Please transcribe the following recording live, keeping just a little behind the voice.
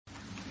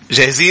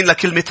جاهزين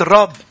لكلمة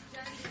الرب؟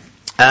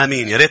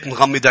 آمين. يا ريت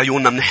نغمض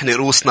عيوننا منحن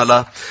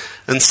رؤوسنا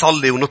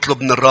لنصلي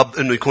ونطلب من الرب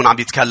إنه يكون عم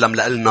يتكلم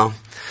لنا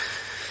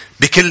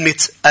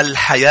بكلمة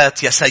الحياة.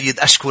 يا سيد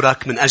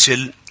أشكرك من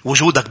أجل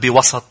وجودك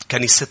بوسط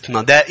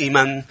كنيستنا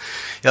دائما.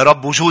 يا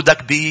رب وجودك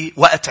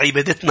بوقت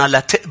عبادتنا لا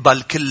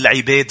تقبل كل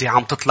عبادة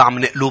عم تطلع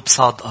من قلوب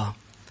صادقة.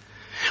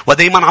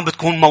 ودايما عم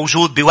بتكون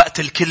موجود بوقت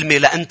الكلمة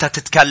لأنت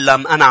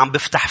تتكلم. أنا عم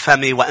بفتح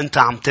فمي وأنت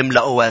عم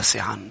تملأه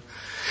واسعا.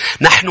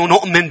 نحن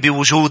نؤمن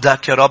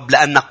بوجودك يا رب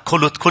لأنك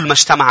قلت كل ما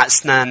اجتمع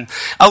اثنان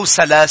أو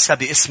ثلاثة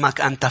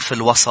باسمك أنت في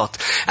الوسط.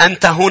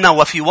 أنت هنا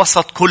وفي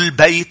وسط كل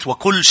بيت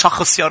وكل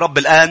شخص يا رب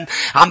الآن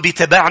عم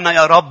بيتابعنا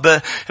يا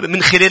رب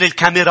من خلال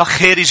الكاميرا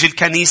خارج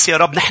الكنيسة. يا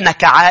رب نحن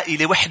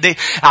كعائلة وحدة،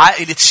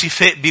 عائلة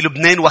شفاء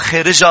بلبنان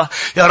وخارجها.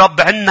 يا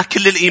رب عنا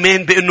كل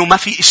الإيمان بأنه ما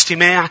في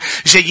اجتماع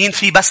جايين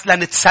فيه بس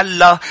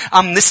لنتسلى،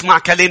 عم نسمع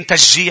كلام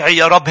تشجيعي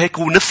يا رب هيك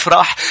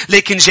ونفرح،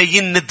 لكن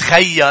جايين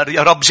نتغير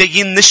يا رب،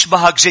 جايين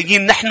نشبهك،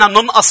 جايين نحن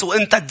ننقص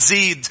وانت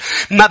تزيد.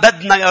 ما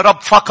بدنا يا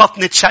رب فقط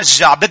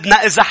نتشجع،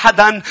 بدنا اذا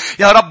حدا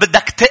يا رب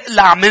بدك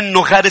تقلع منه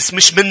غرس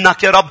مش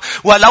منك يا رب،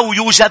 ولو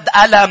يوجد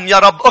ألم يا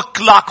رب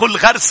اقلع كل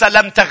غرسة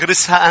لم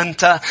تغرسها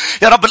انت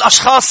يا رب.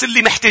 الاشخاص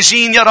اللي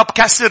محتاجين يا رب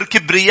كسر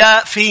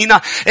كبرياء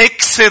فينا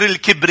اكسر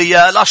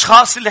الكبرياء.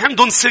 الاشخاص اللي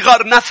عندهم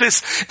صغر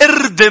نفس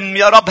اردم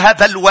يا رب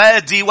هذا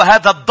الوادي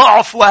وهذا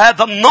الضعف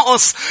وهذا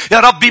النقص يا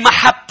رب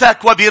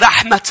بمحبتك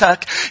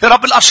وبرحمتك يا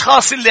رب.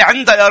 الاشخاص اللي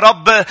عندها يا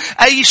رب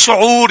اي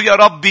شعور يا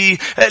ربي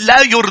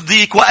لا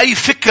يرضيك وأي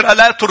فكرة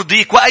لا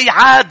ترضيك وأي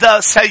عادة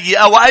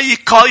سيئة وأي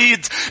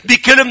قيد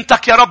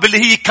بكلمتك يا رب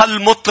اللي هي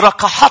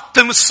كالمطرقة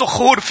حطم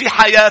الصخور في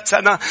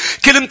حياتنا.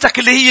 كلمتك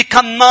اللي هي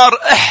كالنار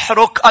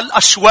احرق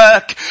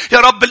الأشواك يا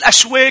رب.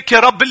 الأشواك يا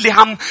رب اللي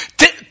عم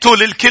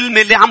تقتل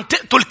الكلمة، اللي عم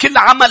تقتل كل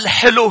عمل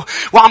حلو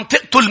وعم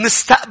تقتل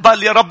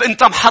مستقبل يا رب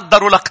انت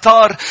محضره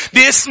لكتار.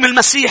 باسم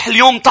المسيح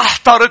اليوم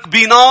تحترق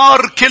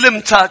بنار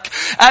كلمتك.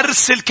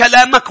 أرسل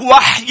كلامك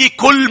وحي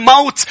كل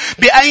موت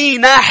بأي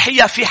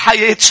ناحية في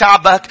حياة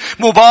شعبك.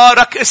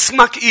 مبارك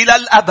اسمك إلى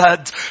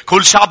الأبد.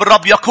 كل شعب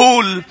الرب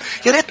يقول.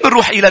 يا ريت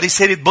نروح إلى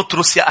رسالة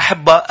بطرس يا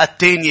أحبة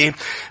الثانية.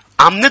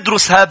 عم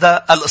ندرس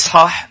هذا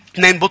الإصحاح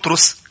 2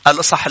 بطرس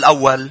الإصحاح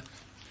الأول،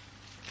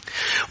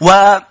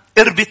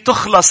 وقربت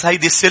تخلص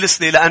هيدي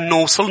السلسلة لأنه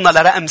وصلنا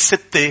لرقم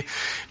 6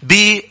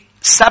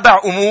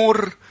 ب7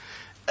 أمور.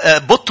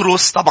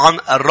 بطرس طبعا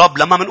الرب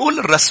لما منقول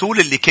الرسول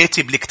اللي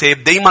كاتب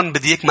الكتاب دايما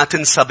بديك ما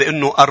تنسى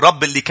بأنه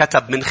الرب اللي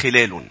كتب من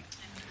خلاله.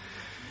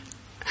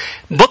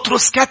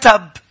 بطرس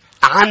كتب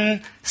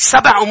عن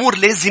 7 أمور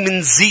لازم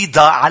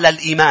نزيدها على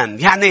الإيمان.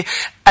 يعني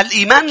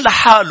الإيمان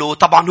لحاله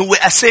طبعا هو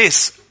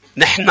أساس،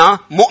 نحن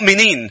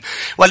مؤمنين،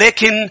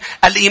 ولكن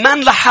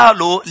الإيمان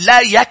لحاله لا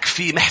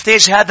يكفي.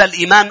 محتاج هذا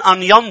الإيمان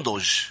أن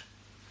ينضج،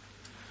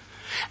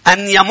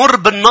 أن يمر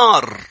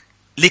بالنار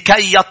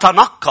لكي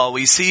يتنقى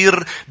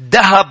ويصير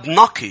ذهب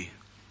نقي.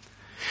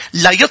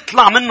 لا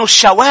يطلع منه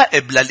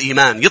الشوائب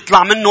للإيمان،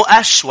 يطلع منه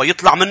قش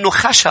ويطلع منه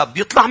خشب،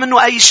 يطلع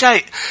منه أي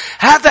شيء.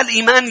 هذا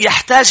الإيمان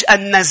يحتاج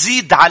أن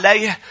نزيد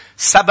عليه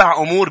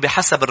 7 أمور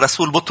بحسب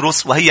الرسول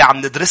بطرس، وهي عم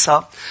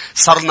ندرسها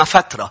صرنا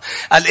فترة.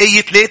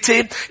 الآية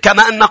 3: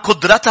 كما أن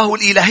قدرته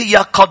الإلهية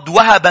قد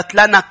وهبت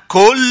لنا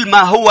كل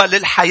ما هو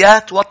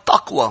للحياة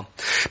والتقوى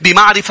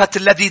بمعرفة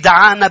الذي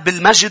دعانا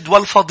بالمجد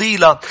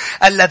والفضيلة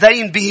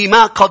اللذين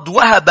بهما قد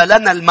وهب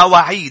لنا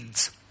المواعيد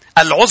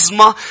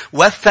العظمى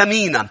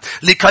والثمينة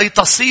لكي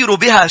تصيروا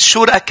بها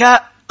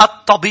شركاء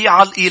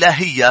الطبيعة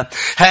الإلهية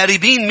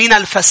هاربين من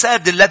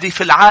الفساد الذي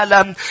في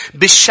العالم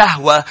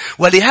بالشهوة.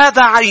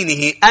 ولهذا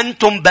عينه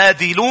أنتم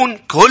باذلون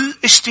كل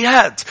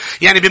اجتهاد.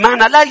 يعني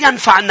بمعنى لا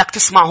ينفع أنك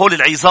تسمع هول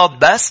العظات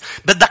بس،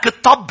 بدك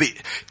تطبق.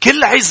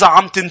 كل عظة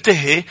عم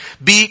تنتهي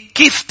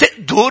بكيف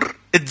تقدر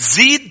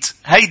تزيد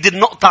هيدي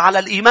النقطة على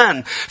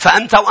الإيمان.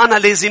 فأنت وأنا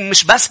لازم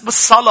مش بس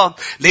بالصلاة،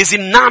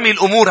 لازم نعمل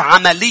أمور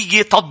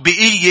عملية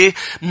تطبيقية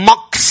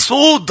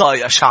مقصودة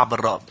يا شعب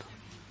الرب.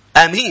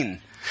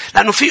 آمين.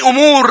 لأنه في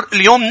أمور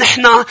اليوم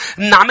نحن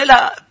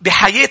نعملها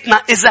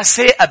بحياتنا إذا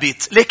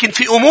سائبت، لكن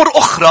في أمور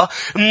أخرى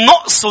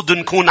نقصد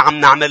نكون عم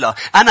نعملها.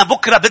 أنا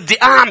بكرة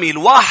بدي أعمل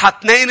 1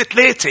 2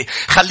 3.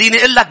 خليني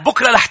أقول لك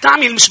بكرة رح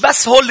تعمل مش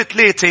بس هول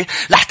 3،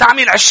 رح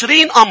تعمل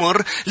 20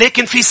 أمر،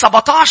 لكن في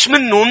 17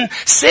 منهم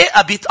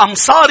سائبت أم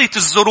صارت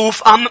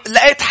الظروف أم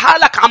لقيت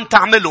حالك عم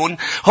تعملهم.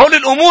 هول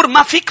الأمور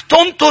ما فيك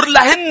تنطر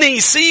لهن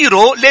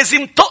يصيروا،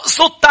 لازم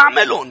تقصد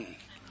تعملهم.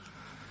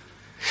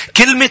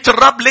 كلمة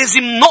الرب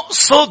لازم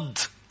نقصد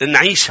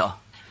نعيشها.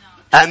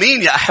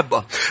 آمين يا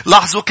أحبة.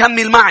 لاحظوا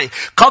كمل معي.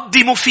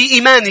 قدموا في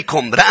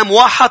إيمانكم رقم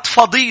 1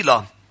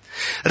 فضيلة،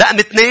 رقم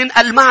 2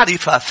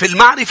 المعرفة، في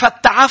المعرفة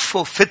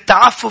التعفف، في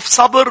التعفف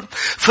صبر،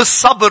 في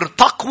الصبر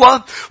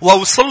تقوى،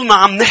 ووصلنا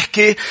عم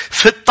نحكي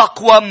في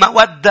التقوى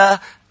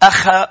مودة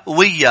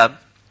أخوية.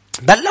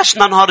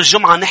 بلشنا نهار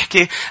الجمعة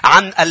نحكي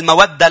عن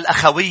المودة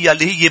الأخوية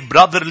اللي هي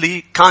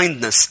brotherly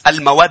kindness،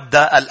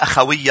 المودة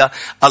الأخوية،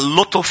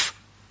 اللطف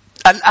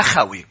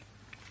الأخوي.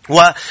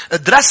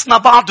 ودرسنا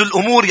بعض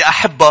الأمور يا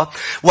أحبة،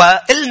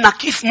 وقلنا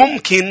كيف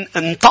ممكن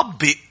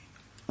نطبق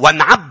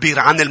ونعبر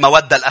عن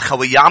المودة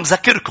الأخوية. عم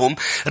ذكركم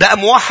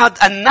رقم 1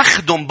 أن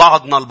نخدم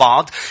بعضنا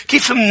البعض.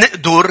 كيف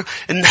منقدر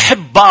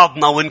نحب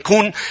بعضنا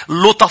ونكون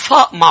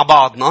لطفاء مع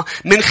بعضنا؟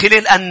 من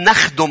خلال أن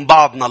نخدم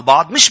بعضنا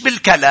البعض، مش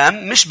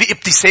بالكلام، مش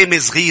بابتسامة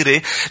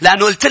صغيرة.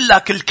 لأنه قلت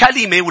لك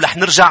الكلمة ورح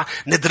نرجع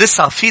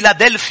ندرسها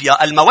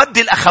فيلادلفيا،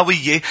 المودة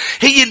الأخوية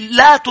هي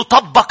لا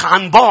تطبق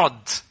عن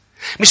بعد.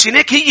 مش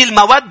هناك هي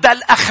المودة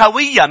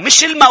الأخوية،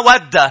 مش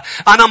المودة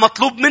أنا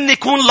مطلوب مني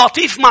كون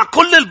لطيف مع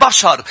كل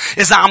البشر.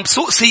 إذا عم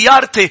بسوق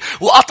سيارتي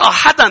وقطع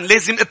حدا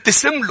لازم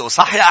ابتسم له،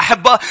 صح يا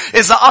أحبة؟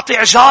 إذا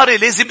قطع جاري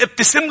لازم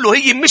ابتسم له.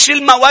 هي مش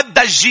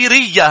المودة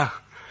الجيرية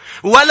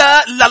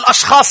ولا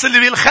للأشخاص اللي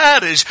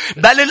بالخارج،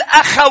 بل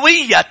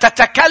الأخوية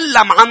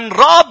تتكلم عن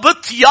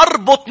رابط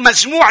يربط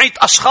مجموعة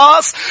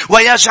أشخاص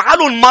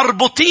ويجعلهم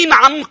مربوطين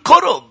عن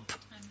قرب.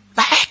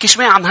 رح احكي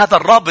شوي عن هذا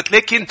الرابط،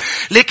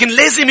 لكن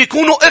لازم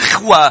يكونوا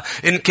إخوة.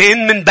 إن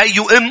كان من بي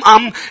وأم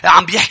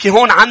عم بيحكي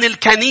هون عن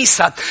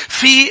الكنيسة،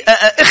 في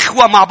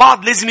إخوة مع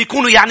بعض لازم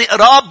يكونوا يعني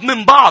قراب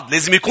من بعض،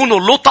 لازم يكونوا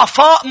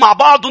لطفاء مع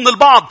بعضهم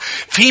البعض،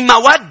 في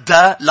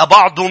مودة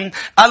لبعضهم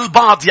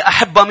البعض يا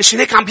أحبة. مش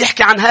هيك عم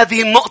بيحكي عن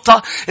هذه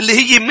النقطة اللي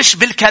هي مش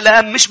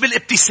بالكلام، مش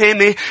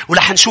بالابتسامة،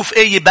 ورح نشوف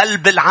إيه، بل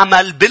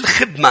بالعمل،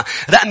 بالخدمة.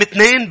 رقم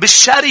 2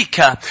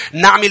 بالشركة،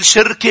 نعمل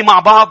شركة مع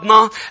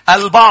بعضنا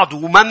البعض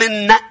وما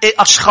من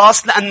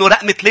أشخاص. لأنه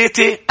رقم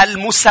 3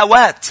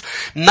 المساواة،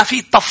 ما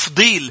في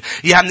تفضيل.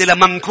 يعني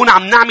لما نكون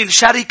عم نعمل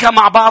شركة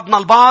مع بعضنا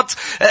البعض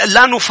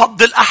لا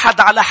نفضل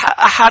أحد على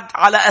أحد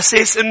على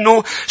أساس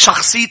أنه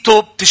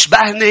شخصيته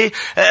بتشبهني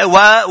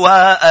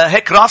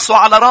وهيك راسه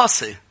على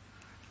راسي.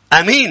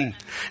 أمين.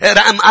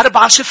 رقم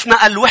 4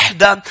 شفنا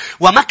الوحدة،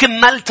 وما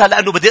كملتها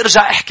لأنه بدي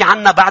أرجع أحكي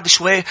عنها بعد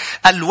شوي.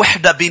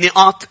 الوحدة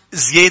بنقاط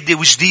زيادة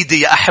وجديدة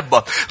يا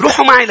أحبة.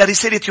 روحوا معي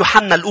لرسالة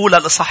يوحنا الأولى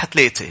الإصحاح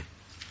 3.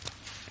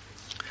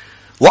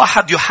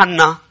 1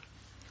 يوحنا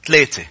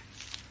 3.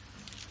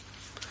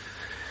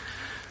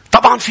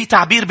 طبعا في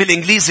تعبير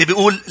بالإنجليزي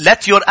بيقول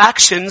let your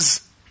actions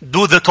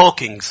do the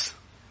talkings.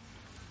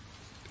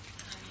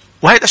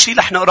 وهذا الشيء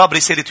رح نقراه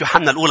برسالة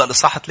يوحنا الأولى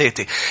الإصحاح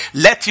 3.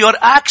 let your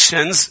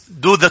actions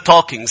do the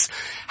talkings.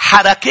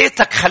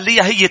 حركاتك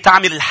خليها هي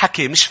تعمل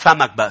الحكي، مش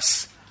فمك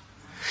بس.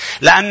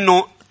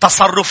 لأنه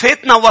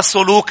تصرفاتنا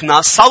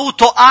وسلوكنا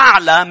صوته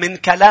أعلى من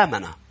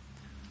كلامنا.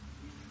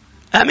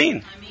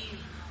 أمين.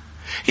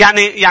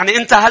 يعني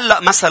أنت هلأ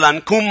مثلا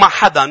كون مع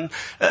حدا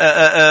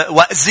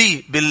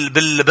وأذيه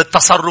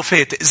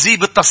بالتصرفات، أذيه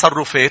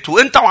بالتصرفات،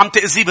 وأنت وعم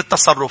تأذيه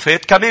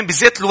بالتصرفات كمان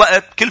بذات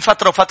الوقت كل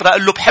فترة وفترة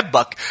قل له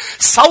بحبك.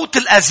 صوت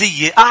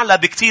الأذية أعلى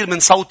بكتير من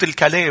صوت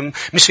الكلام.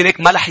 مش هناك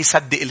ما رح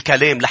يصدق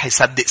الكلام، رح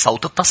يصدق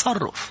صوت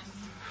التصرف.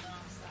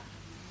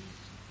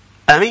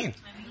 أمين.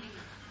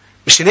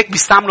 مش هناك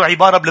بيستعملوا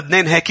عبارة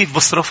بلبنان هاي كيف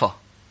بصرفها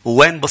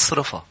ووين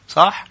بصرفها،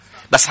 صح؟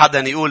 بس حدا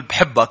يقول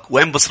بحبك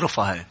وين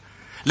بصرفها هاي؟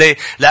 ليه؟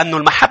 لأنه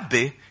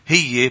المحبة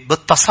هي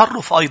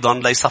بالتصرف أيضا،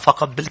 ليس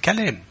فقط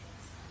بالكلام.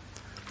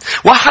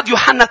 1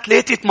 يوحنا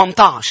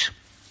 3:18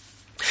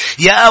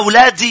 يا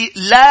أولادي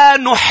لا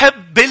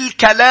نحب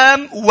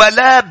بالكلام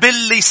ولا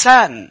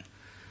باللسان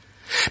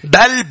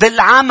بل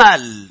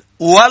بالعمل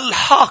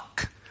والحق.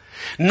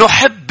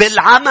 نحب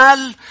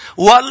بالعمل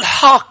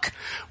والحق،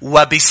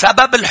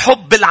 وبسبب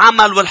الحب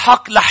بالعمل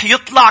والحق رح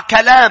يطلع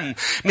كلام.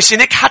 مش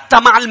هيك حتى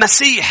مع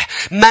المسيح،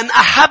 من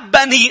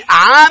أحبني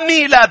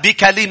عامل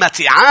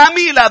بكلمتي،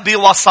 عامل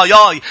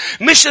بوصاياي.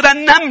 مش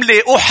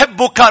رنملي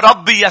أحبك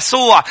ربي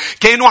يسوع.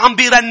 كانوا عم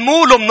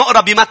بيرنموا له،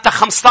 بنقرأ بمتى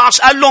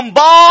 15 قال لهم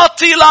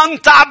باطلا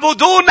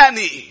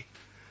تعبدونني.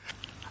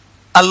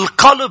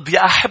 القلب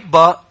يا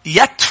أحبة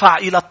يدفع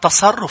إلى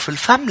التصرف،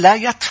 الفم لا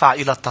يدفع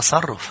إلى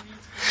التصرف.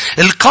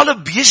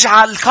 القلب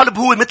القلب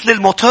هو مثل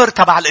الموتور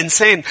تبع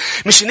الإنسان.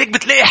 مش هيك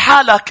بتلاقي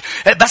حالك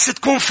بس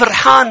تكون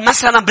فرحان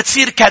مثلا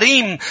بتصير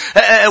كريم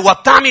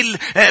وبتعمل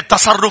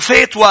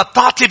تصرفات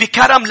وبتعطي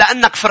بكرم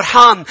لأنك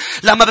فرحان.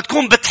 لما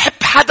بتكون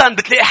بتحب حدا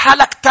بتلاقي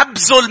حالك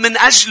تبذل من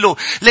أجله.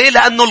 ليه؟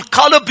 لأنه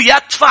القلب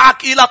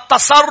يدفعك إلى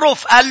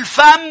التصرف.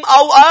 الفم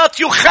أوقات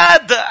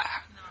يخادع.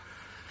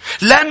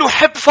 لا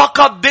نحب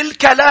فقط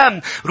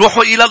بالكلام.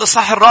 روحوا إلى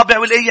الإصحاح 4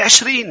 والآية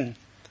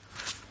 20.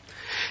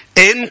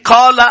 إن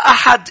قال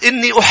أحد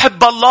إني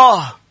أحب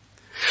الله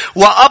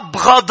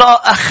وأبغض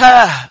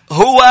أخاه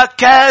هو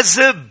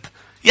كاذب.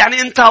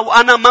 يعني أنت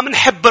وأنا ما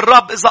منحب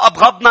الرب إذا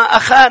أبغضنا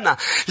أخانا.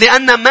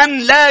 لأن من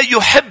لا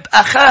يحب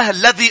أخاه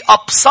الذي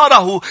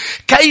أبصره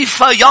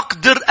كيف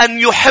يقدر أن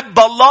يحب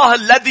الله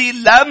الذي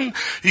لم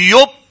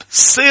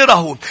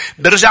يبصره؟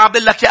 برجع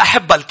بقول لك يا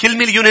أحبة،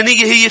 الكلمة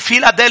اليونانية هي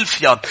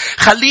فيلادلفيا.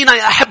 خلينا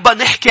يا أحبة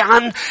نحكي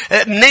عن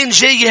منين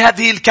جاي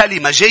هذه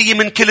الكلمة. جاي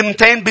من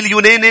كلمتين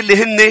باليوناني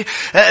اللي هن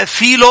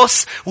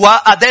فيلوس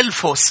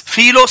وأدلفوس.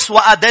 فيلوس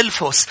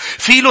وأدلفوس.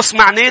 فيلوس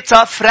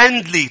معناتها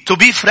friendly, to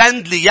be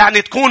friendly،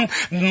 يعني تكون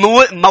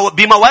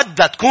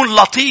بمودة، تكون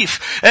لطيف،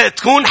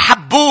 تكون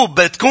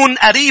حبوب، تكون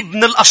قريب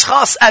من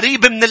الأشخاص،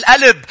 قريب من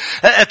القلب،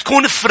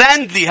 تكون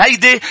friendly.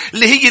 هيدي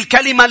اللي هي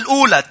الكلمة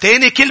الأولى.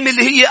 تاني كلمة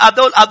اللي هي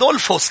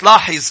أدولفوس.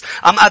 لاحظ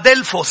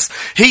أدلفوس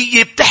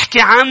هي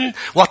بتحكي عن،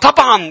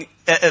 وطبعا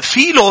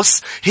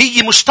فيلوس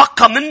هي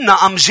مشتقة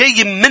منا أم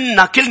جاي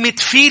منا كلمة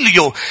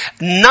فيليو،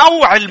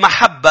 نوع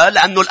المحبة،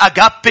 لأنه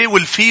الأجابي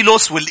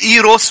والفيلوس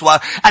والإيروس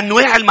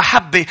وأنواع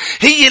المحبة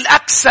هي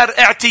الأكثر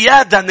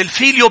اعتيادا.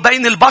 الفيليو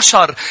بين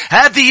البشر،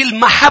 هذه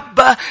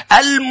المحبة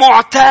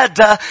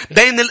المعتادة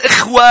بين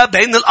الإخوة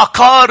بين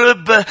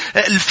الأقارب،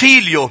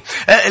 الفيليو.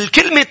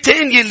 الكلمة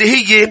الثانية اللي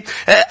هي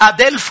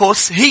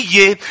أدلفوس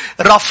هي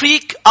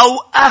رفيق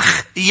أو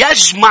أخ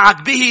يجمعك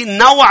به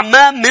نوع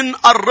ما من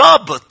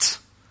الرابط.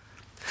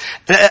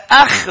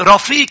 أخ،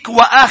 رفيق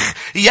وأخ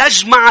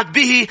يجمعك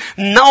به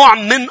نوع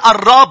من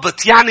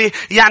الرابط.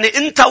 يعني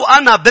أنت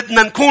وأنا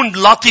بدنا نكون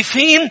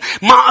لطيفين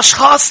مع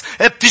أشخاص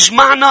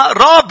بتجمعنا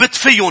رابط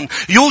فيهم.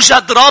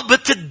 يوجد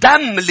رابط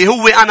الدم اللي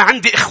هو أنا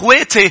عندي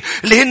إخواتي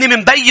اللي هن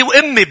من بي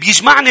وأمي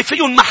بيجمعني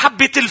فيهم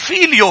محبة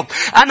الفيليو،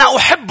 أنا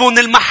أحبهم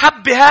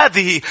المحبة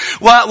هذه.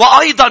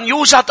 وأيضا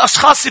يوجد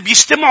أشخاص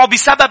بيجتمعوا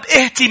بسبب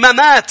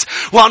اهتمامات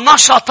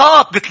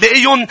ونشاطات،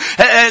 بتلاقيهم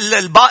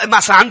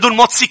مثلا عندهم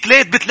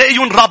موتوسيكلات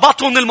بتلاقيهم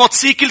ربطهم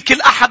الموتوسيكل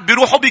كل أحد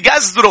بيروحوا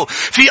بيجزروا.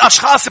 في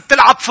أشخاص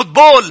بتلعب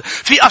فوتبول،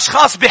 في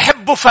أشخاص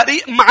بيحبوا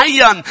فريق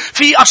معين،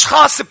 في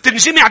أشخاص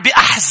بتنجمع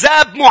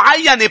بأحزاب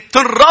معينة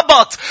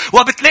بتنربط،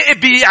 وبتلاقي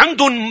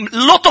عندهم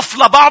لطف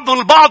لبعضهم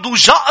البعض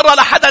وجأرة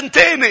لحدا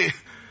تاني.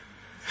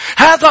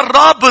 هذا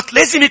الرابط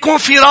لازم يكون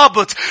في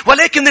رابط.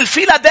 ولكن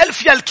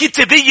الفيلادلفيا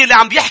الكتابية اللي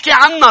عم بيحكي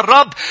عنها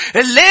الرب،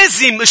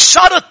 لازم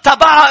الشرط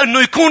تبعها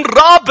انه يكون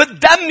رابط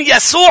دم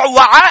يسوع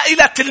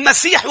وعائلة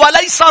المسيح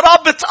وليس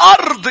رابط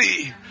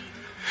أرضي.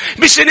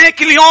 مش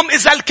هيك اليوم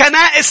إذا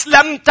الكنائس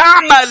لم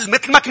تعمل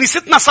مثل ما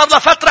كنيستنا صار لها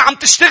فترة عم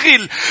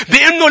تشتغل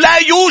بأنه لا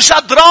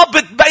يوجد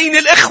رابط بين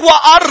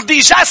الإخوة أرضي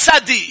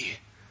جسدي،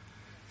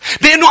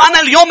 بأنه أنا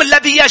اليوم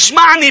الذي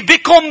يجمعني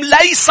بكم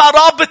ليس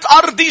رابط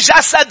أرضي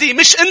جسدي.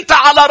 مش أنت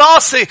على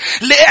راسي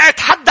اللي قاعد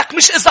حدك،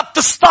 مش إذا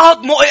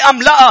بتصطاد مؤي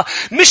أم لا،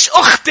 مش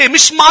أختي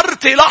مش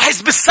مرتي.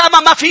 لاحظ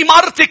بالسماء ما في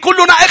مرتي،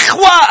 كلنا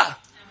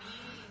إخوة.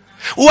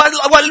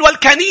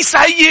 والكنيسة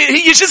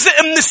هي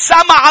جزء من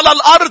السماء على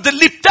الأرض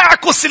اللي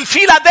بتعكس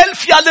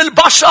الفيلادلفيا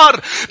للبشر،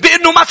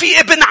 بأنه ما في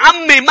ابن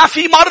عمي، ما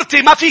في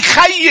مرتي، ما في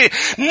خيي،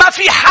 ما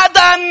في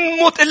حدا،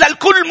 إلا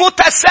الكل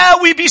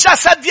متساوي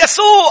بجسد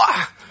يسوع.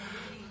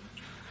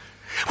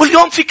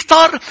 واليوم في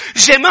كتار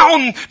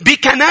جمعهم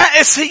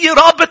بكنائس هي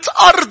رابط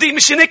أرضي.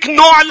 مش هيك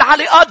نوع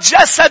العلاقات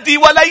جسدي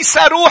وليس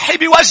روحي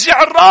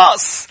بيوجع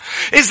الرأس.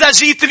 إذا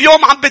جيت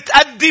اليوم عم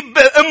بتأدب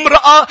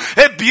امرأة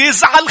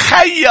بيزعل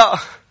خيّة،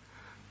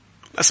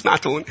 ما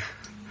سمعتوني؟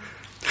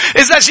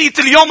 إذا جيت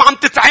اليوم عم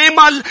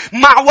تتعامل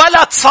مع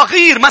ولد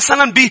صغير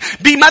مثلا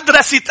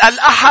بمدرسة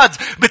الأحد،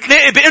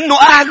 بتلاقي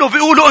بأنه أهله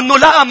بيقولوا أنه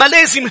لا ما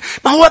لازم،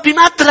 ما هو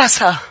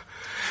بمدرسة.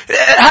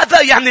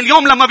 هذا يعني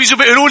اليوم لما بيجوا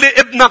بيقولوا لي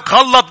ابنك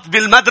غلط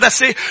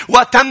بالمدرسة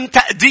وتم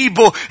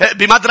تأديبه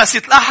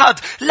بمدرسة الأحد،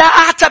 لا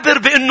أعتبر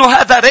بأنه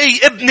هذا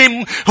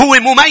ابني هو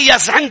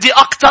مميز عندي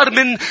أكثر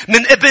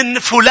من ابن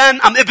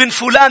فلان أم ابن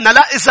فلانة.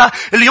 لا، إذا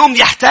اليوم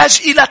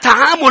يحتاج إلى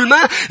تعامل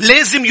ما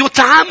لازم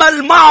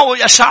يتعامل معه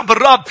يا شعب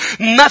الرب.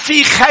 ما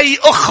في خي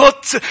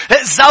أخت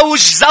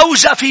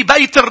زوجة في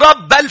بيت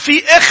الرب، بل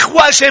في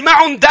إخوة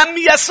جمعهم دم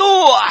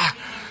يسوع.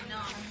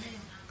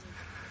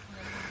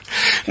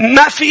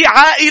 ما في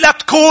عائلة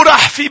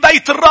كورح في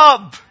بيت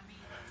الرب.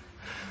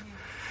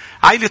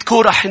 عائلة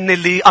كورح هن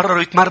اللي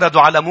قرروا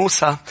يتمردوا على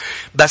موسى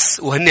بس،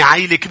 وهن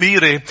عائلة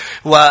كبيرة.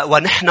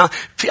 ونحن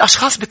في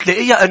أشخاص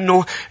بتلاقيها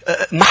أنه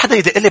ما حدا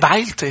يدق لي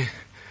بعائلتي،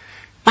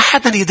 ما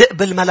حدا يدق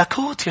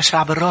بالملكوت يا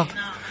شعب الرب.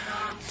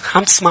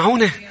 عم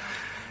تسمعوني؟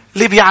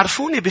 اللي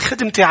بيعرفوني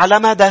بخدمتي على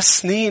مدى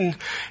سنين،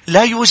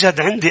 لا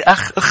يوجد عندي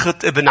أخ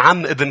أخت ابن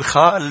عم ابن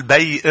خال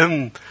بي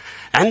أم.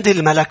 عندي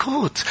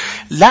الملكوت.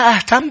 لا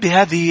أهتم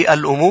بهذه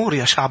الأمور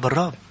يا شعب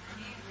الرب.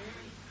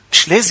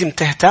 مش لازم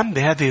تهتم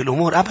بهذه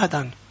الأمور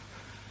أبدا.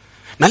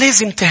 ما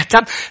لازم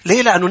تهتم.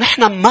 ليه؟ لأنه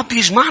نحن ما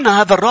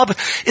بيجمعنا هذا الرابط.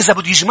 إذا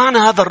بده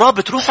يجمعنا هذا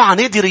الرابط، روحوا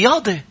على نادي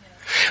رياضي،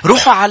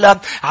 روحوا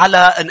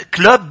على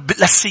كلوب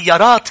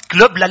للسيارات،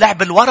 كلوب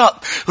للعب الورق،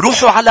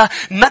 روحوا على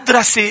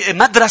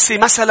مدرسة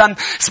مثلا.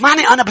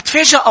 اسمعني، أنا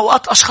بتفاجأ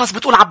أوقات أشخاص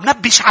بتقول عم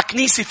بنبش على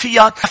كنيسة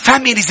فيها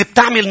فاميليز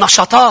بتعمل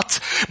نشاطات.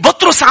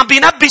 بطرس عم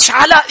بينبش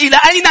على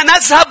إلى أين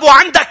نذهب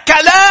وعندك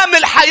كلام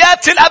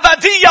الحياة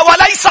الأبدية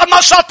وليس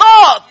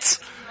نشاطات.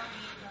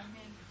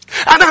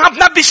 أنا عم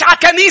بنبش على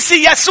كنيسة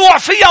يسوع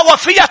فيها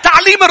وفيها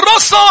تعليم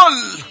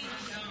الرسل.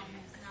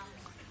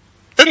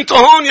 انتوا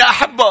هون يا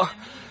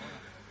أحبة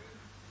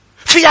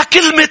فيها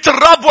كلمة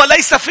الرب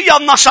وليس فيها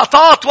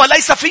النشاطات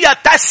وليس فيها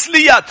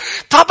تسلية.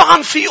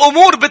 طبعا في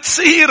أمور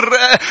بتصير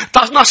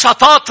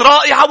نشاطات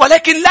رائعة،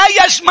 ولكن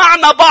لا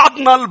يجمعنا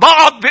بعضنا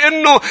البعض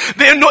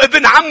بأنه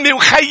ابن عمي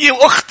وخيي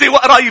وأختي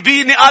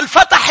وقرايبيني. قال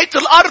فتحت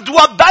الأرض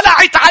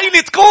وبلعت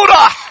عيلة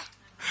كورح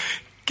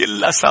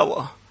كلها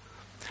سوا.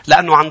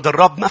 لأنه عند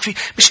الرب ما في.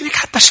 مش هيك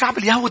حتى الشعب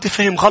اليهودي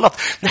فهم غلط.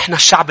 نحن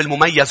الشعب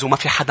المميز وما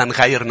في حدا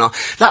غيرنا.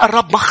 لا،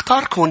 الرب ما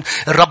اختاركم.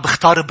 الرب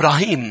اختار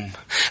إبراهيم.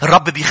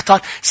 الرب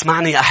بيختار.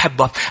 اسمعني يا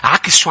أحبة،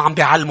 عكس شو عم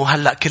بيعلموا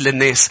هلأ كل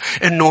الناس،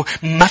 إنه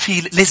ما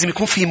في لازم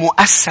يكون في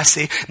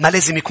مؤسسة، ما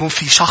لازم يكون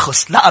في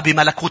شخص. لا،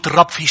 بملكوت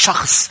الرب في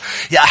شخص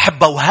يا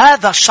أحبة،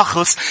 وهذا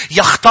الشخص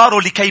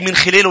يختاره لكي من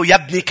خلاله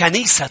يبني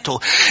كنيسته.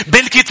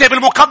 بالكتاب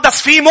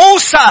المقدس في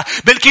موسى،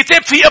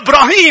 بالكتاب في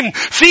إبراهيم،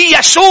 في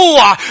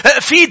يشوع،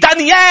 في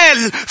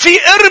دانيال، في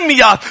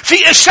إرميا،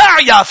 في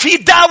إشعيا، في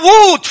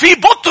داوود، في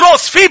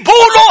بطرس، في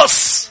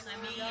بولس.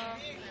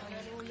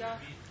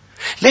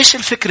 ليش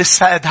الفكر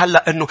السائد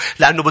هلأ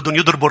لأنه بدهم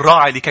يضربوا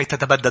الراعي لكي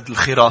تتبدد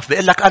الخراف؟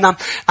 بيقول لك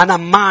أنا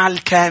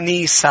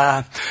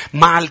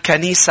مع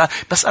الكنيسة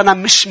بس أنا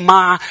مش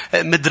مع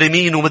مدري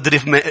مين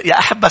ومدري يا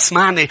أحب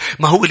اسمعني،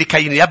 ما هو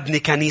لكي يبني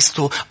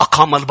كنيسته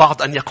أقام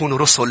البعض أن يكونوا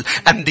رسل،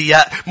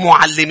 أنبياء،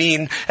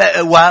 معلمين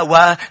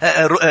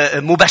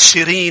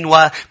ومبشرين،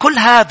 وكل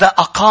هذا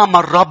أقام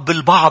الرب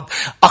البعض.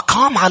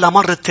 أقام على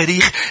مر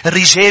التاريخ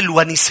رجال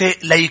ونساء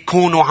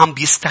ليكونوا عم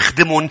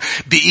بيستخدمون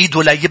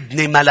بإيده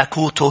ليبني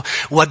ملكوته.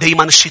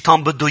 ودايما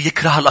الشيطان بده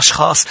يكره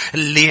الأشخاص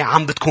اللي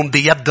عم بتكون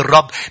بيد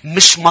الرب،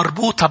 مش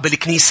مربوطة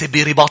بالكنيسة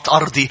برباط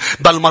أرضي،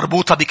 بل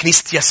مربوطة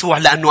بكنيسة يسوع،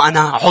 لأنه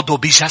أنا عضو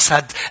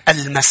بجسد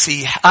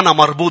المسيح. أنا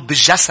مربوط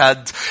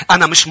بالجسد،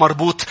 أنا مش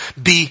مربوط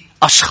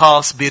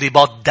بأشخاص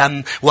برباط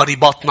دم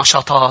ورباط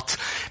نشاطات.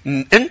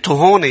 أنتوا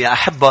هون يا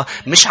أحبة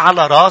مش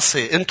على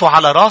راسي، أنتوا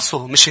على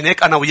راسه. مش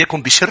هناك أنا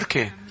وياكم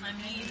بشركة،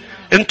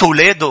 أنتوا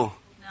ولاده.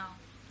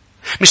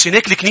 مش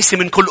هناك الكنيسة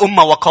من كل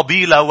أمة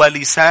وقبيلة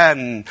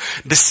ولسان.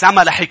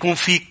 بالسماء رح يكون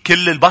في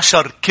كل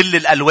البشر، كل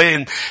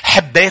الألوان،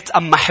 حبات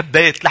أما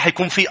حبات. رح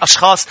يكون في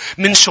أشخاص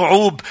من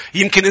شعوب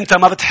يمكن أنت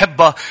ما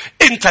بتحبها،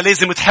 أنت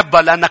لازم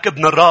تحبها لأنك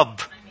ابن الرب.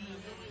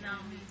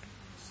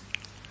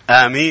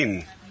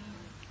 آمين.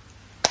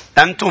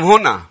 أنتم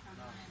هنا.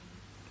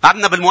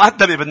 عدنا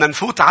بالمقدمة بدنا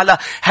نفوت على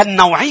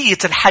هالنوعية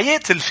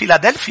الحياة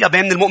الفيلادلفيا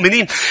بين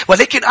المؤمنين.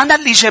 ولكن أنا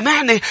اللي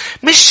جمعني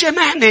مش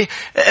جمعني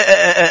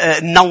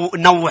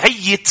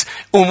نوعية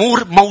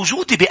أمور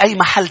موجودة بأي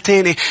محل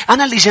تاني.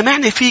 أنا اللي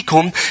جمعني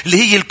فيكم اللي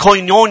هي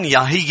الكوينونيا،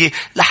 هي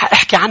رح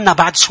أحكي عنها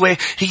بعد شوي.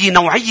 هي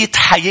نوعية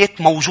حياة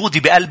موجودة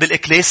بقلب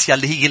الإكليسيا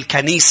اللي هي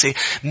الكنيسة،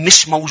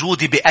 مش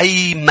موجودة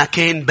بأي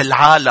مكان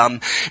بالعالم.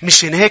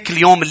 مش هيك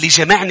اليوم اللي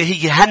جمعني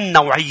هي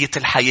هالنوعية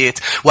الحياة.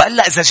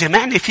 وإلا إذا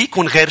جمعني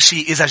فيكم غير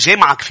شيء، إذا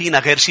جامعك فينا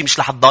غير شيء، مش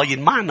رح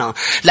تضاين معنا،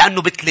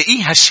 لأنه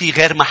بتلاقيه هالشيء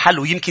غير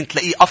محله. يمكن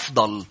تلاقيه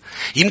أفضل،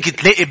 يمكن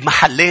تلاقي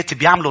بمحلات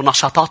بيعملوا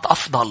نشاطات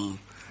أفضل.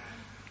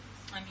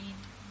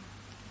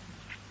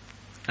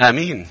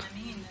 آمين.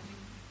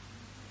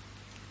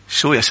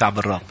 شو يا شعب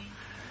الرب؟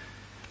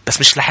 بس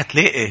مش رح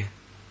تلاقي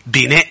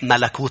بناء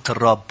ملكوت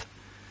الرب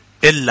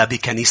إلا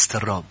بكنيسة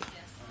الرب.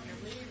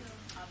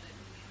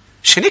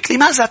 شنك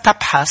لماذا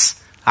تبحث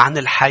عن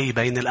الحي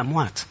بين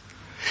الأموات؟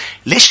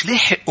 ليش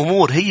لاحق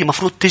أمور هي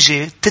مفروض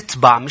تجي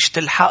تتبع مش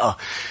تلحقها؟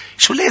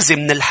 شو لازم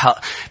نلحق؟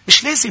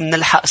 مش لازم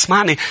نلحق.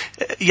 اسمعني،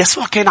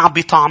 يسوع كان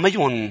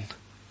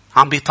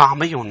عم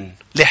بيطعميهم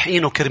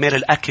لاحقينه كرمال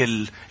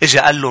الأكل.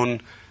 إجا قال لهم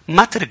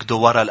ما تركضوا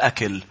ورا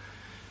الأكل،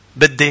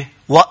 بدي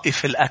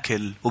وقف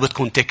الأكل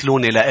وبدكم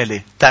تاكلوني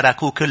لإلي.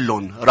 تركوه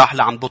كلهم، راح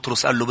لعند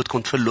بطرس قال له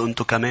بدكم تفلوا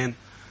أنتوا كمان.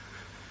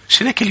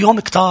 شنك اليوم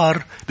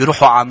كتار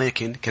بيروحوا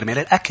عماكن كرمال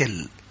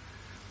الأكل،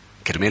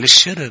 كرمال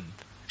الشرب.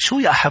 شو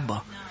يا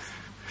أحبة؟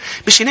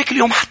 مش هناك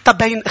اليوم حتى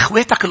بين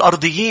إخواتك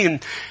الأرضيين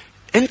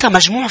أنت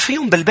مجموع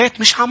فيهم بالبيت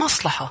مش على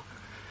مصلحة،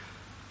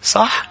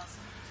 صح؟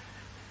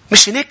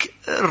 مش هناك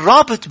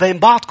الرابط بين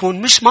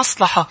بعضكم مش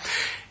مصلحة.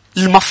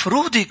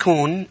 المفروض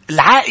يكون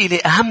العائلة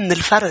أهم من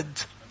الفرد.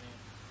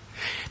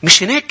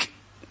 مش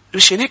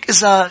هناك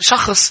إذا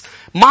شخص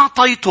ما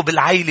عطيته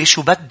بالعائلة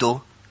شو بده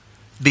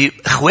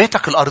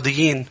بإخواتك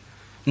الأرضيين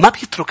ما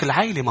بيترك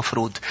العائلة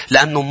مفروض،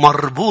 لأنه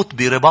مربوط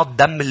برباط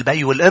دم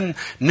البي والأم،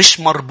 مش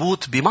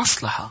مربوط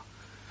بمصلحة.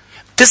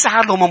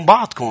 تزعلوا من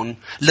بعضكم.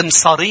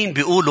 المصارين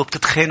بيقولوا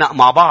بتتخانق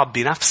مع بعض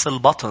بنفس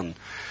البطن،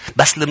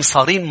 بس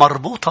المصارين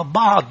مربوطة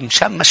ببعض،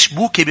 مشان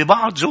مشبوكة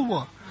ببعض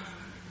جوا.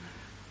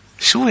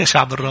 شو يا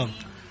شعب الرب؟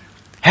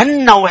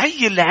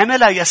 هالنوعية اللي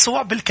عملها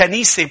يسوع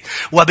بالكنيسة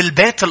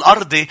وبالبيت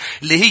الأرضي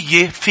اللي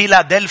هي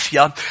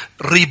فيلادلفيا،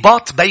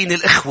 رباط بين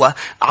الإخوة.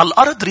 على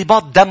الأرض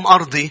رباط دم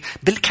أرضي،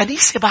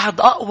 بالكنيسة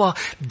بعد أقوى.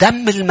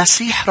 دم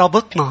المسيح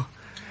رابطنا،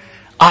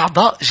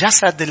 أعضاء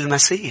جسد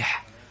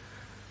المسيح.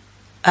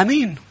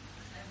 أمين.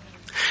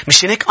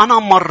 مش هيك أنا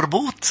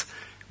مربوط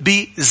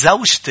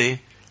بزوجتي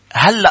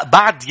هلأ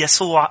بعد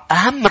يسوع.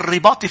 أهم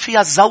الرباط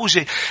فيها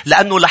الزوجة،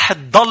 لأنه رح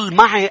تضل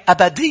معي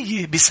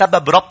أبدية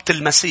بسبب ربط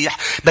المسيح.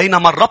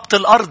 بينما الربط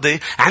الأرضي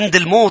عند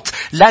الموت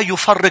لا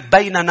يفرق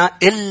بيننا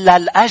إلا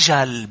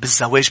الأجل.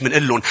 بالزواج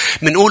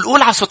منقول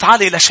قول على صوت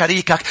عالي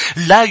لشريكك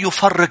لا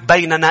يفرق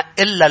بيننا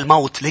إلا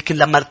الموت. لكن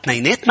لما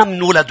اثنيناتنا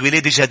منولد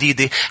ولادة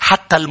جديدة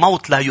حتى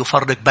الموت لا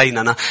يفرق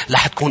بيننا.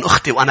 رح تكون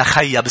أختي وأنا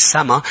خيا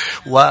بالسماء،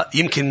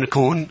 ويمكن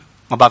نكون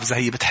ما بعرف إذا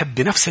هي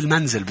بتحب نفس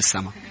المنزل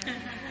بالسماء.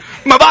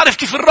 ما بعرف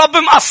كيف الرب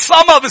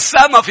مقسمة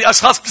بالسما. في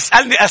أشخاص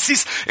بتسألني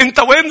أسيس أنت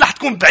وين رح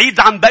تكون بعيد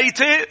عن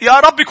بيتي؟ يا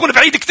رب يكون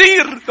بعيد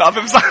كتير.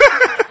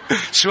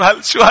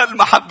 شو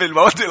هالمحبة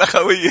المودة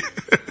الأخوية.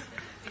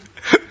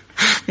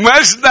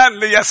 مجدا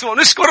ليسوع.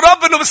 نشكر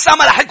الرب انه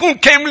بالسما رح يكون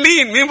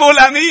كاملين. مين بقول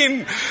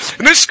امين؟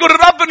 نشكر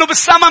الرب انه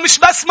بالسما مش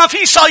بس ما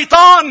في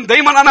شيطان.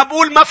 دايما انا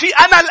بقول ما في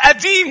انا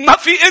القديم، ما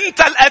في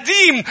انت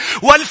القديم.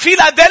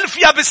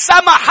 والفيلادلفيا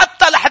بالسما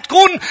حتى رح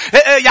تكون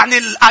يعني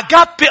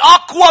الاجابي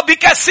اقوى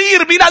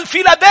بكثير من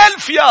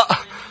الفيلادلفيا.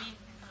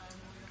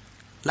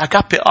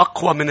 الاجابي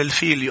اقوى من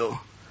الفيليو.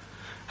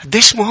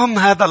 قديش مهم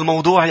هذا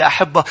الموضوع يا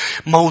أحبة،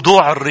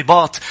 موضوع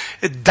الرباط.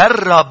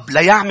 اتدرب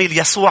ليعمل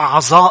يسوع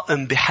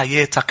عظائم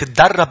بحياتك.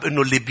 اتدرب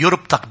انه اللي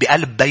بيربطك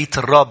بقلب بيت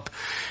الرب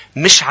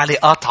مش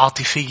علاقات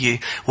عاطفية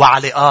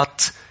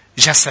وعلاقات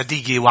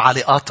جسدية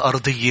وعلاقات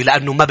أرضية،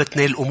 لأنه ما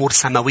بتنال أمور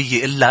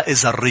سماوية إلا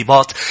إذا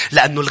الرباط.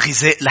 لأنه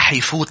الغذاء رح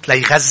يفوت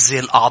ليغذي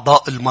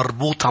الأعضاء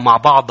المربوطة مع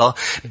بعضها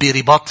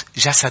برباط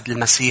جسد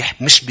المسيح،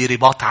 مش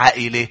برباط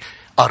عائلة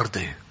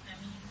أرضي.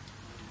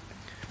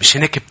 مش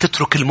هناك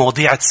بتترك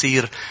المواضيع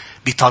تصير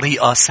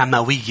بطريقة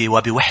سماوية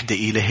وبوحدة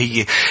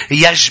إلهية.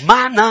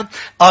 يجمعنا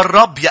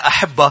الرب يا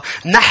أحبة.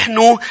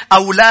 نحن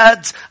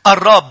أولاد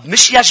الرب.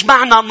 مش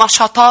يجمعنا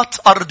نشاطات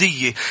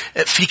أرضية.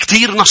 في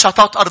كتير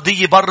نشاطات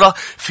أرضية برا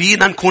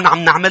فينا نكون عم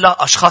نعملها،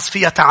 أشخاص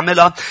فيها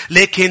تعملها،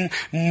 لكن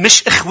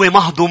مش إخوة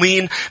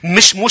مهضومين،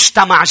 مش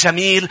مجتمع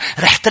جميل.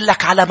 رحت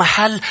لك على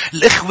محل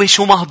الإخوة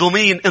شو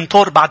مهضومين.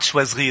 انطر بعد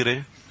شوي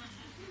صغيرة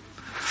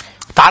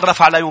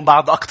تعرف عليهم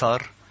بعد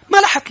أكتر، ما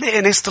رح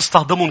تلاقي ناس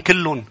تستهضمون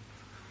كلهم.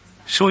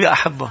 شو يا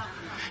أحبة؟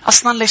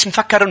 أصلاً ليش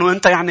مفكر إنه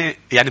أنت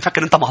يعني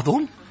فكر أنت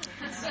مهضوم؟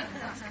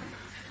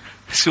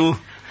 شو؟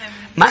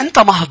 ما أنت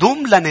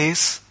مهضوم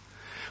لناس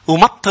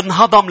وما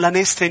بتنهضم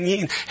لناس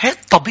تانيين. هي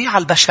الطبيعة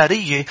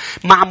البشرية.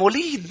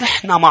 معمولين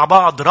نحن مع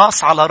بعض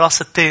راس على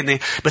راس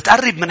التاني.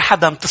 بتقرب من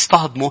حدا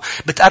بتستهضمه،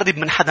 بتقرب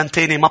من حدا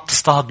تاني ما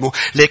بتستهضمه.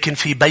 لكن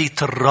في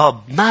بيت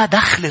الرب ما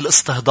دخل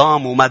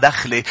الاستهضام وما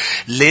دخل.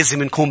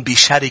 لازم نكون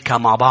بشركة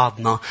مع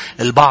بعضنا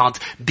البعض،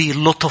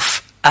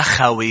 بلطف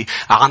أخوي،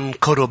 عن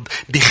قرب،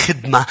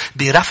 بخدمة،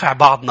 برفع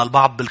بعضنا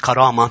البعض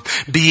بالكرامة،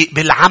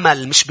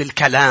 بالعمل مش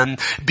بالكلام،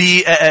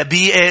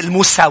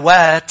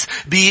 بالمساواة،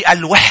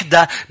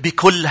 بالوحدة،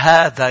 بكل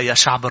هذا يا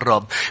شعب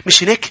الرب.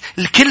 مش هيك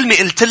الكلمة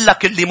قلت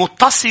لك اللي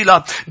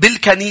متصلة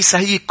بالكنيسة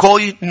هي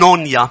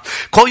كوينونيا.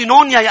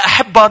 كوينونيا يا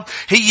أحبة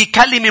هي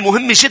كلمة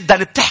مهمة جدا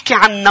بتحكي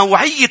عن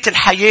نوعية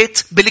الحياة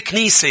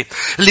بالكنيسة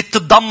اللي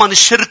بتتضمن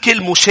الشركة،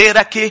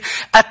 المشاركة،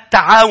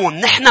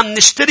 التعاون. نحن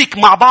بنشترك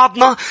مع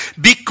بعضنا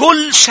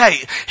بكل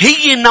شيء.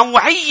 هي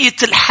نوعية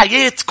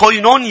الحياة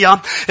كوينونيا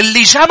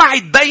اللي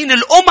جمعت بين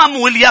الأمم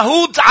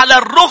واليهود على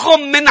الرغم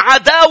من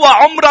عداوة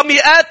عمر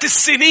مئات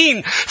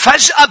السنين.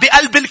 فجأة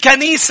بقلب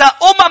الكنيسة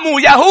أمم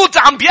ويهود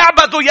عم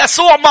بيعبدوا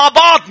يسوع مع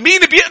بعض. مين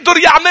بيقدر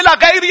يعملها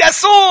غير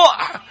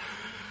يسوع؟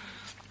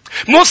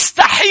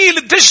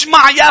 مستحيل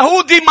تجمع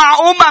يهودي مع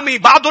أممي.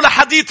 بعده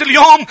لحديث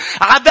اليوم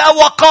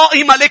عداوة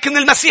قائمة، لكن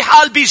المسيح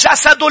قال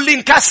بجسده اللي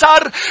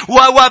انكسر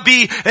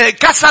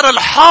وبكسر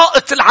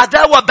الحائط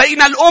العداوة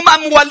بين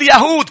الأمم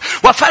واليهود.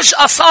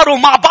 وفجأة صاروا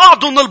مع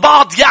بعضهم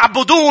البعض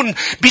يعبدون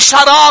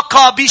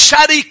بشراكة،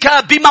 بشركة،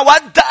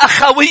 بمودة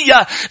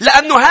أخوية.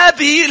 لأنه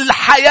هذه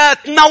الحياة،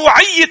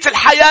 نوعية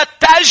الحياة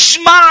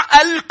تجمع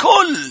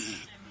الكل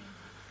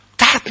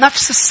تحت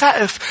نفس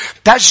السقف.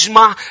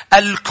 تجمع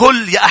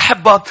الكل يا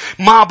أحبة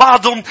مع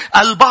بعضهم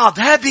البعض.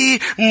 هذه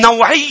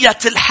نوعية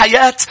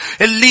الحياة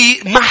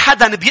اللي ما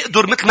حدا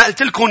بيقدر مثل ما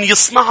قلت لكم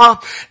يصنعها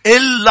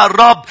إلا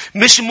الرب.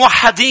 مش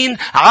موحدين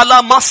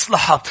على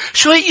مصلحة.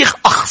 شو هي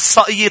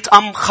أخصائية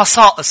أم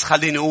خصائص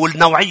خليني أقول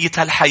نوعية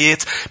الحياة؟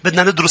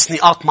 بدنا ندرس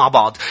نقاط مع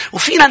بعض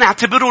وفينا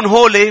نعتبرون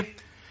هولي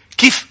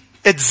كيف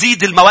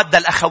تزيد المودة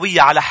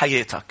الأخوية على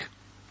حياتك.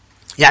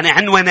 يعني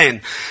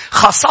عنوانين: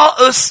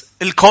 خصائص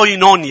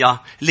الكوينونيا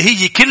اللي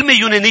هي كلمة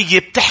يونانية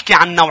بتحكي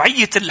عن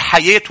نوعية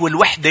الحياة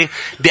والوحدة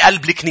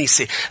بقلب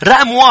الكنيسة.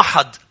 رقم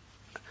 1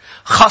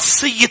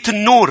 خاصية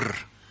النور.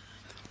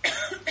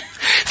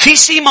 في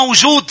شيء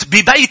موجود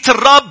ببيت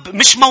الرب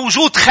مش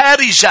موجود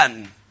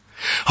خارجاً،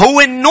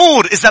 هو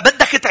النور. إذا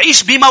بدك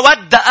تعيش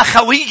بمودة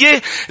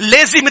أخوية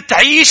لازم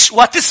تعيش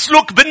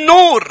وتسلك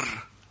بالنور.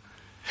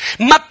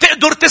 ما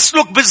بتقدر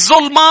تسلك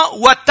بالظلمة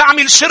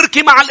وتعمل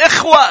شركة مع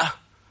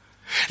الإخوة،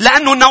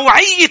 لأنه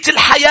نوعية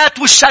الحياة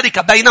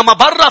والشركة. بينما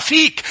برا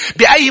فيك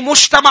بأي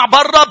مجتمع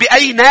برا،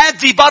 بأي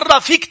نادي برا،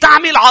 فيك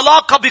تعمل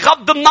علاقة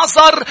بغض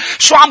النظر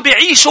شو عم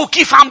بيعيشوا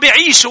وكيف عم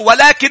بيعيشوا.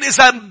 ولكن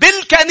إذا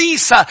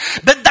بالكنيسة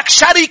بدك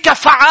شركة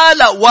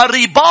فعالة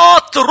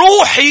ورباط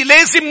روحي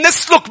لازم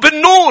نسلك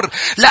بالنور.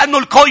 لأنه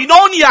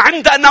الكوينونيا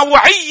عندها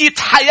نوعية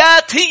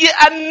حياة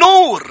هي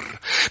النور.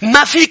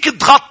 ما فيك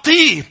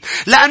تغطيه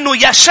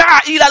لأنه يشع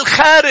إلى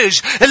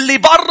الخارج. اللي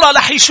برا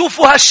رح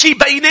يشوفوا هالشي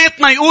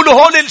بيناتنا يقولوا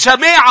هول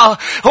الجماعة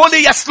هول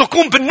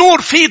يسلكون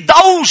بالنور. في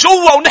ضوء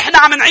جوا ونحن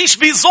عم نعيش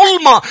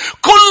بظلمة.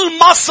 كل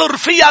مصر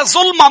فيها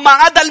ظلمة ما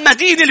عدا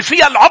المدينة اللي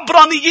فيها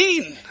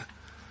العبرانيين.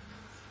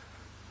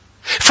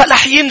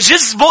 فلح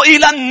ينجذبوا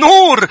إلى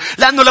النور.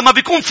 لأنه لما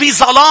بيكون في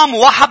ظلام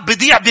وواحد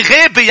بيضيع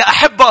بغيبة يا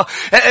أحبة،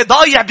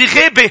 ضايع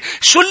بغيبة،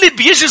 شو اللي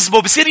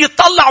بيجذبه؟ بصير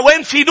يتطلع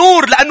وين في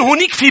نور، لأنه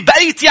هناك في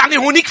بيت، يعني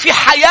هناك في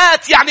حياة،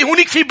 يعني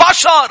هناك في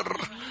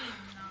بشر.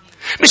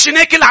 مش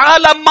هناك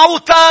العالم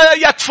موتى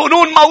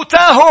يدفنون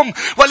موتاهم،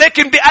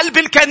 ولكن بقلب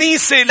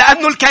الكنيسة،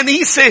 لأنه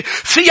الكنيسة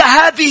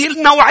فيها هذه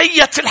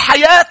النوعية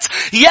الحياة،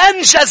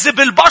 ينجذب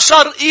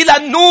البشر إلى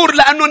النور،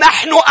 لأنه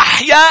نحن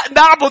أحياء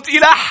نعبد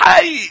إلى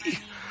حي.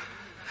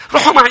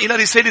 روحوا معي إلى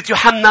رسالة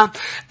يوحنا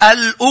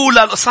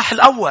الأولى الإصحاح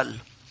الأول.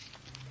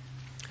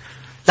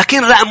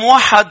 لكن رقم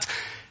 1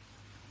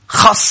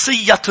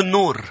 خاصية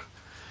النور.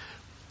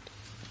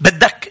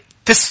 بدك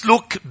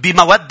تسلك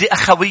بمودة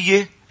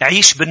أخوية،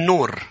 عيش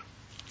بالنور.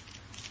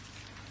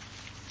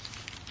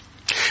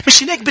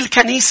 مش هناك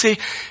بالكنيسة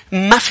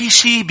ما في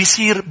شيء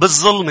بيصير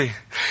بالظلمة،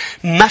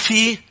 ما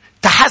في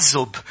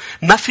تحزب،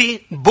 ما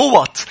في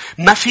بوط،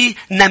 ما في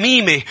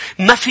نميمة،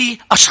 ما في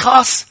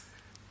أشخاص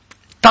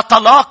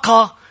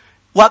تتلاقى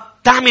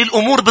وتعمل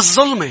أمور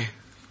بالظلمة.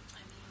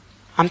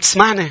 عم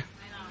تسمعني؟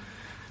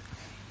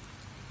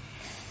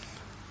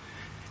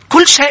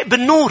 كل شيء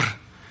بالنور.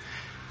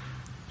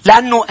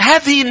 لأنه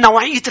هذه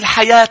نوعية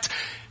الحياة،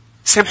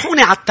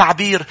 سامحوني على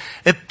التعبير،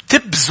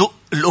 بتبزق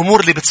الأمور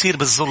اللي بتصير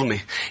بالظلمة.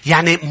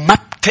 يعني ما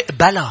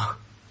بتقبلها.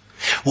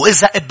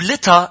 وإذا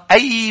قبلتها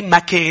أي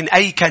مكان،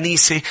 أي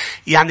كنيسة،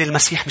 يعني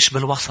المسيح مش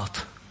بالوسط.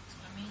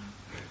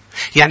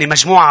 يعني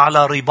مجموعة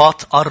على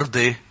رباط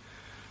أرضي،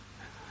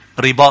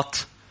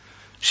 رباط.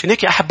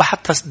 شنيك يا أحبة،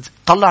 حتى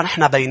طلع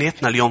نحن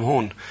بيناتنا اليوم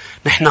هون،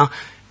 نحن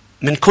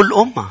من كل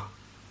أمة.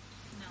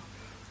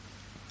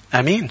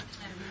 أمين.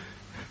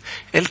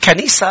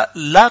 الكنيسة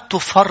لا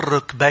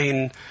تفرق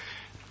بين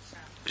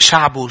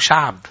شعب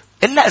وشعب،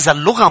 إلا إذا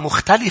اللغة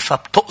مختلفة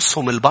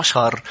بتقسم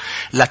البشر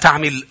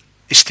لتعمل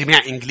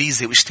اجتماع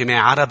إنجليزي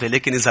واجتماع عربي.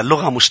 لكن إذا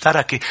اللغة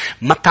مشتركة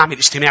ما بتعمل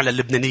اجتماع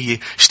للبنانية،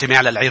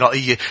 اجتماع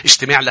للعراقية،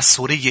 اجتماع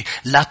للسورية.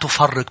 لا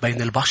تفرق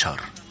بين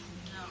البشر،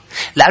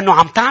 لأنه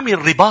عم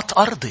تعمل رباط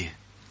أرضي.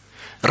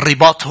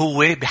 الرباط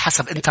هو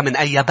بحسب أنت من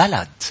أي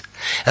بلد.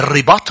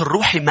 الرباط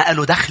الروحي ما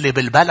له دخل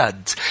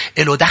بالبلد،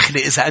 له دخل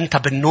إذا أنت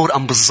بالنور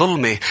أم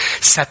بالظلمة.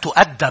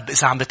 ستؤدب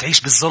إذا عم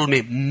بتعيش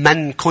بالظلمة،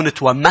 من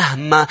كنت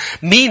ومهما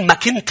مين ما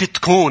كنت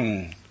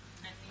تكون.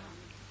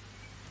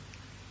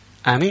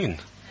 آمين.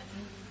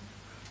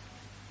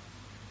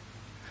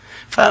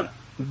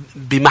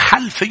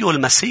 فبمحل فيه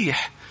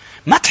المسيح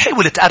ما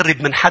تحاول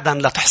تقرب من حدا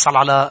لتحصل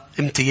على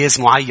امتياز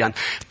معين.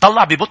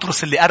 طلع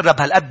ببطرس اللي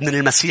قرب هالقد من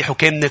المسيح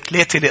وكان من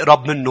 3 اللي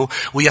قرب منه،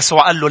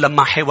 ويسوع قال له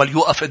لما حاول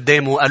يوقف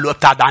قدامه قال له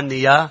ابتعد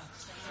عني يا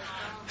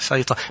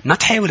شيطان. ما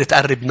تحاول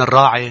تقرب من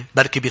الراعي،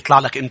 بركي بيطلع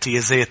لك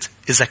امتيازات.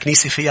 إذا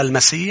كنيسة فيها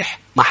المسيح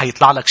ما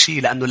حيطلع لك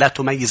شيء، لأنه لا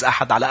تميز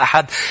أحد على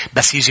أحد.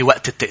 بس يجي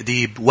وقت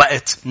التأديب،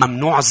 وقت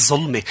ممنوع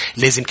الظلمة،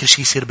 لازم كل شيء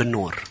يصير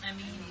بالنور.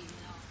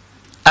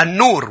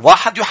 النور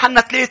 1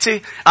 يوحنا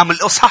 3 أم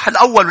الإصحاح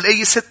الأول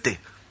والآية 6.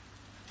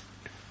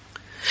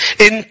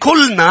 إن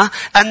قلنا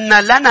أن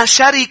لنا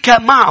شركة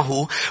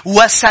معه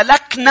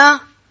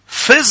وسلكنا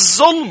في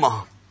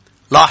الظلمة،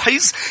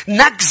 لاحظ،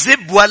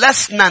 نكذب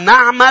ولسنا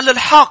نعمل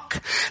الحق.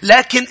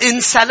 لكن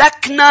إن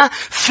سلكنا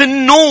في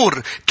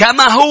النور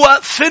كما هو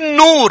في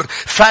النور،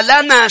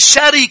 فلنا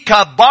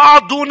شركة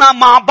بعضنا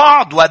مع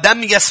بعض،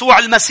 ودم يسوع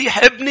المسيح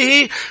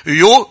ابنه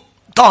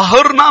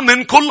طهرنا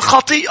من كل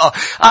خطيئة.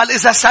 قال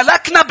إذا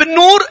سلكنا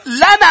بالنور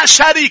لنا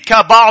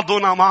شركة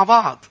بعضنا مع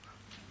بعض.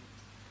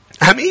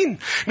 أمين.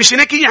 مش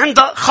هناك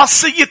عندها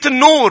خاصية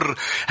النور.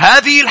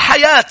 هذه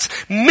الحياة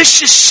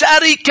مش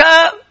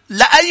الشركة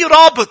لأي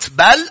رابط،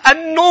 بل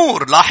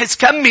النور. لاحظ،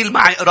 كمل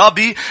معي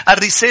قرابي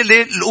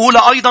الرسالة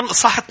الأولى أيضا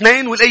الإصحاح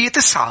 2 والآية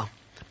 9.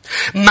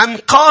 من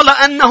قال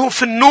أنه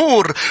في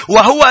النور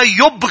وهو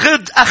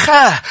يبغض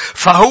أخاه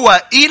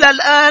فهو إلى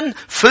الآن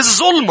في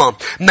الظلمة.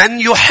 من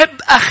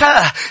يحب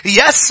أخاه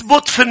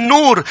يثبت في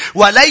النور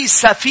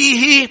وليس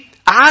فيه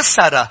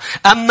عسرة.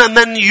 أما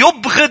من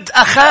يبغض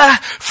أخاه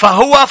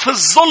فهو في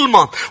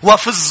الظلمة،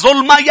 وفي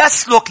الظلمة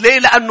يسلك. ليه؟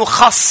 لأنه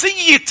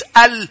خاصية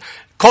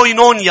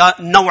الكوينونيا،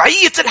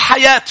 نوعية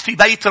الحياة في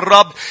بيت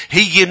الرب،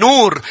 هي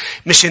نور.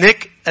 مش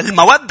هيك؟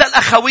 المودة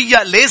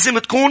الأخوية لازم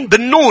تكون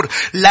بالنور.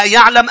 لا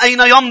يعلم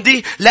أين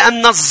يمضي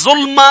لأن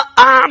الظلمة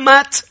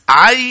أعمت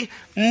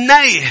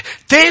عينيه.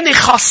 تاني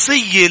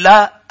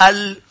خاصية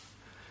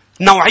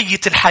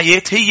لنوعية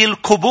الحياة هي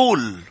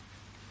القبول.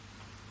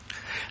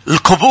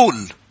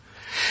 القبول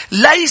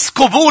ليس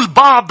قبول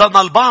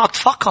بعضنا البعض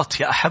فقط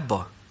يا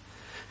أحبة،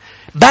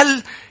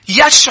 بل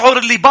يشعر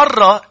اللي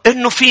برا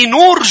إنه في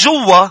نور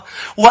جوا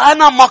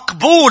وأنا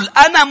مقبول،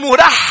 أنا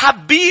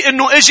مرحب بي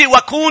إنه أجي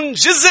وأكون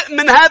جزء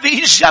من هذه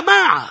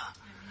الجماعة.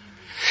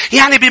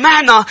 يعني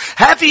بمعنى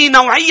هذه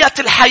نوعية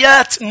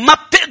الحياة ما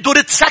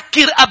بتقدر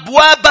تسكر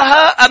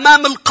أبوابها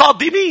أمام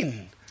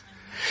القادمين.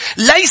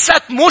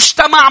 ليست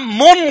مجتمع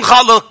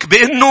منغلق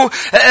بأنه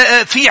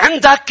في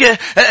عندك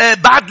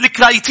بعد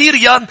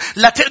الكرايتيريا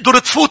لا تقدر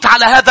تفوت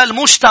على هذا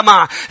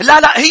المجتمع.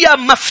 لا، هي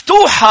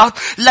مفتوحة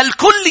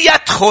للكل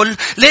يدخل،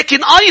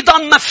 لكن أيضا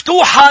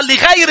مفتوحة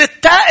لغير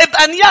التائب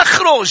أن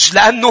يخرج.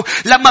 لأنه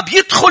لما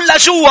بيدخل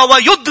لجوا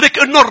ويدرك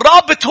أنه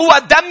الرابط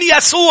هو دم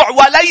يسوع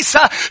وليس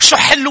شو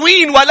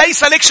حلوين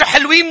وليس لك شو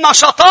حلوين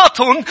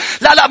نشاطاتهم.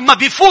 لا، لما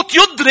بيفوت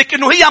يدرك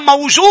أنه هي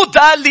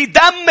موجودة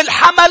لدم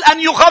الحمل أن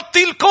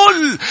يغطي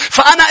الكل.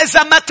 فأنا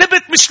إذا ما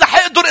تبت مش رح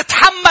أقدر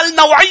أتحمل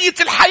نوعية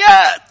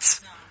الحياة.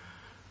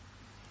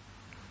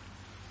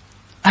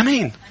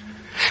 أمين.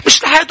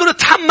 مش رح أقدر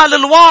أتحمل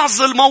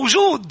الوعظ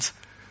الموجود،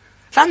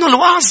 لأنه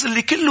الوعظ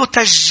اللي كله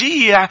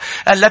تشجيع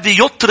الذي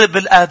يطرب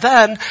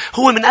الآذان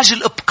هو من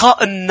أجل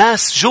إبقاء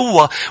الناس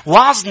جوا.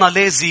 وعظنا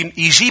لازم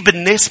يجيب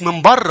الناس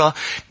من برا.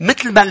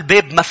 مثل ما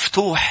الباب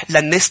مفتوح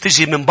للناس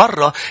تجي من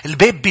برا،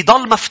 الباب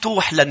بيضل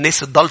مفتوح للناس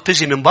تضل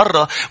تجي من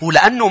برا.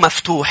 ولأنه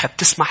مفتوح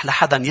بتسمح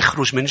لحدا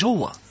يخرج من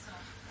جوا.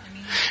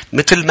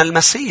 مثل ما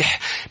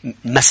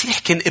المسيح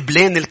كان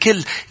قبلان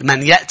الكل.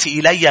 من يأتي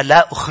إلي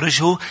لا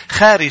أخرجه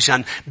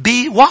خارجا.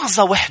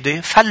 بوعظة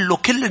وحدة فلوا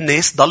كل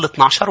الناس، ضل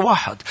 12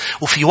 واحد.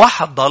 وفي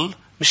واحد ضل،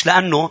 مش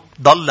لأنه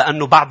ضل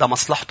لأنه بعد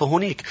مصلحته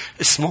هناك،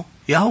 اسمه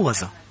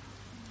يهوذا.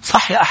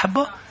 صح يا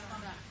أحبة؟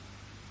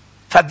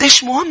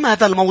 فقديش مهم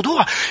هذا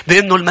الموضوع،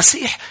 بأنه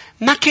المسيح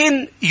ما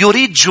كان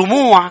يريد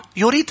جموع،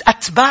 يريد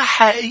أتباع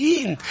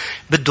حقيقيين.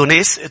 بده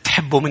ناس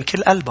تحبه من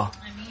كل قلبه،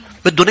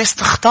 بده ناس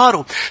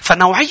تختاروا.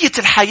 فنوعية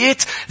الحياة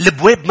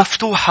البواب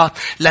مفتوحة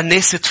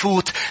للناس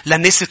تفوت،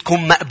 للناس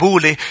تكون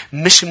مقبولة،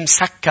 مش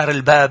مسكر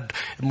الباب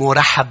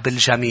مرحب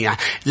بالجميع.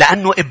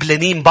 لأنه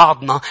قبلانين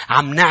بعضنا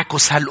عم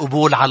نعكس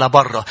هالقبول على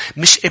برا،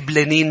 مش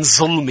قبلانين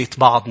ظلمة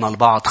بعضنا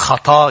البعض،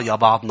 خطايا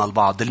بعضنا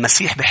البعض.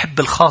 المسيح بيحب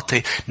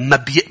الخاطئ، ما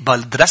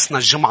بيقبل. درسنا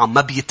الجمعة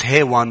ما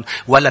بيتهاون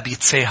ولا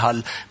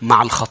بيتساهل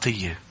مع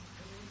الخطية.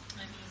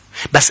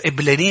 بس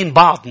قبلانين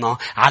بعضنا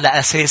على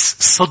أساس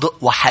صدق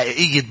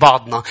وحقيقية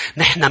بعضنا.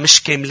 نحن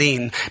مش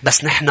كاملين،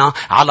 بس نحن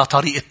على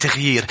طريق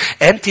التغيير.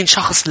 أمتين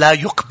شخص لا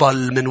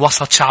يقبل من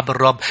وسط شعب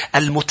الرب؟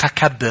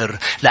 المتكبر،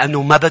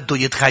 لأنه ما بده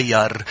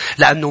يتغير،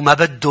 لأنه ما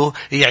بده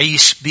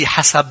يعيش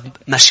بحسب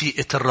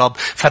مشيئة الرب.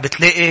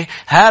 فبتلاقي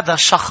هذا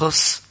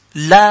الشخص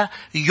لا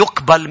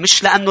يقبل،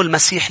 مش لأنه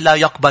المسيح لا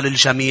يقبل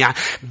الجميع،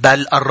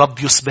 بل الرب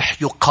يصبح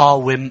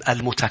يقاوم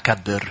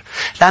المتكبر.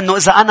 لأنه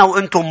إذا أنا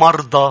وإنتم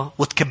مرضى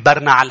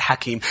وتكبرنا على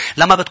الحكيم،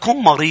 لما بتكون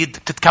مريض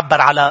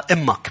بتتكبر على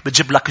أمك،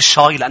 بتجيب لك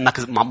الشاي لأنك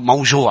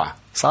موجوع،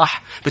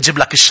 صح؟ بتجيب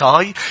لك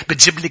الشاي،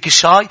 بتجيب لك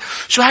الشاي.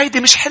 شو هيدي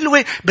مش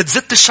حلوة؟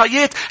 بتزت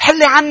الشايات،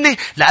 حلي عني.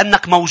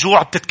 لأنك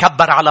موجوع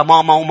بتتكبر على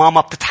ماما،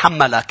 وماما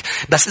بتتحملك.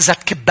 بس إذا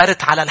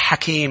تكبرت على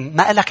الحكيم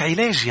ما إلك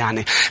علاج.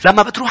 يعني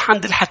لما بتروح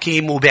عند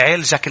الحكيم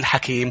وبيعالجك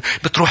الحكيم،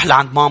 بتروح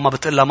لعند ماما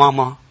بتقول لها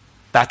ماما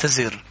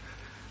بعتذر،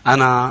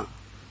 أنا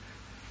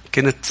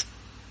كنت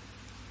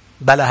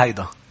بلا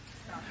هيدا،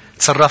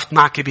 تصرفت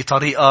معك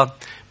بطريقة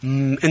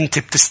انت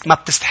ما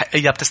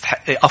بتستحقيها،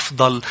 بتستحقي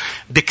افضل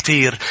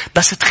بكتير.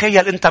 بس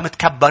تخيل انت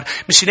متكبر.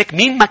 مش هيك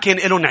مين ما كان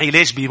لهم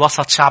علاج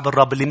بوسط شعب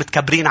الرب اللي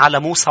متكبرين على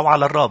موسى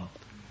وعلى الرب،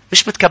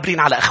 مش متكبرين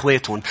على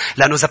اخواتهم.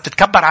 لانه اذا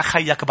بتتكبر على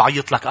خيك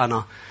بعيط لك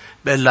انا،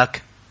 بقول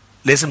لك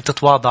لازم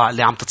تتواضع،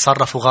 اللي عم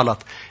تتصرفه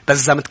غلط. بس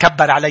اذا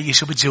متكبر علي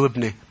شو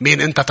بتجاوبني؟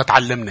 مين انت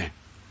تتعلمني؟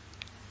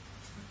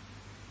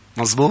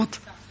 مزبوط؟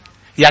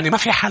 يعني ما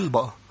في حل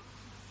بقى.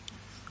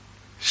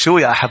 شو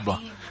يا أحبة؟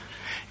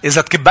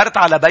 إذا تكبرت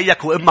على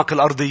بيك وأمك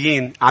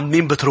الأرضيين، عن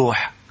مين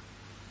بتروح؟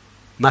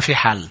 ما في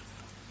حل.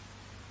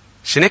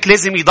 شنك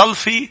لازم يضل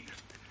في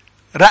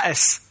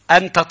رأس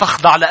أنت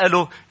تخضع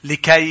له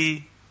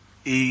لكي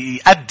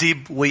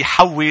يأدب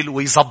ويحول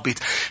ويضبط.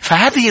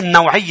 فهذه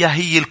النوعية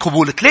هي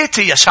القبول.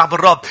 3 يا شعب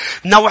الرب.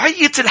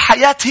 نوعية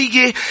الحياة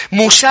هي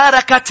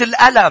مشاركة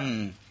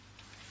الألم.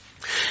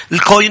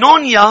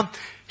 الكوينونيا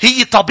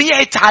هي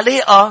طبيعة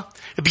علاقة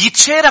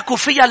بيتشاركوا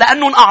فيها،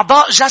 لأنهم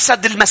أعضاء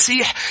جسد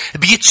المسيح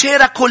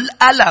بيتشاركوا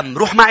الألم.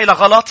 روح معي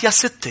لغلاطيا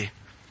 6.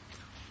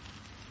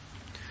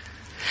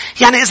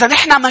 يعني إذا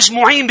نحن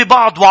مجموعين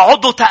ببعض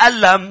وعضو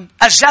تألم،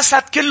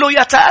 الجسد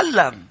كله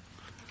يتألم.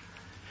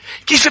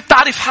 كيف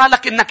بتعرف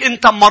حالك إنك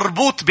أنت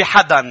مربوط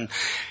بحدا؟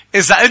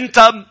 إذا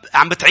أنت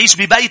عم بتعيش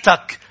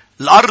ببيتك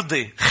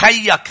الأرضي،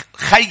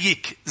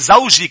 خيك،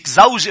 زوجك،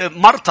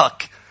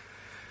 مرتك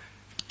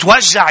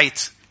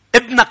توجعت،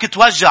 ابنك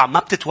توجع، ما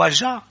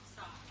بتتوجع؟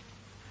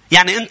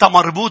 يعني أنت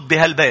مربوط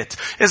بهالبيت.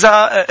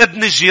 إذا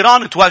ابن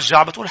الجيران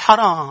توجع بتقول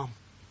حرام،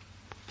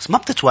 بس ما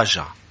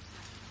بتتوجع.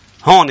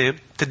 هون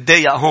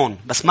بتتضايق هون،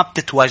 بس ما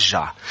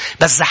بتتوجع.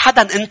 بس إذا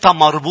حدا أنت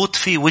مربوط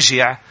فيه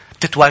وجع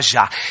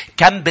بتتوجع.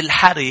 كم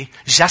بالحري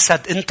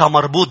جسد أنت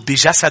مربوط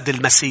بجسد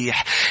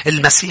المسيح.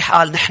 المسيح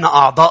قال نحن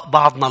أعضاء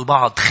بعضنا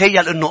البعض.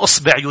 تخيل أنه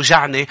أصبع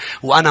يوجعني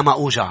وأنا ما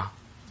أوجع.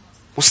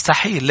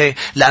 مستحيل. ليه؟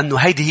 لأنه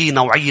هيدي هي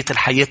نوعية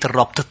الحياة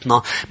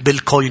الرابطتنا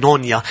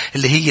بالكوينونيا،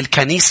 اللي هي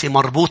الكنيسة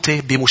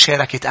مربوطة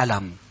بمشاركة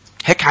ألم.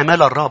 هيك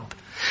عمل الرب.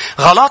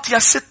 غلاطيا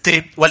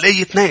 6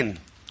 والآية 2.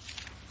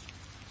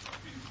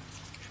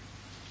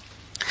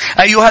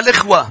 أيها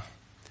الإخوة،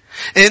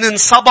 إن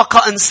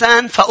انسبق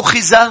إنسان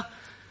فأخذ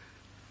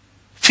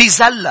في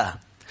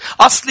زلة.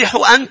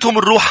 أصلحوا أنتم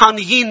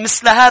الروحانيين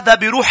مثل هذا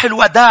بروح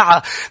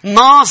الوداعة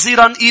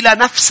ناظرا إلى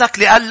نفسك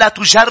لئلا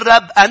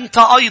تجرب أنت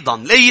أيضا.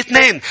 الآية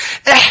 2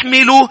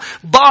 احملوا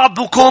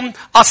بعضكم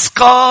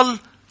أثقال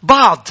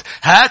بعض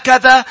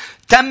هكذا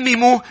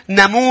تمموا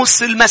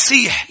ناموس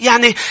المسيح.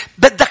 يعني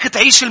بدك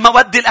تعيش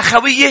المودة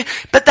الأخوية،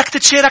 بدك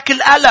تتشارك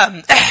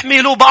الألم.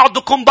 احملوا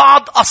بعضكم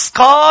بعض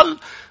أثقال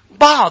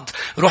بعض.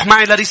 روح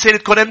معي لرسالة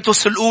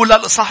كورنثوس الأولى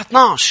الإصحاح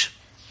 12.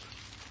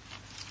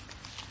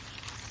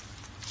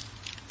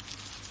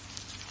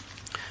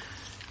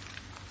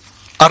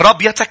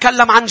 الرب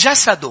يتكلم عن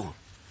جسده.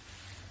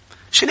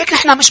 عشان هيك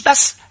نحن مش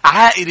بس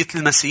عائلة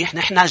المسيح،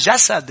 نحن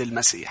جسد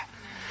المسيح.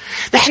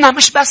 نحن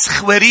مش بس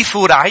خواريف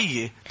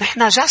ورعية،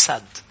 نحن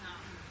جسد.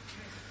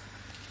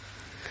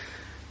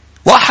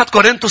 1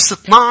 كورنثوس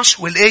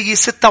 12 والآية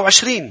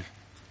 26.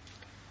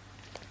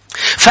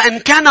 فإن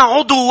كان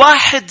عضو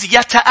واحد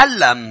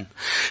يتألم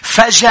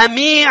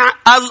فجميع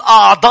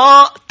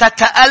الأعضاء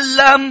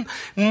تتألم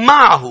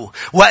معه.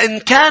 وإن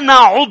كان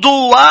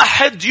عضو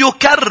واحد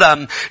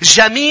يكرم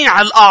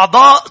جميع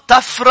الأعضاء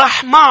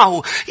تفرح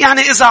معه.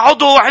 يعني إذا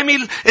عضو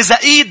عمل، إذا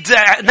إيد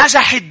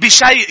نجحت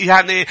بشيء،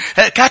 يعني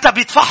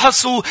كتبت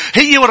فحص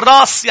هي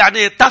والراس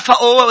يعني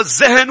اتفقوا،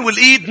 الذهن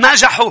والإيد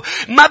نجحوا،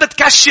 ما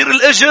بتكشر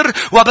الأجر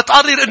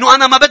وبتقرر إنه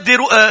أنا ما بدي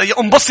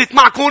انبسط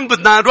معكم،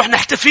 بدنا نروح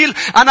نحتفل،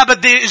 أنا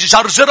بدي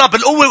جرجرها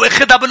بالقوة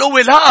وإخدها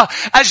بالقوة. لا،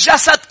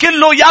 الجسد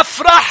كله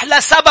يفرح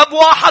لسبب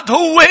واحد،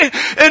 هو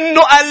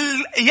إنه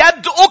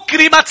اليد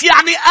أكرمت،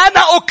 يعني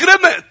أنا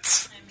أكرمت.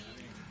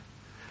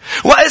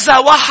 وإذا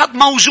واحد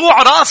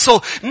موجوع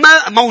راسه،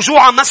 ما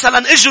موجوعة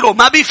مثلا إجره،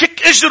 ما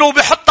بيفك إجره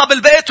وبيحطها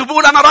بالبيت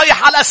وبيقول أنا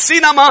رايح على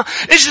السينما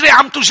إجري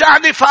عم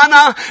توجعني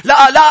فأنا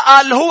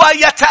لا هو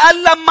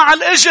يتألم مع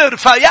الإجر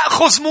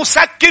فيأخذ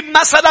مسكن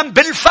مثلا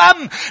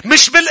بالفم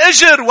مش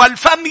بالإجر،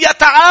 والفم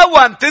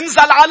يتعاون،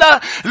 تنزل على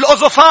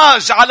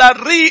الأزوفاج، على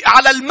الريق،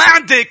 على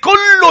المعدة،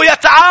 كله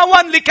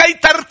يتعاون لكي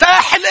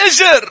ترتاح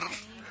الإجر.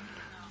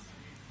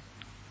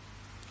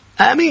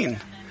 آمين.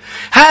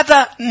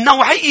 هذا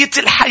نوعية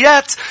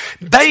الحياة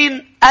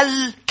بين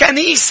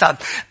الكنيسة.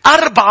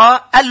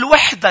 4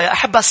 الوحدة يا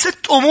أحبة.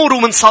 6 أمور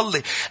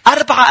ومنصلي.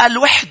 4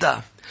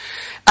 الوحدة.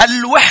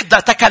 الوحدة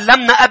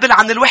تكلمنا قبل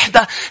عن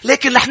الوحدة،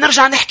 لكن رح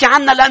نرجع نحكي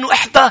عنها لأنه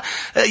إحدى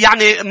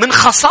يعني من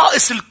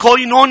خصائص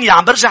الكوينونيا.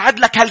 عم برجع عد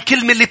لك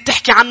هالكلمة اللي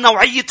بتحكي عن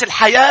نوعية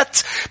الحياة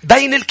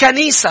بين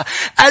الكنيسة.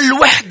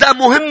 الوحدة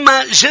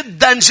مهمة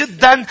جدا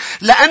جدا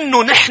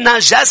لأنه نحن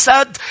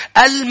جسد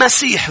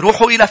المسيح.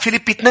 روحوا إلى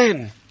فيليبي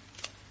 2.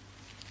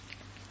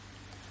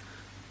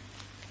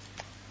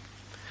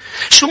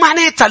 شو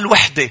معناتها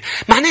الوحدة؟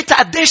 معناتها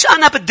قديش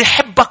أنا بدي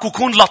حبك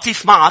وكون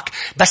لطيف معك،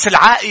 بس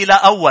العائلة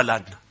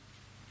أولاً.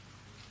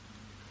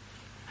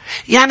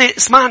 يعني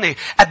اسمعني،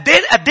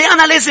 قدي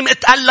أنا لازم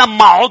أتألم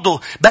مع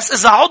عضو، بس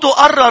إذا عضو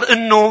قرر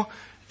إنه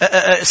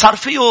صار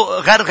فيه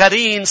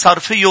غرغرين، صار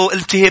فيه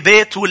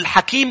التهابات،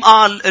 والحكيم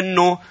قال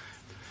إنه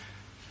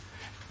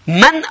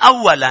من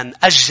أولاً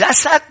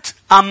الجسد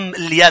أم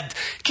اليد؟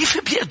 كيف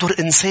بيقدر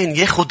إنسان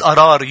ياخد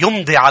قرار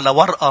يمضي على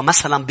ورقة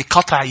مثلاً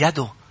بقطع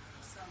يده؟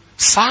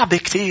 صعب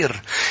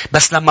كتير.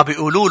 بس لما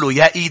بيقولوا له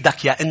يا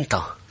إيدك يا أنت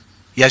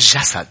يا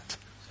الجسد،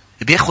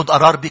 بياخد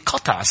قرار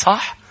بقطع،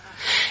 صح؟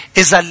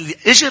 إذا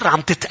الإجر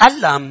عم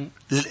تتألم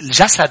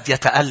الجسد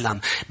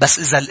يتألم، بس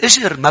إذا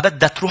الإجر ما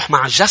بدها تروح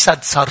مع الجسد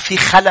صار في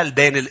خلل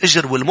بين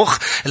الإجر والمخ،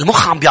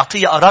 المخ عم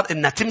بيعطيها قرار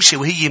إنها تمشي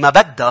وهي ما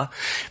بدها،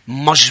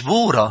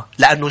 مجبورة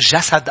لأنه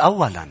الجسد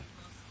أولاً.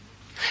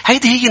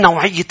 هيدي هي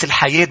نوعية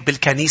الحياة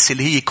بالكنيسة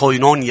اللي هي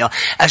كوينونيا.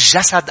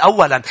 الجسد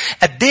أولاً.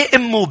 قديه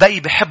أم وبي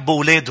بحبوا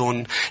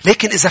أولادهم،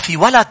 لكن إذا في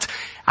ولد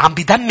عم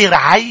بيدمر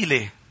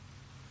عائلة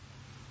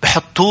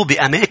بحطوه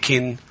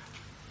بأماكن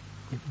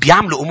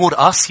بيعملوا أمور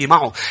قاسية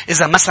معه.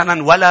 إذا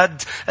مثلا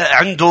ولد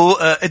عنده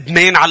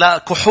إدمان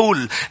على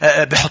كحول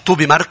بحطوه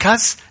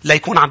بمركز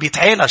ليكون عم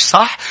يتعالج،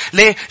 صح؟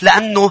 ليه؟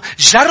 لأنه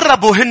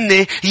جربوا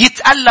هن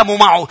يتألموا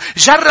معه،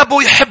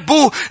 جربوا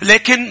يحبوه،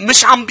 لكن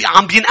مش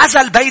عم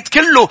بينأذى البيت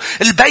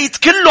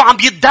كله عم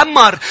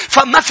يتدمر،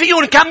 فما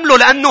فيهم يكملوا.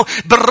 لأنه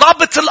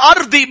بالرابط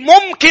الأرضي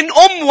ممكن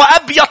أم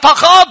وأب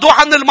يتغاضوا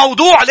عن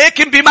الموضوع،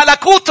 لكن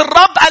بملكوت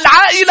الرب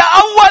العائلة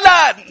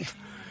أولاً.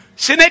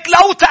 شنك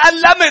لو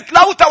تألمت،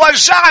 لو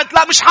توجعت،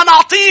 لا مش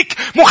هنعطيك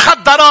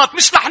مخدرات،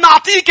 مش رح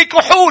نعطيك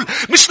كحول،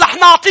 مش رح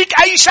نعطيك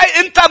أي شيء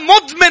أنت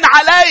مدمن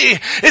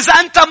عليه. إذا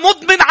أنت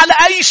مدمن على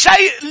أي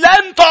شيء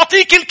لن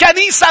تعطيك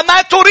الكنيسة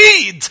ما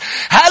تريد.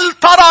 هل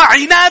ترى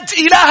عناد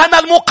إلهنا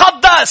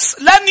المقدس؟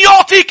 لن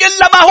يعطيك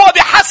إلا ما هو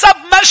بحسب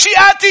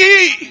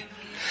مشيئته.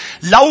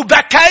 لو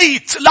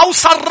بكيت، لو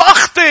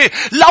صرخت،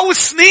 لو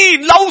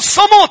سنين، لو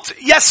صمت،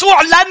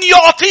 يسوع لن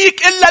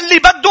يعطيك إلا اللي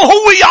بده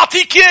هو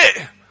يعطيك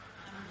إياه.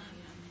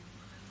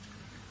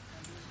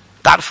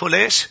 تعرفوا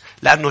ليش؟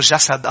 لأنه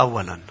جسد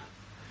أولاً.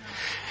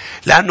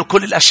 لأنه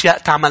كل الأشياء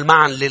تعمل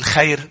معاً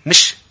للخير،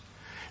 مش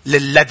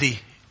للذي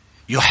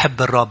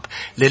يحب الرب،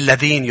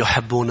 للذين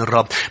يحبون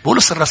الرب.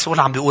 بولس الرسول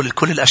عم بيقول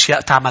كل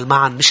الأشياء تعمل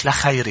معا مش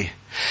لخيري،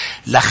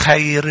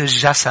 لخير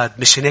الجسد.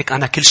 مش هيك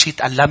أنا كل شيء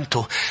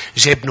تألمته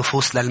جاب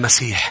نفوس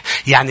للمسيح،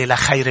 يعني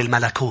لخير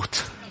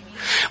الملكوت.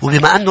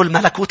 وبما أنه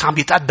الملكوت عم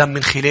بيتقدم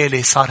من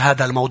خلالي صار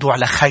هذا الموضوع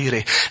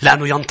لخيري،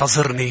 لأنه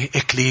ينتظرني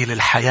إكليل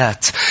الحياة،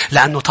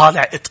 لأنه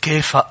طالع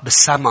اتكافأ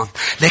بالسماء.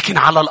 لكن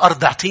على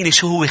الأرض اعطيني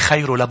شو هو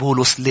خيره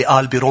لبولس اللي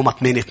قال بروما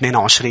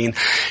 8:22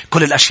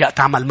 كل الأشياء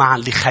تعمل معا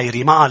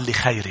لخيري. ما قال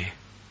لخيري.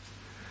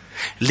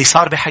 اللي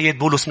صار بحياة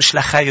بولس مش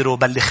لخيره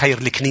بل لخير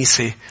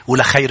الكنيسة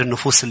ولخير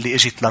النفوس اللي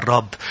اجت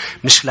للرب،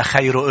 مش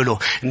لخيره له.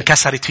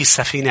 انكسرت فيه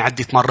السفينة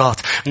عدة مرات،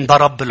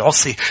 انضرب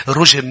بالعصي،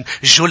 رجم،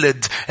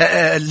 جلد،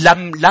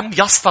 لم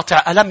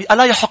يستطع.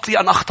 ألا يحق لي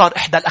أن أختار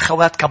إحدى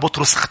الأخوات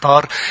كبطرس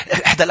اختار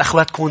إحدى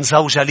الأخوات تكون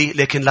زوجة لي،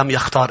 لكن لم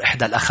يختار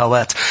إحدى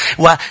الأخوات.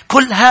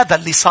 وكل هذا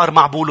اللي صار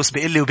مع بولس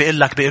بيقول لي وبيقول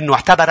لك بأنه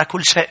اعتبر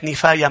كل شيء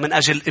نفاية من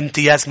أجل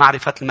امتياز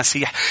معرفة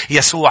المسيح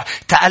يسوع.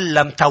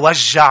 تألم،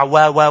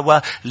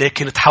 توجع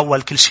لكن تحول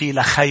كل شيء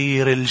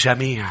لخير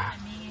الجميع.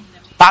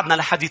 بعدنا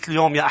لحديث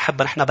اليوم يا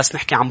أحبة نحن بس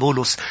نحكي عن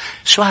بولس.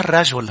 شو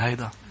هالرجل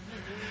هيدا؟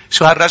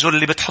 شو هالرجل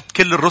اللي بتحط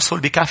كل الرسل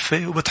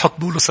بكفة وبتحط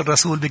بولس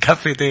الرسول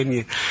بكفة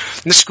تانية؟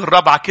 نشكر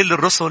الرب على كل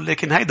الرسل،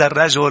 لكن هيدا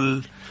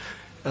الرجل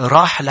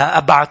راح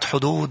لأبعد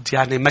حدود.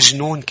 يعني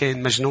مجنون،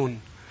 كان مجنون.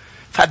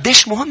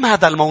 فقديش مهم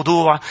هذا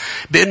الموضوع،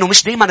 بأنه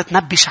مش دايما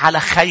تنبش على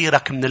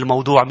خيرك من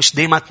الموضوع، مش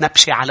دايما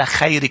تنبشي على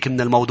خيرك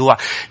من الموضوع.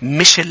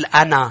 مش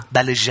الأنا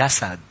بل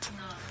الجسد.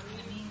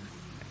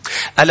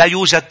 ألا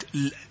يوجد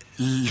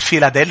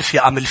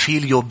الفيلادلفيا أم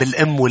الفيليو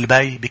بالأم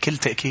والبي؟ بكل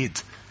تأكيد.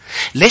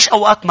 ليش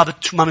أوقات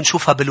ما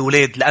بنشوفها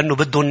بالولاد؟ لأنه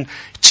بدهم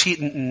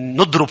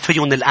نضرب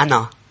فيهم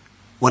الأنا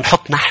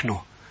ونحط نحن.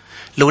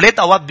 الولاد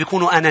أوقات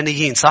بيكونوا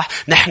أنانيين، صح؟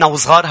 نحن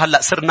وصغار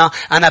هلأ صرنا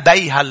أنا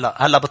بي.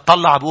 هلأ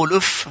بتطلع بقول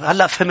أف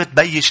هلأ فهمت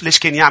بيش ليش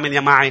كان يعمل يا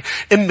معي،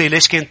 أمي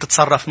ليش كانت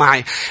تتصرف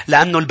معي.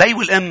 لأنه البي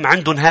والأم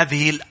عندهم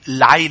هذه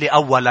العائلة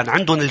أولا،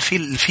 عندهم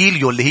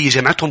الفيليو اللي هي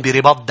جمعتهم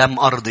برباط دم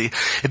أرضي.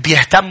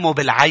 بيهتموا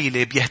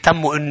بالعائلة،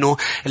 بيهتموا إنه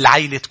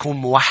العائلة تكون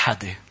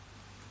موحدة،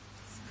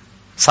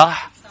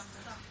 صح؟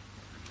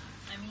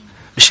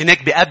 مش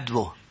هناك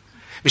بيأدبوا.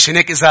 مش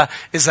هناك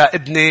إذا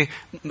ابني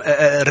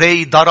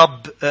ري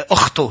ضرب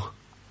أخته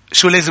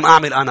شو لازم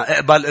أعمل أنا؟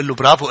 اقبل قل له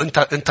برافو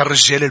أنت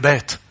الرجال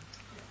البيت.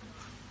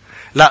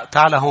 لا،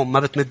 تعال هون، ما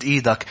بتمد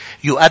إيدك.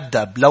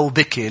 يؤدب لو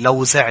بكي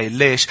لو زعل.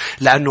 ليش؟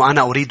 لأنه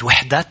أنا أريد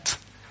وحدة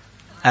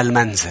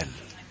المنزل.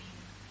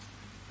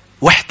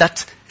 وحدة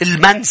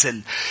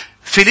المنزل.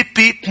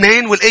 فيليبي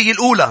 2 والآية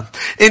الأولى: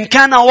 إن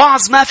كان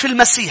وعظ ما في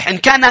المسيح، إن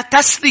كان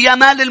تسلية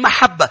ما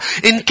للمحبة،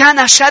 إن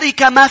كان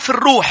شركة ما في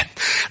الروح.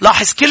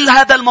 لاحظ كل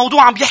هذا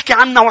الموضوع عم بيحكي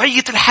عن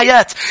نوعية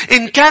الحياة.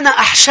 إن كان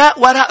أحشاء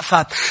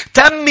ورأفة،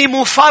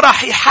 تمموا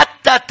فرحي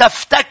حتى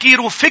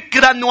تفتكروا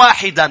فكرا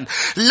واحدا،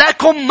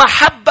 لكم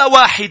محبة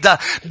واحدة،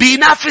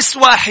 بنفس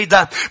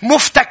واحدة،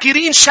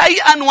 مفتكرين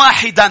شيئا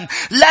واحدا،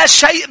 لا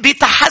شيء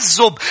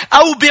بتحزب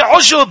أو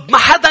بعجب. ما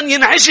حدا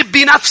ينعجب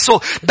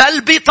بنفسه،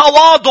 بل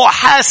بتواضع،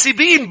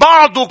 حاسبين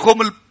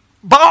بعضكم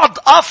البعض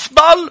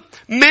أفضل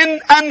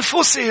من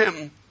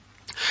أنفسهم.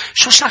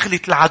 شو شغلة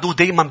العدو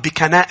دايما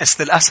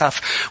بكنائس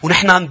للأسف؟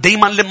 ونحن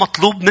دايما اللي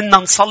مطلوب منا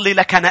نصلي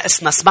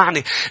لكنائسنا.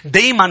 اسمعني،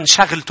 دايما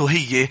شغلته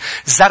هي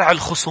زرع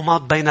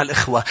الخصومات بين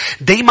الإخوة.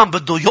 دايما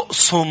بده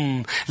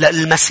يقسم.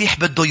 المسيح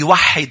بده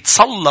يوحد.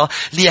 صلى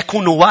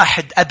ليكونوا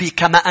واحد، أبي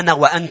كما أنا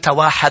وأنت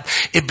واحد.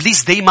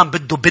 إبليس دايما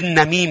بده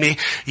بالنميمة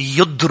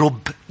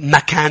يضرب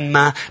مكان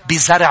ما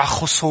بزرع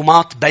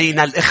خصومات بين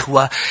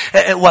الإخوة.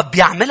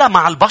 وبيعملها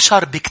مع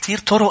البشر بكتير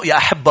طرق يا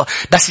أحبة.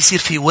 بس يصير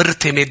في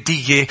ورثة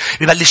مادية،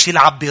 ببلش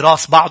يلعب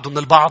براس بعضهم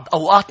البعض.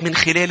 أوقات من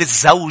خلال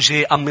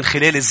الزوجة أم من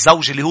خلال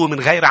الزوج اللي هو من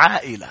غير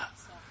عائلة.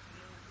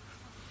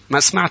 ما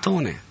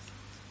سمعتوني؟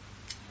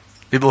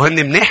 بيبقوا هن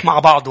منيح مع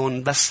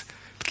بعضهم، بس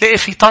بتلاقي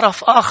في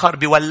طرف آخر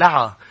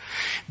بيولعها.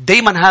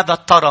 دايما هذا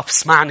الطرف،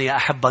 اسمعني يا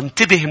أحبة،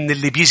 انتبه من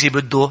اللي بيجي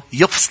بده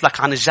يفصلك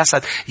عن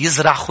الجسد،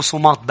 يزرع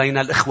خصومات بين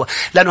الإخوة.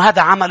 لأنه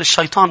هذا عمل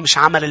الشيطان مش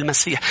عمل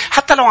المسيح.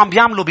 حتى لو عم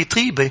بيعمله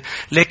بطيبة،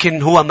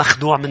 لكن هو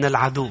مخدوع من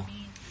العدو.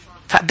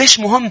 فقديش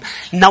مهم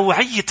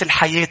نوعية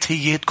الحياة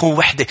هي تكون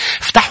وحدة.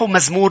 افتحوا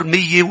مزمور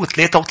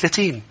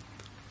 133.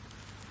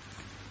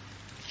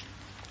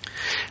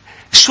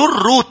 شو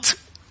الروت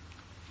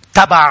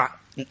تبع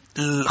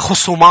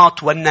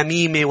الخصومات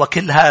والنميمة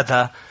وكل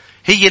هذا؟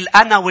 هي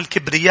الأنا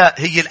والكبرياء،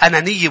 هي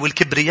الأنانية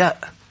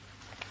والكبرياء.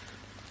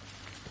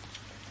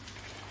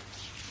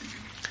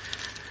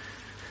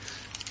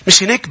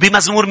 مش هناك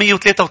بمزمور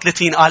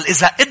 133 قال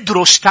إذا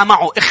قدروا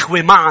اجتمعوا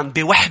إخوة معا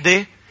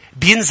بوحدة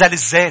بينزل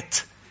الزيت؟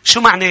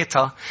 شو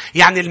معناتها؟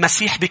 يعني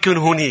المسيح بيكون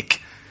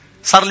هونيك.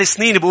 صار لي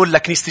سنين بقول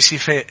لك كنيسة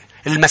الشفاء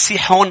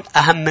المسيح هون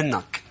أهم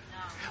منك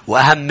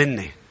وأهم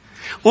مني.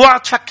 اوعى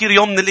تفكر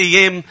يوم من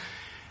الأيام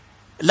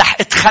رح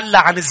اتخلى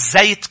عن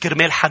الزيت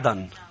كرمال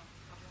حدا.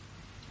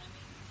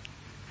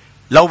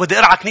 لو بدي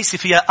ارعى كنيسة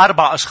فيها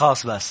 4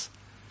 أشخاص بس،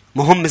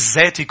 مهم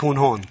الزيت يكون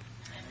هون.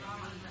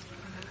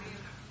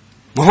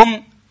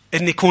 مهم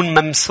ان يكون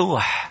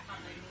ممسوح،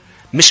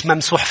 مش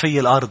ممسوح في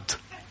الأرض.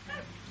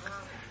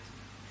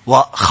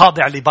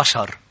 وخاضع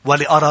لبشر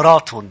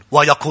ولقرارات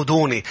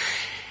ويقودوني.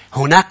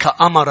 هناك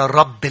أمر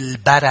الرب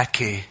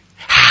البركة،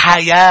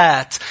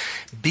 حياة.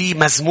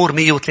 بمزمور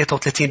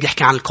 133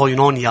 بيحكي عن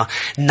الكوينونيا،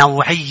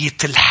 نوعية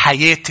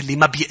الحياة اللي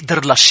ما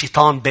بيقدر لها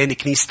الشيطان بين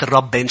كنيسة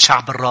الرب، بين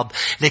شعب الرب.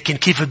 لكن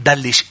كيف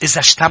ببلش؟ إذا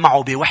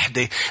اجتمعوا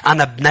بوحدة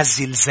أنا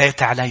بنزل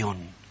زيت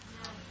عليهم.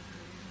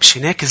 مش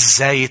هناك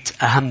الزيت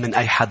أهم من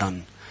أي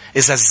حدا.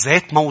 إذا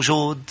الزيت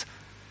موجود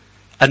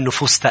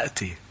النفوس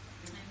تأتي.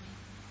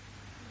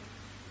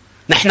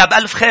 نحن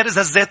بألف خير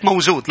إذا الزيت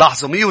موجود.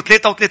 لاحظوا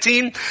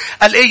 133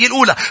 الآية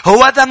الأولى: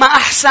 هو ذا ما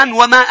أحسن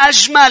وما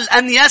أجمل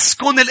أن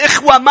يسكن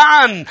الإخوة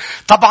معا.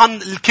 طبعا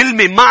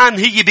الكلمة معا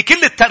هي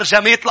بكل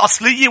الترجمات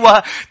الأصلية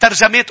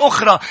وترجمات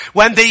أخرى.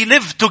 When they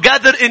live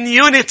together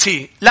in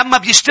unity. لما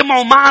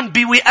بيجتمعوا معا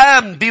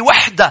بوئام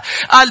بوحدة.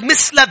 قال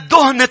مثل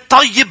الدهن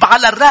الطيب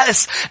على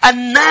الرأس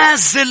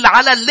النازل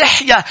على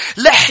اللحية،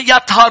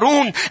 لحية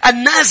هارون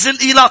النازل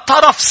إلى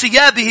طرف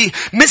ثيابه،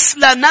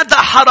 مثل ندى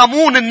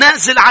حرمون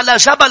النازل على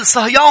جبل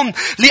صهيون،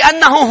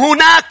 لأنه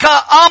هناك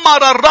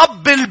أمر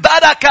الرب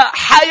البركة،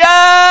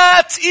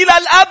 حياة إلى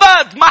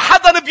الأبد. ما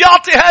حدا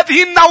بيعطي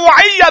هذه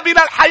النوعية من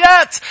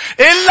الحياة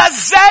إلا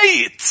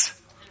الزيت.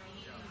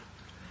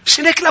 مش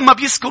هيك لما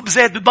بيسكب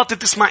زيت بتبطل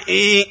تسمع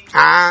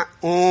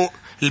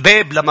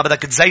الباب لما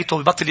بدك تزيته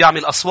ببطل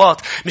يعمل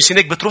أصوات. مش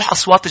هيك بتروح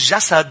أصوات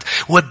الجسد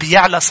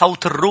وبيعلى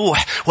صوت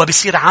الروح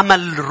وبيصير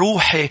عمل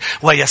روحي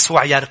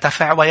ويسوع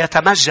يرتفع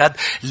ويتمجد.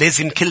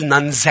 لازم كلنا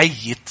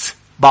نزيت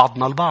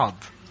بعضنا البعض.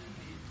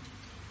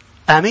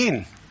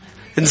 آمين.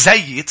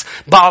 نزيت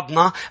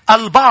بعضنا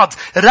البعض.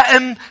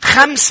 رقم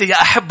 5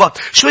 يا أحبة.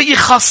 شو هي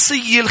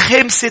خاصية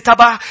الخامسة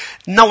تبع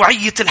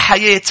نوعية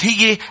الحياة؟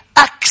 هي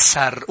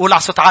أكثر. قول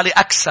على صوت عالي: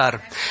 أكثر.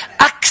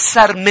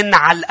 أكثر من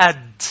على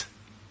القد.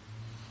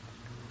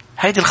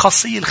 هذه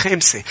الخاصية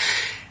الخامسة.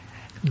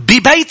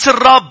 ببيت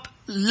الرب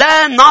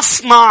لا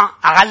نصنع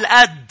على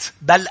القد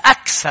بل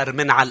أكثر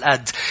من على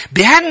القد.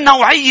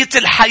 بهالنوعية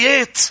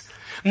الحياة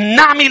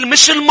نعمل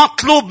مش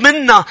المطلوب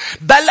منا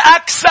بل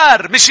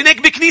أكثر. مش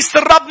هيك بكنيسة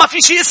الرب ما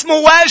في شيء اسمه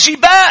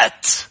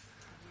واجبات،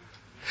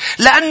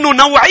 لأنه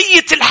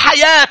نوعية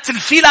الحياة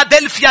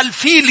الفيلادلفيا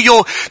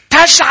الفيليو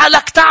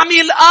تجعلك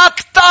تعمل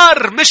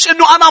أكثر. مش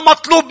إنه أنا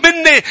مطلوب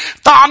مني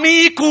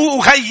طعميك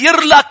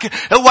وغير لك،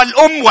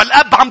 والأم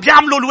والأب عم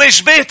بيعملوا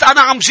الواجبات،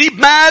 أنا عم جيب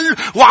مال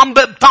وعم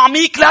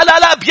بطعميك. لا لا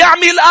لا،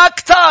 بيعمل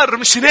أكثر.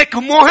 مش هيك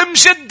مهم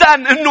جدا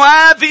إنه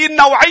هذه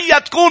النوعية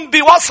تكون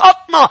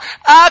بوسطنا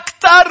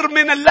أكثر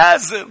من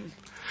اللازم.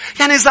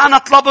 يعني إذا أنا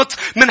طلبت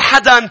من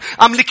حدا،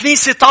 أم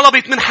الكنيسة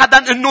طلبت من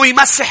حدا إنه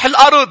يمسح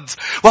الأرض،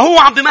 وهو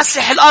عم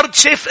بمسح الأرض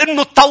شايف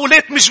إنه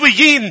الطاولات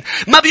مجويين،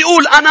 ما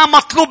بيقول أنا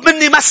مطلوب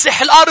مني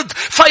مسح الأرض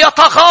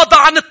فيتغاضى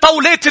عن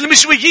الطاولات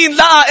المجويين.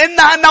 لا،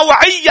 إنها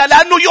نوعية،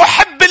 لأنه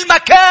يحب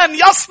المكان،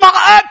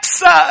 يصنع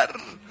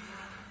أكثر.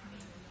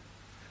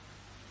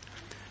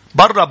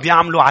 برا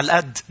بيعملوا على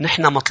القد،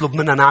 نحن مطلوب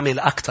منا نعمل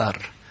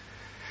أكثر،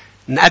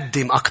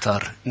 نقدم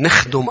أكثر،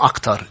 نخدم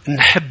أكثر،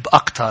 نحب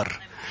أكثر،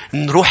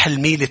 نروح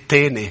الميل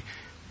التاني.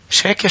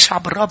 مش هيك يا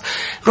شعب الرب؟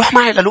 روح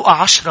معي للوقا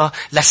 10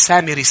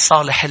 للسامري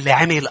الصالح اللي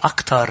عمل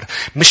أكتر.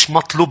 مش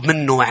مطلوب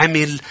منه،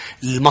 عمل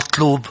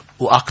المطلوب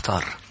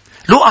وأكتر.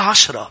 لوقا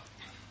 10.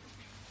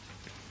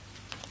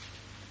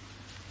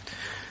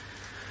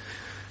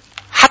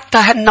 حتى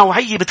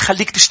هالنوعية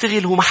بتخليك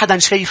تشتغل وما حدا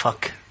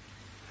شايفك.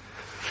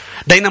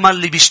 بينما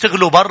اللي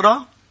بيشتغلوا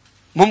برا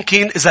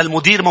ممكن إذا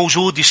المدير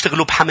موجود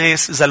يشتغلوا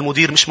بحماس، إذا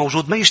المدير مش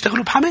موجود ما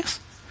يشتغلوا بحماس.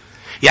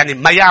 يعني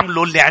ما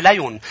يعملوا اللي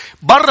عليهم.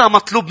 برا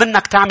مطلوب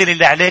منك تعمل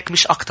اللي عليك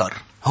مش أكتر.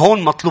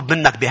 هون مطلوب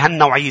منك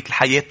بهالنوعية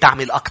الحياة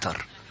تعمل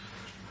أكتر.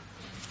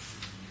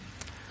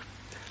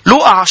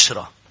 لوقا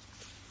 10.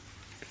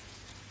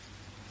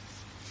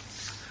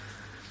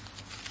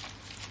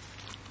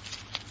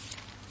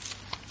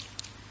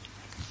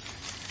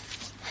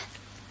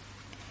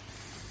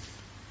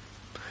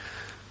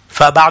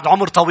 فبعد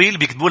عمر طويل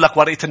بيكتبوا لك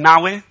ورقة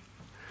النعوة: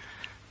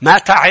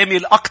 مات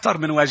عامل أكتر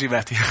من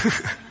واجباتي.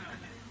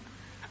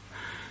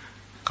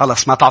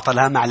 خلص ما تعطى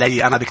الهم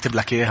علي، أنا بكتب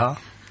لك إياها.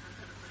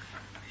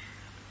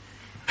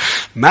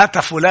 مات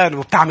فلان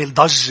وبتعمل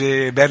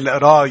ضجة بين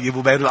القرايب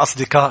وبين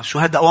الأصدقاء. شو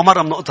هذا؟ أول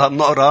مرة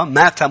بنقرأ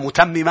مات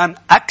متمما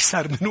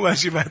أكثر من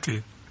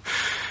واجباته.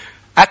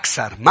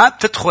 أكثر. ما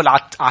بتدخل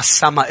على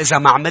السماء إذا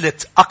ما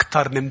عملت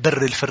أكثر من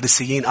بر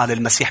الفريسيين، قال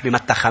المسيح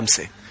بمتى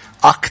 5.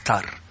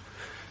 أكثر.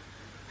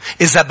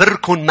 إذا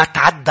بركن ما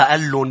تعدى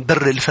قال لهم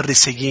بر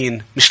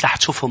الفريسيين مش رح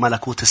تشوفوا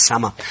ملكوت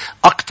السماء.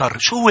 أكتر.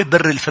 شو هو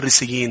بر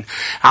الفريسيين؟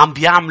 عم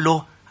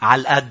بيعملوا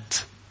على القد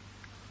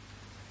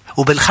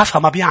وبالخفا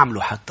ما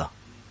بيعملوا حتى،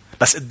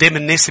 بس قدام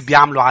الناس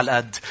بيعملوا على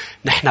القد.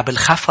 نحن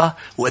بالخفا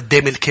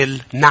وقدام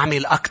الكل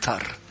نعمل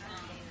أكتر.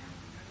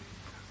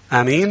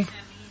 آمين.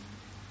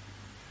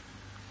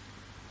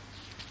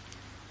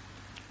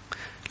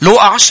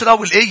 لوقا 10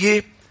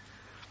 والآية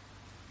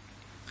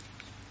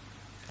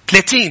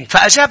 30.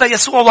 فأجاب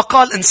يسوع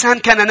وقال: إنسان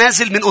كان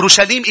نازل من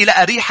أورشليم إلى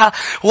أريحة،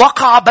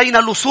 وقع بين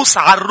لصوص،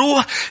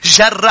 عروه،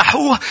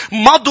 جرحوه،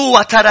 مضوا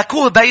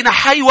وتركوه بين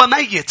حي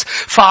وميت.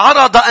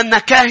 فعرض أن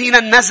كاهنا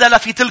نزل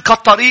في تلك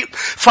الطريق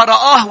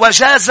فرآه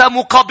وجاز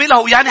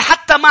مقابله. يعني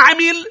حتى ما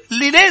عمل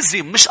اللي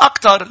لازم، مش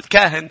أكتر.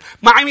 الكاهن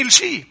ما عمل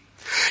شيء.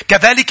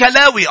 كذلك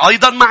لاوي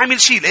أيضا ما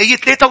عمل شيء. الآية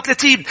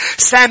 33.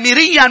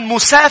 سامريا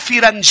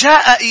مسافرا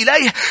جاء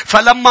إليه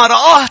فلما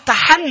رآه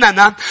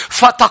تحنن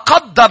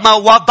فتقدم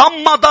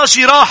وضمد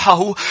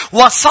جراحه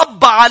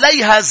وصب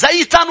عليها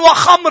زيتا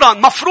وخمرا.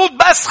 مفروض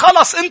بس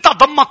خلص انت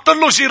ضمدت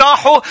له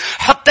جراحه،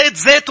 حطيت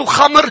زيت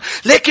وخمر،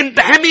 لكن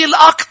بعمل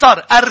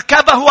أكتر.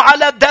 أركبه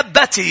على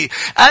دابته،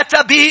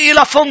 أتى به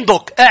إلى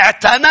فندق،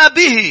 اعتنى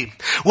به.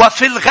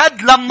 وفي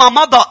الغد لما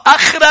مضى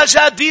أخرج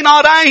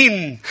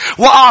دينارين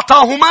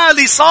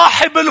وأعطاهما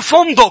لصاحب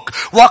الفندق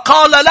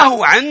وقال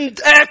له: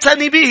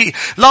 اعتني به.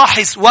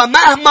 لاحظ: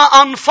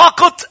 ومهما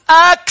أنفقت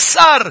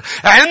أكثر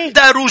عند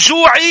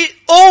رجوعي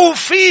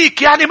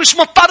أوفيك. يعني مش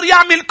مضطر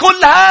يعمل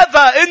كل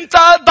هذا. انت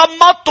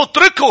ضمته،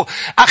 اتركه،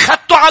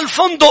 أخذته على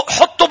الفندق،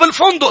 حطه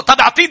بالفندق.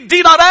 طب اعطيه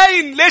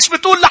دينارين، ليش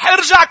بتقول رح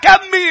ارجع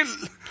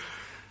كمل؟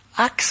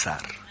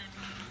 أكثر.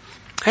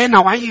 هي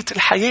نوعية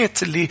الحياة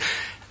اللي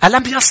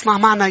ألم يصنع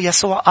معنا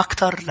يسوع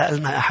أكثر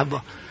لنا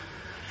أحبه.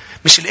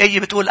 مش الآية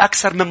بتقول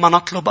أكثر مما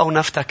نطلب أو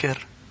نفتكر؟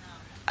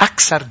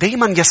 أكثر.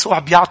 دايما يسوع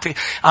بيعطي.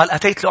 قال: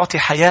 أتيت لأعطي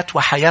حياة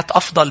وحياة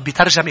أفضل.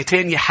 بترجمة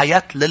تانية: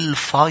 حياة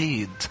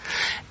للفيض.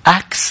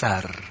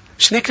 أكثر.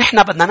 مش هيك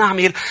نحن بدنا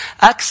نعمل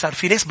أكثر.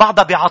 في ناس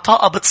بعضها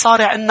بعطاء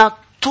بتصارع إنها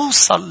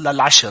توصل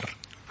للعشر.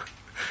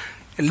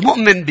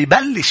 المؤمن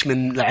بيبلش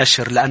من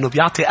العشر لأنه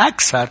بيعطي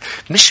أكثر،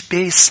 مش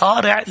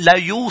بيصارع لا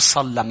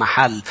يوصل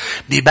لمحل.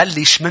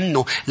 بيبلش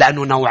منه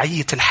لأنه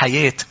نوعية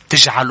الحياة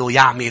تجعله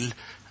يعمل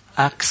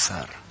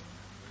أكثر.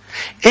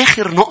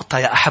 آخر نقطة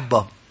يا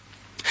أحبة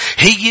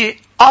هي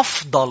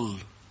أفضل.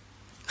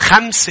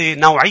 5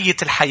 نوعية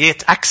الحياة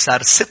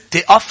أكثر.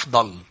 6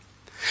 أفضل.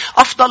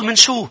 أفضل من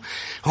شو؟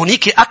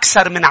 هونيك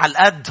أكثر من على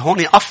القد،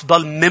 هوني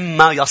أفضل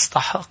مما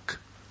يستحق.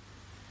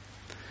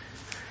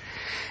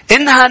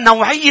 إنها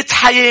نوعية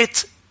حياة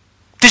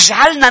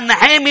تجعلنا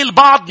نعامل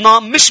بعضنا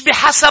مش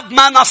بحسب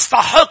ما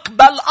نستحق،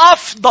 بل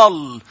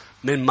أفضل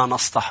مما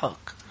نستحق.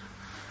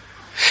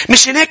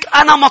 مش هيك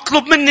أنا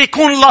مطلوب مني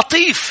يكون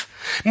لطيف،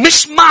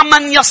 مش مع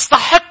من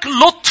يستحق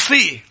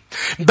لطفي،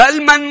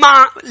 بل من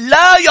مع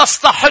لا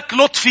يستحق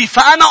لطفي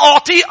فأنا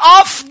أعطيه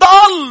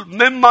أفضل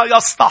مما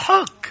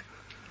يستحق.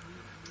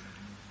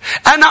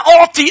 أنا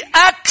أعطي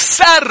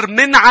أكثر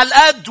من على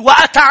القد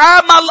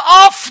وأتعامل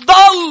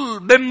أفضل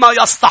مما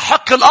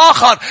يستحق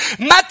الآخر.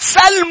 ما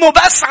تسلموا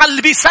بس على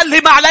اللي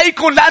بيسلم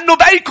عليكم، لأنه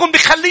بيكم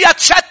بيخليها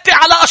تشتي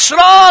على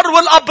أشرار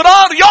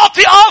والأبرار.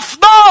 يعطي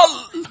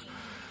أفضل.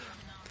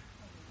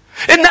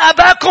 إن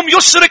أباكم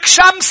يشرق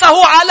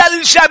شمسه على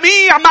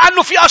الجميع، مع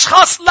أنه في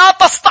أشخاص لا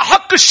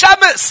تستحق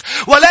الشمس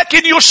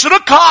ولكن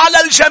يشرقها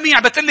على الجميع.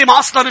 بتقلي ما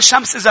أصلا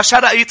الشمس إذا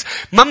شرقت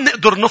ما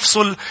بنقدر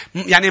نفصل،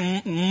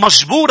 يعني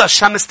مجبورة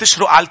الشمس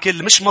تشرق على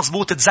الكل. مش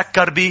مزبوط.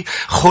 تذكر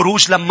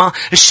بخروج لما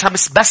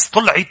الشمس بس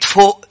طلعت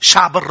فوق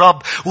شعب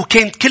الرب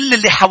وكانت كل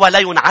اللي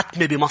حواليهم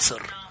عتمة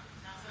بمصر.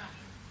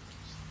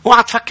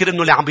 اوعى تفكر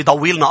إنه اللي عم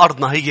بيضوي لنا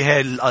أرضنا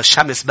هي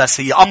الشمس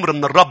بس. هي أمر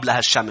من الرب لها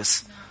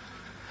الشمس.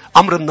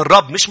 أمر من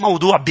الرب، مش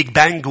موضوع بيج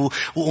بانج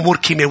وأمور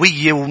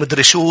كيميائية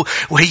ومدري شو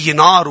وهي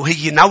نار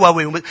وهي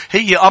نووي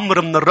هي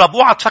أمر من الرب.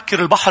 اوعى تفكر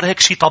البحر هيك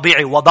شيء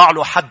طبيعي وضع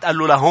له حد قال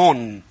له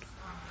لهون.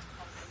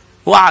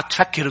 اوعى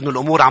تفكر إنه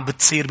الأمور عم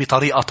بتصير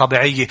بطريقة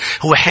طبيعية.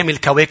 هو حامل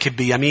كواكب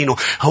بيمينه،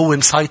 هو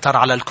مسيطر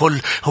على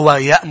الكل، هو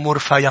يأمر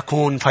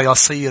فيكون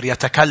فيصير،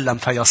 يتكلم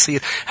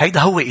فيصير. هيدا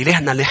هو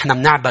إلهنا اللي احنا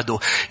بنعبده.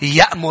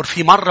 يأمر.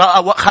 في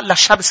مرة خلى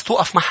الشمس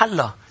توقف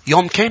محلها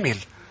يوم كامل.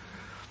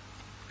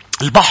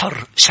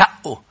 البحر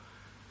شقه.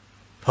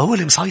 هو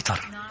اللي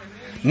مسيطر.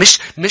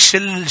 مش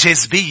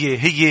الجاذبية.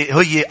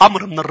 هي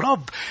أمر من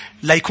الرب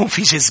لا يكون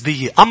في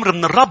جاذبية. أمر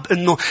من الرب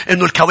إنه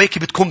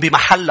الكواكب تكون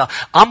بمحلها.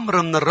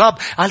 أمر من الرب.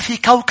 قال في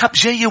كوكب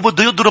جاي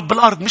وبده يضرب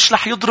بالأرض، مش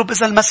رح يضرب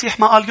إذا المسيح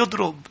ما قال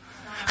يضرب.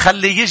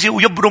 خلي يجي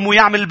ويبرم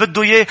ويعمل اللي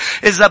بده إياه.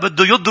 إذا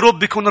بده يضرب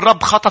بيكون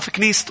الرب خطف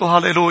كنيسته.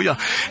 هاليلويا.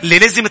 اللي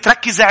لازم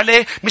تركز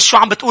عليه مش شو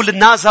عم بتقول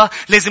النازا،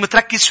 لازم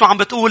تركز شو عم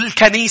بتقول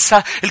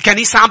الكنيسة.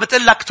 الكنيسة عم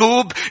بتقول لك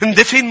توب،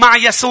 اندفن مع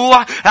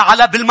يسوع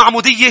على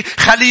بالمعمودية،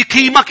 خلي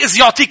يقيمك إذ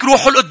يعطيك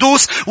روح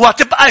القدوس،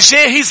 وتبقى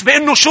جاهز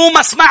بأنه شو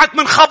ما سمعت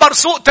من خبر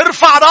سوء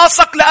ترفع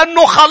راسك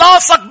لأنه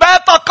خلاصك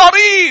بات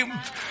قريب.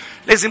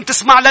 لازم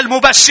تسمع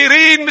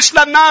للمبشرين مش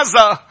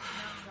للنازا.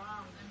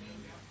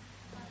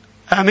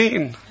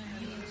 آمين.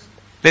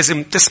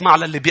 لازم تسمع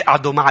للي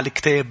بيقعدوا مع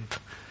الكتاب،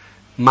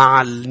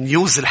 مع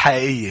النيوز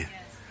الحقيقية.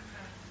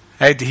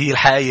 هذه هي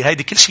الحقيقة.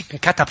 هذه كل شيء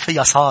انكتب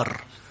فيها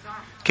صار.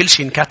 كل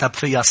شيء انكتب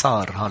فيها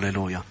صار.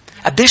 هاليلويا.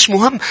 قديش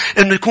مهم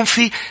انه يكون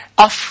في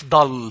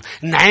افضل.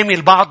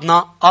 نعامل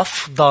بعضنا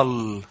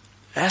افضل.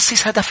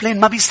 أسيس هذا فلان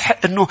ما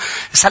بيستحق انه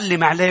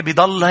يسلم عليه،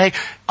 بيضل هيك.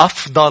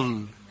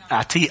 افضل.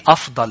 أعطيه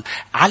أفضل.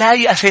 على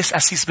أي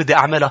أساس بدي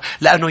أعملها؟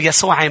 لأنه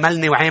يسوع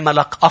عملني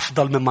وعملك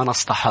أفضل مما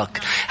نستحق.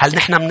 هل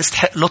نحن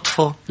بنستحق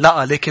لطفه؟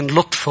 لا، لكن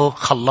لطفه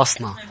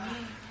خلصنا.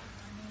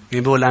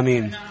 يقول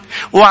أمين.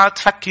 اوعى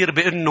تفكر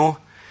بأنه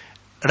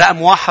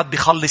رقم واحد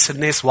بيخلص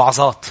الناس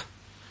وعظات،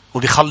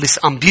 وبيخلص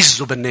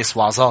بيجذب الناس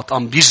وعظات،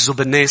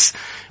 بيجذب الناس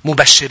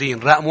مبشرين.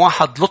 رقم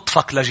واحد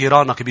لطفك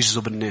لجيرانك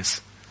بيجذب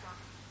الناس.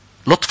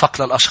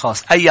 لطفك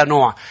للأشخاص أي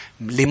نوع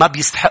اللي ما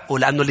بيستحقوا،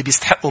 لأنه اللي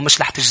بيستحقوا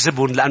مش رح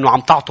تجذبهم، لأنه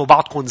عم تعطوا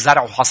بعضكم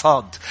زرع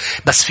وحصاد.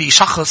 بس في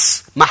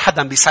شخص ما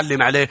حدا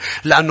بيسلم عليه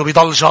لأنه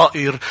بيضل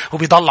جائر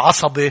وبيضل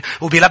عصبي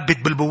وبيلبت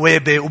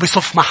بالبوابة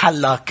وبيصف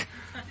محلك.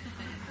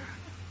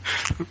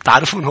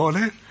 تعرفون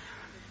هول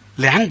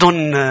اللي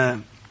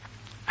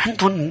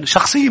عندهم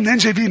شخصية منين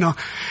جايبينها؟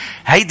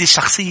 هيدي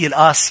الشخصية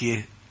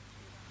القاسية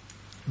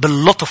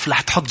باللطف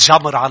رح تحط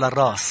جمر على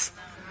الراس،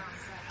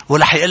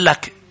 ورح يقول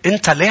لك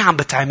أنت ليه عم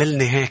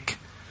بتعاملني هيك؟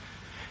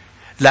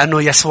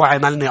 لأنه يسوع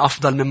عملني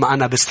أفضل مما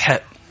أنا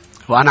بستحق،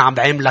 وأنا عم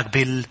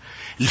بعاملك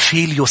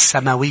بالفيليو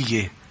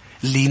السماوية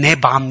اللي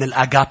نابعة من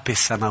الأجابة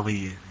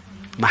السماوية،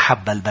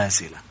 محبة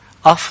البازلة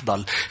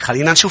أفضل.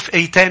 خلينا نشوف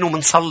أيتين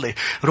ومنصلي.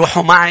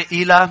 روحوا معي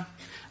إلى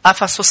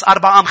أفسس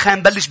 4. خلينا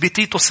نبلش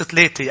بتيتوس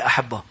 3 يا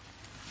أحبة.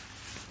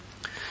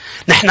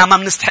 نحن ما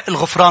بنستحق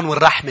الغفران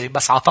والرحمة،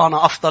 بس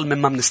عطانا أفضل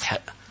مما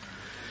بنستحق.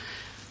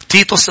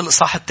 تيتوس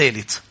الإصحاح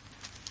 3.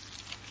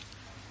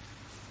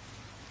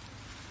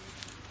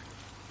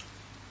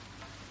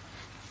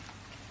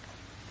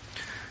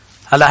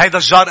 هلا هيدا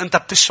الجار أنت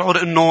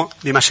بتشعر إنه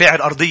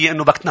بمشاعر أرضية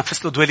إنه بدك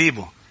تنفس له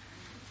دواليبه،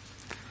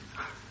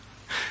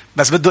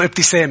 بس بده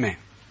ابتسامة.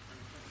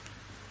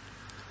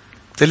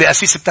 قلت لي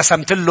أسيس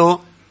ابتسمت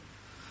له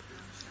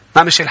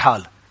ما مشي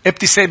الحال،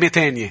 ابتسامة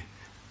تانية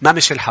ما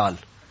مشي الحال،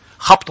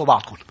 خبطوا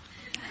بعضكم.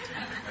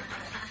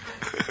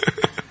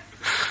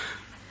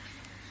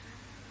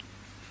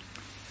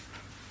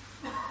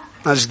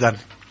 مجدا.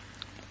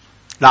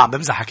 لا عم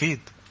بمزح أكيد.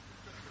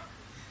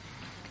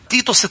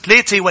 تيتوس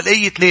 3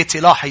 والآية 3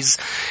 لاحظ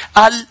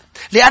قال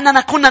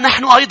لأننا كنا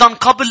نحن أيضا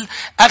قبل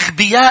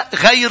أغبياء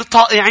غير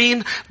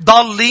طائعين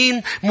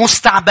ضالين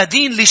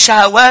مستعبدين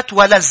لشهوات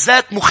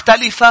ولذات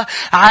مختلفة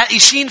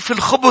عائشين في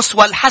الخبث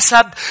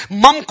والحسب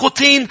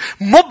ممقوتين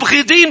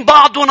مبغضين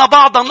بعضنا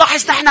بعضا.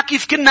 لاحظ نحن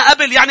كيف كنا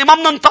قبل، يعني ما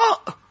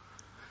بننطق،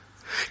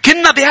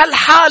 كنا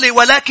بهالحالة،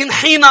 ولكن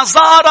حين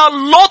زار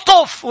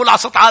اللطف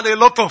والعصت عليه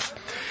لطف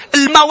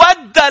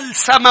المودة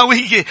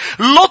السماوية،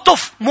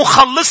 لطف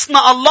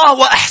مخلصنا الله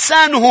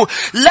وإحسانه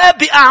لا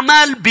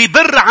بأعمال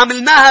ببر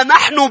عملناها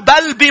نحن،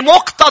 بل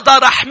بمقتضى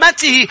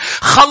رحمته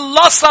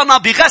خلصنا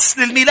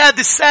بغسل الميلاد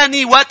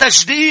الثاني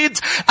وتجديد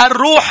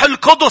الروح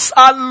القدس.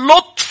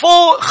 اللطف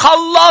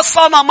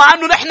خلصنا، مع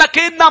أنه نحن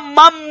كنا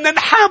ما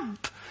بننحب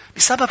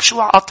بسبب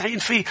شو قاطعين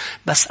فيه،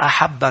 بس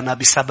أحبنا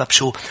بسبب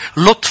شو؟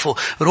 لطفه.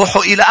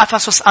 روحوا إلى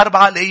أفسس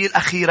 4 الآية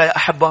الأخيرة يا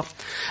أحبة.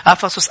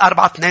 أفسس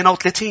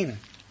 4:32.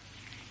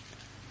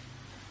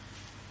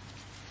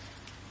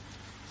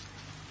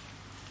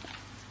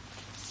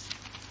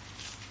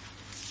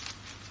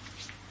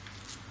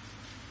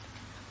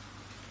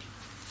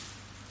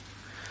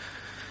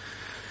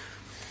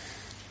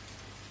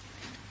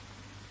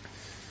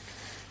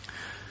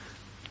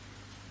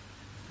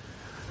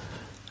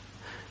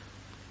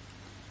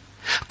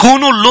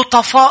 كونوا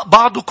اللطفاء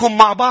بعضكم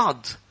مع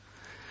بعض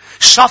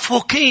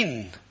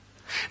شفوقين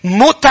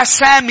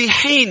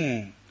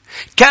متسامحين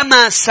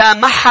كما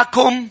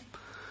سامحكم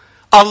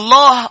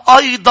الله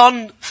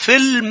أيضا في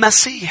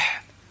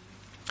المسيح.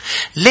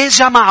 ليه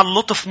جمع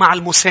اللطف مع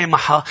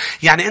المسامحة؟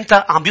 يعني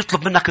أنت عم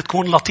بيطلب منك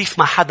تكون لطيف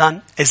مع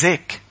حدا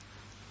إذاك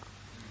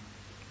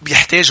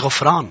بيحتاج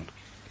غفران.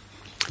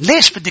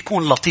 ليش بدي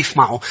يكون لطيف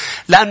معه؟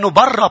 لأنه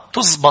برا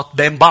بتزبط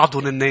بين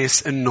بعضهم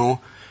الناس إنه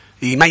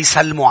ما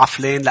يسلموا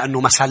عفلين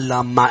لأنه ما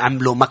سلم، ما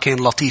عملوا، ما كان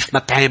لطيف، ما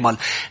تعامل.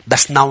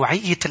 بس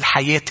نوعية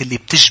الحياة اللي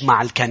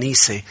بتجمع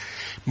الكنيسة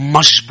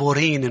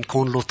مجبورين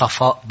نكون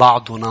لطفاء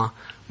بعضنا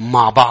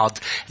مع بعض،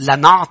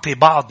 لنعطي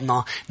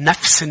بعضنا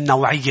نفس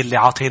النوعية اللي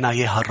عطينا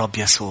إياها الرب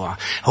يسوع.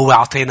 هو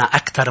عطينا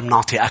أكتر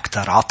منعطي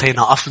أكتر،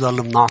 عطينا أفضل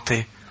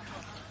منعطي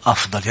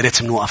أفضل. يا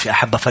ريت منوقف يا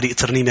أحبة، فريق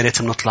ترنيم يا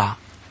ريت منطلع.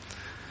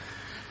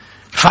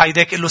 رفع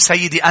ايديك قل له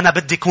سيدي أنا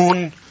بدي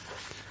يكون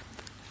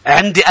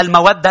عندي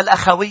المودة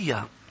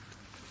الأخوية،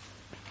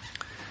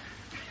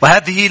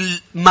 وهذه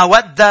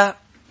المودة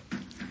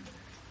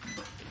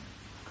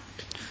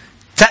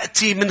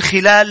تأتي من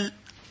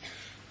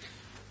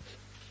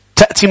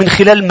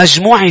خلال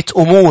مجموعة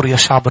أمور يا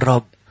شعب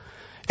الرب،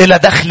 إلى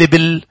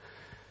دخل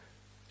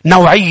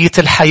بالنوعية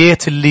الحياة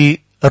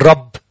اللي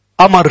الرب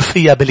أمر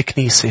فيها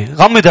بالكنيسة.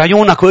 غمض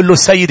عيونك وقل له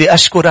سيدي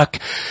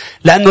أشكرك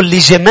لأنه اللي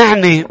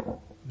جمعني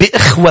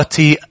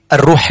بإخوتي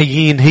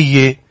الروحيين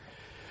هي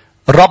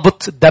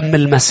ربط دم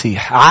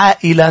المسيح،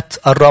 عائلة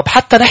الرب.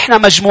 حتى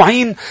نحن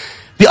مجموعين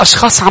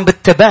بأشخاص عم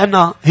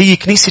بتتابعنا، هي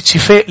كنيسة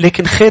شفاء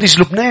لكن خارج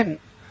لبنان.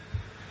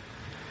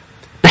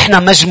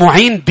 نحن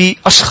مجموعين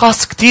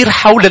بأشخاص كتير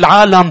حول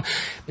العالم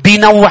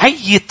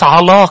بنوعية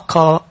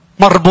علاقة،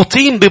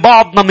 مربوطين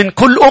ببعضنا من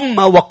كل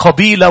أمة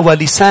وقبيلة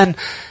ولسان.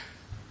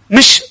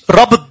 مش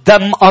ربط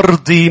دم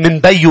أرضي من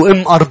بي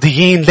وأم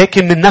أرضيين،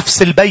 لكن من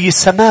نفس البي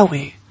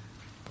السماوي.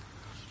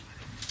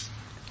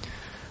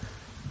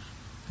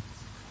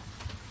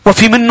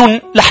 وفي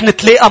منهم رح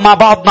نتلاقى مع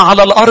بعضنا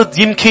على الأرض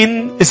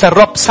يمكن إذا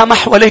الرب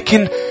سمح،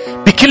 ولكن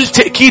بكل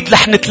تأكيد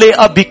رح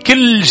نتلاقى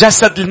بكل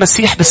جسد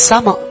المسيح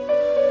بالسماء.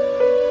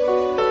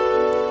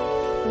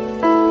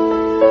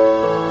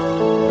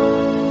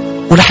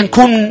 ورح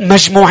نكون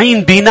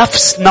مجموعين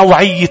بنفس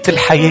نوعية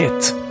الحياة.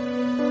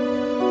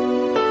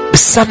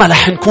 بالسماء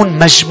رح نكون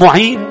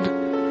مجموعين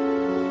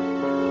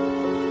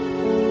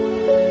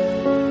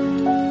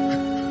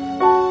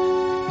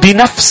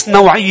بنفس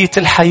نوعية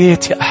الحياة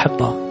يا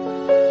أحبة.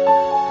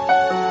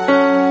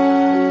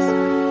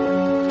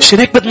 مش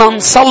هيك بدنا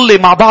نصلي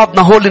مع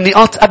بعضنا هول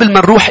النقاط قبل ما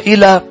نروح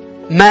إلى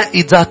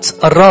مائدة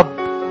الرب.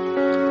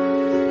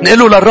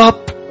 نقوله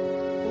للرب: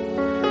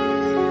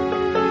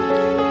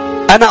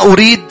 أنا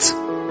أريد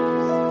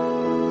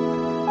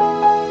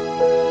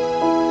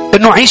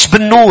أنه عيش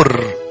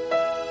بالنور.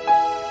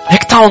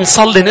 هيك تعالوا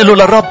نصلي نقوله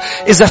للرب: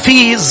 إذا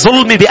في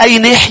ظلم بأي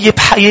ناحية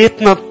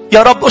بحياتنا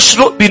يا رب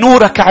أشرق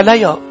بنورك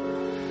عليها.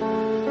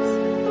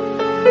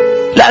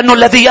 لأنه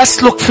الذي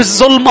يسلك في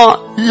الظلمة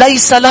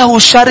ليس له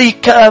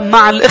شركة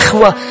مع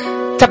الإخوة.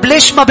 طب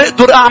ليش ما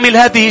بقدر أعمل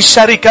هذه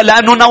الشركة؟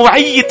 لأنه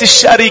نوعية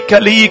الشركة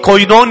لي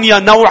كوينونيا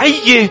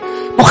نوعية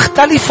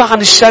مختلفة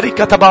عن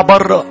الشركة تبع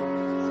برا.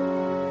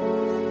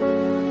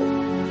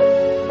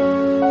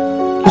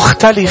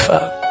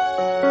 مختلفة.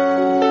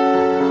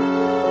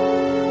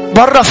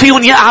 برا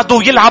فيهم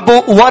يقعدوا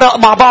يلعبوا ورق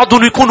مع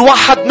بعضهم ويكون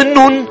واحد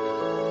منهم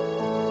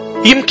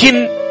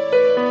يمكن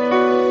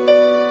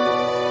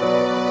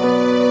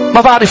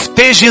ما بعرف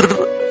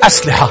تاجر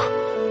أسلحة،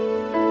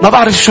 ما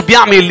بعرف شو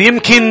بيعمل،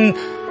 يمكن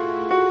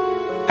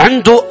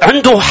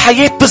عنده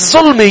حياة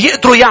بالظلمة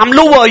يقدروا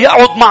يعملوها،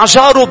 يقعد مع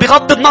جاره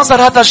بغض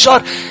النظر هذا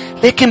الجار.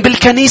 لكن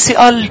بالكنيسة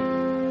قال: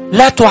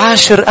 لا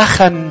تعاشر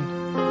أخا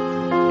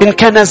إن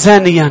كان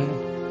زانيا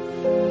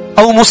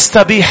أو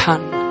مستبيحا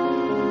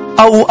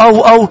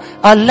أو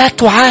قال لا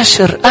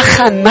تعاشر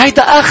أخا. ما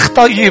هيدا أخ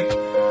طيب،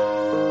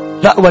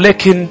 لا،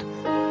 ولكن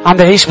عم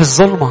بعيش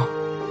بالظلمة،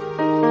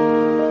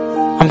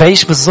 عم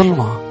بعيش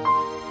بالظلمة.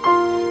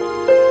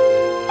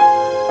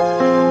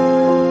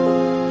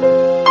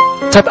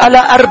 طب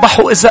ألا أربح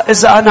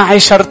إذا أنا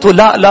عاشرته؟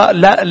 لا لا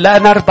لا لا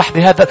نربح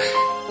بهذا.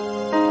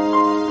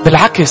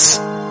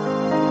 بالعكس،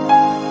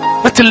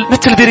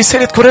 مثل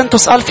برسالة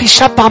كورنثوس قال: في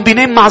شاب عم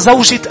بينام مع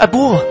زوجة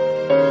أبوه.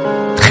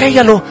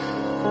 تخيلوا،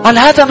 قال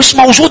هذا مش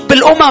موجود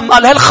بالأمم.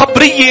 قال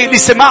هالخبرية اللي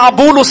سمعها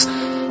بولس،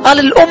 قال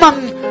الأمم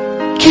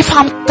كيف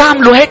عم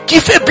تعملوا هيك؟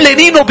 كيف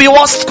قبلانينه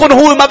بوسطكم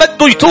هو ما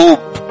بده يتوب؟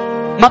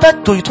 ما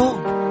بده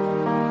يتوب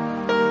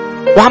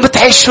وعم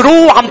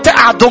تعيشروه وعم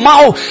تقعدوا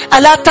معه.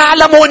 ألا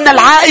تعلموا أن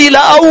العائلة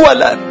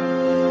أولا؟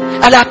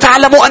 ألا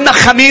تعلموا أن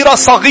خميرة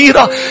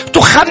صغيرة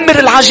تخمر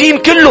العجين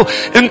كله؟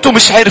 أنتم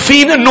مش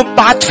عارفين أنه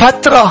بعد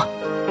فترة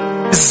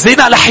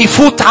الزنا رح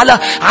يفوت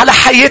على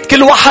حياة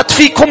كل واحد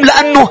فيكم،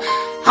 لأنه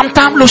عم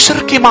تعملوا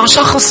شركة مع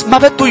شخص ما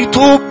بده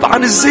يتوب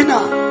عن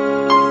الزنا.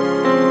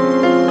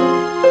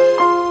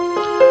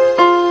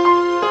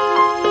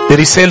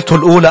 برسالته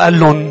الأولى قال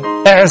لهم: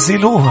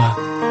 اعزلوها،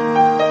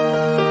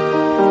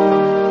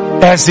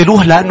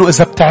 اعزلوه، لأنه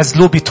إذا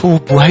بتعزلوه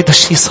بيتوب. وهيدا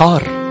الشيء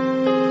صار.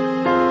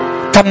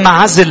 تم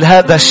عزل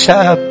هذا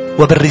الشاب.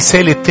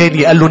 وبالرسالة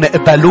الثانية قال لهم: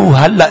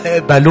 اقبلوه. هلأ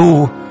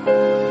اقبلوه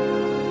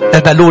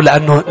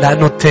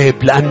لأنه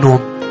تاب.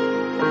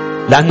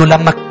 لأنه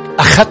لما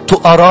أخذتوا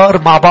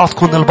قرار مع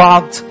بعضكم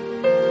البعض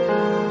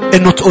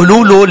إنه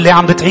تقولوا له اللي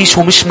عم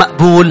بتعيشه مش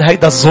مقبول،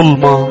 هيدا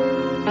الظلمة،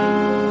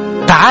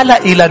 تعال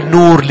إلى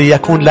النور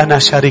ليكون لنا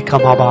شركة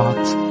مع بعض.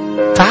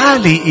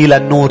 تعالي إلى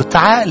النور،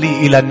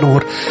 تعالي إلى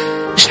النور.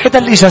 مش هذا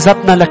اللي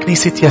جذبنا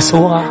لكنيسة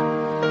يسوع؟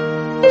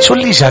 شو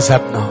اللي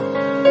جذبنا؟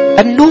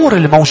 النور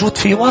اللي موجود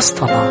في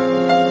وسطنا.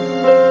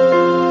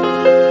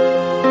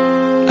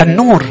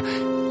 النور.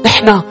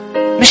 نحن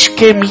مش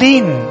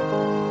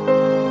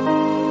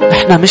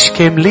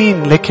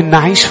كاملين، لكن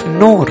نعيش في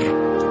النور.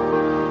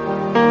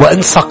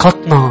 وإن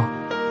سقطنا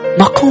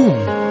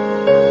نقوم.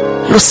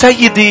 قال له: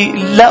 سيدي،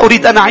 لا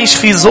أريد أن أعيش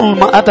في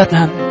ظلمة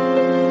أبدا.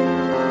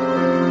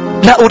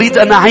 لا أريد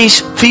أن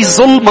أعيش في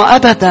ظلمة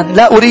أبدا.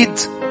 لا أريد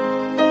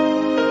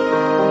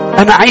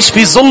أن أعيش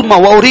في ظلمة،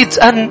 وأريد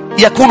أن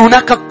يكون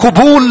هناك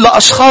قبول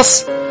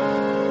لأشخاص،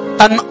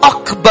 أن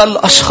أقبل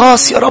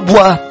أشخاص يا رب،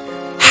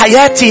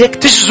 وحياتي هيك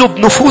تجذب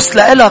نفوس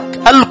لإلك.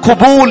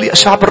 القبول يا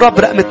شعب الرب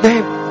رقم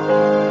 2.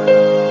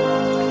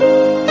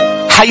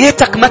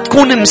 حياتك ما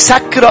تكون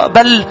مسكرة،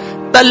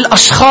 بل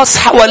أشخاص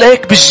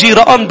حواليك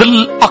بالجيران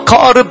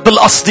بالأقارب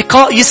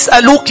بالأصدقاء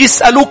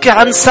يسألوك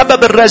عن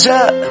سبب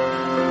الرجاء.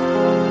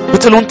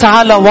 قلتلهم: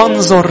 تعال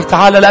وانظر،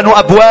 تعال، لأنه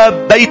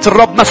أبواب بيت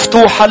الرب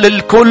مفتوحة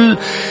للكل.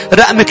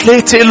 رقم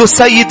 3 قل له: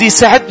 سيدي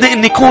ساعدني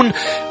أن يكون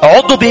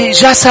عضو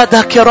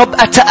بجسدك يا رب.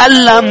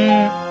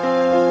 أتألم،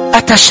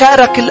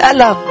 أتشارك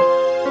الألم،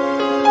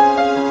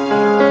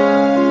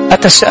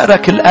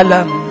 أتشارك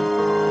الألم.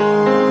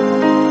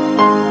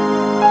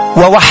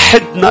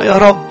 ووحدنا يا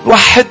رب،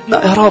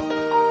 وحدنا يا رب.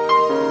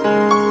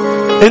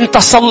 أنت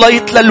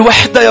صليت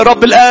للوحدة يا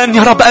رب. الآن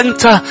يا رب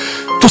أنت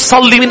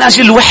تصلي من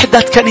أجل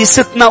وحدة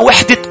كنيستنا،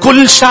 وحدة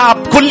كل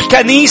شعب، كل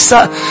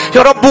كنيسة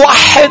يا رب.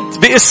 وحد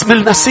باسم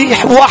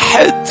المسيح،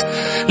 وحد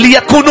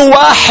ليكونوا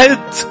واحد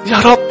يا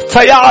رب،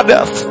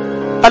 فيعرف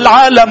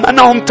العالم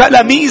أنهم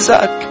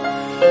تلاميذك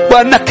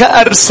وأنك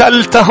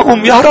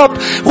أرسلتهم يا رب.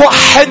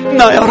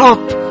 وحدنا يا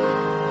رب،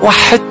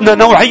 وحدنا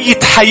نوعية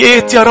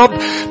حياة يا رب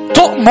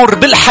تؤمر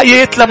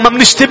بالحياة لما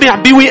منجتمع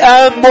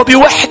بوئام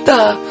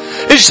وبوحدة.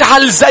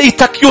 اجعل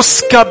زيتك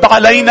يسكب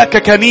علينا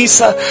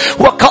ككنيسة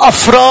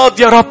وكأفراد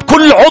يا رب.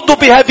 كل عضو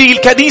بهذه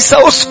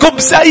الكنيسة اسكب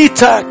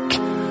زيتك،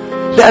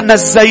 لأن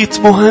الزيت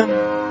مهم.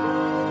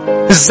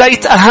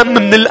 الزيت أهم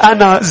من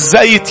الأنا.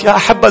 الزيت يا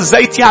أحبة،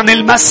 الزيت يعني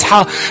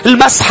المسحة،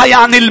 المسحة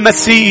يعني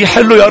المسيح.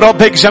 قل له يا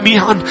رب هيك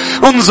جميعا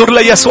انظر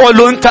ليسوع، قل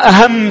له أنت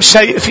أهم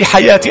شيء في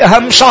حياتي،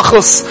 أهم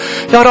شخص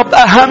يا رب،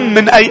 أهم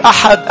من أي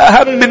أحد،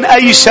 أهم من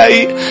أي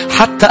شيء،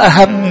 حتى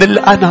أهم من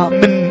الأنا،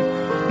 من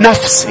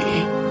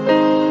نفسي.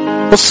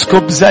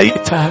 اسكب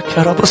زيتك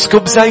يا رب،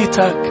 اسكب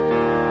زيتك،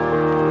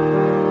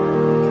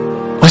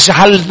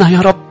 واجعلنا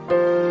يا رب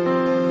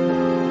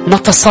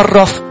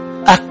نتصرف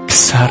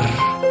أكثر،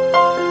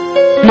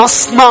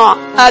 نصنع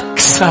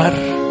أكثر،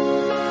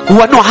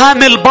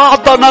 ونعامل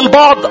بعضنا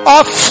البعض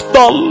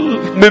أفضل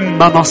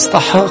مما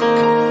نستحق،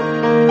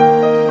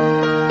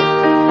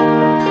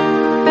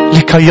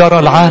 لكي يرى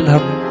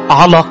العالم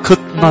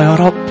علاقتنا يا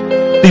رب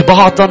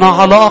ببعضنا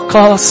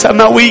علاقة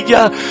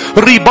سماوية،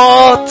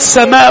 رباط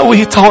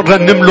سماوي. تعالوا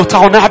نرنم له،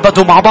 تعالوا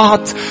نعبده مع بعض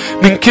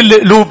من كل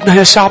قلوبنا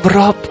يا شعب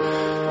الرب.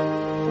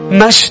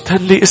 مجدا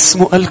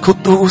لاسمه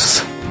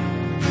القدوس.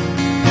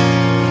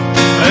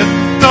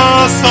 أنت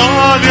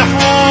صالح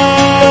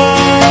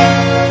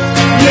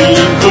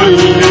للكل،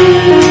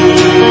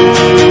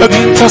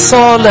 أنت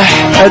صالح،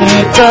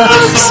 أنت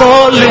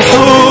صالح.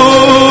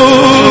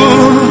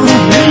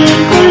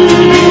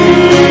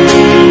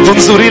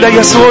 انظر إلى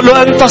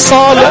يسوع، أنت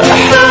صالح،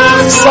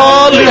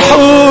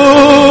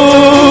 صالحون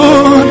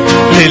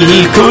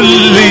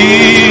للكل،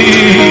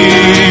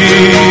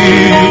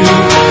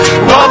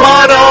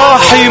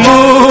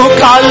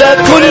 ومراحمك على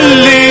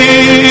كل.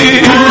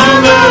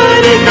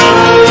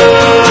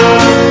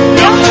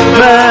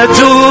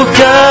 يحمدك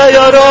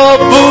يا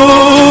رب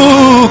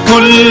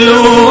كل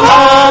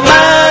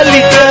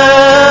أعمالك،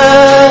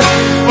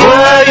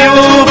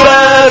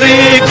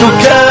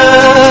 ويباركك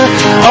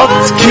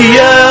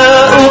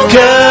أتقياؤك.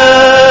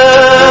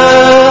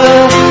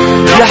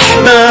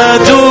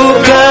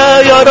 يحمدك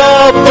يا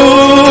رب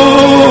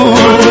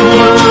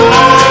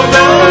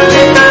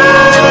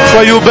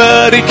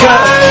ويبارك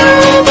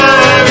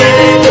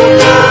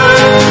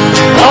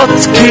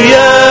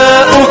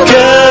أتقياؤك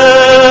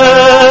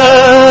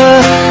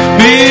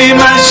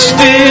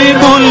بمجد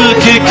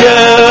ملكك.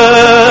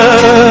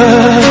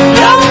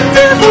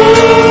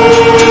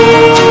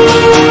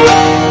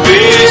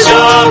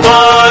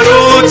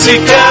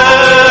 بجبروتك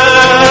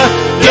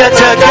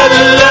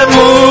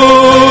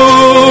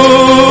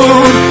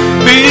يتكلمون،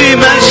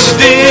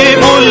 بمجد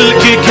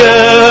ملكك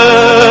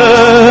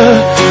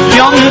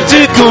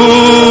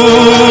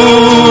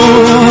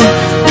ينطقون،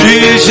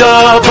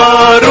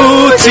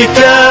 بجبروتك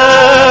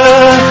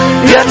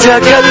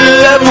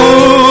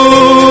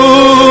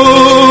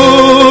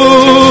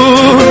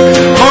يتكلمون.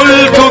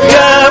 ملكك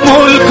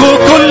ملك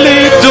كل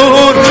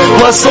الدور،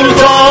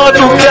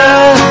 وسلطانك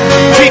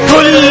في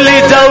كل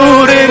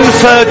دور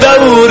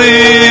فدور،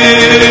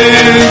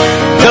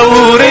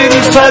 دور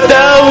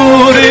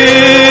فدور.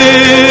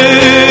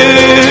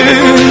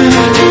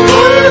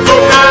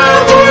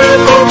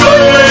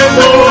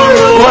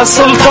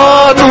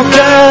 وسلطانك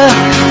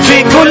في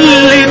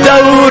كل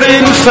دور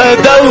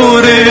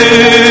فدور.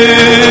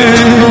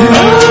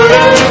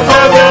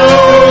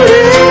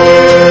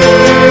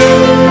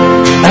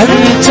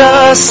 أنت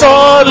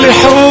صالح،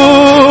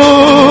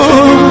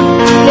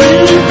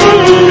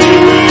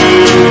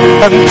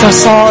 أنت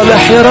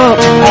صالح يا رب.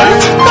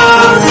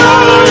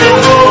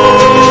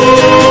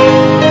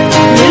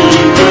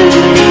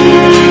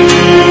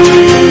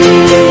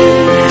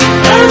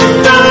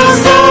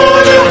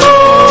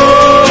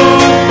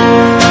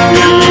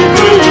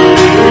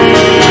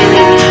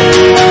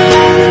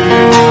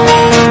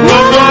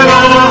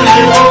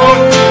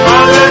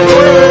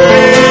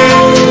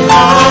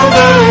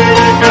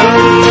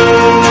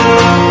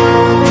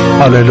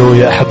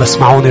 هللويا. أحب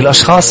اسمعوني،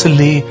 الأشخاص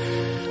اللي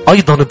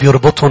أيضا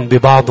بيربطهم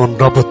ببعض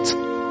ربط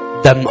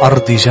دم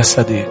أرضي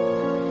جسدي،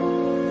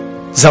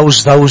 زوج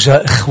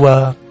زوجة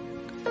إخوة،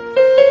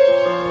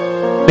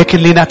 لكن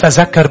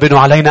لنتذكر بأنه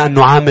علينا أن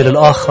نعامل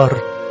الآخر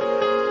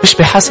مش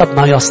بحسب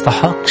ما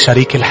يستحق.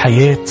 شريك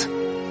الحياة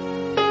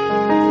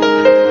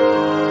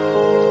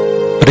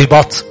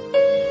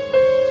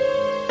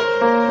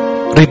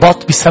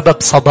رباط بسبب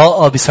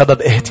صداقة،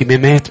 بسبب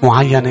اهتمامات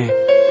معينة.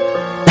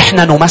 نحن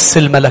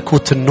نمثل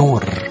ملكوت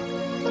النور،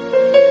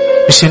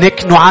 مش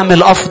هيك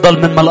نعامل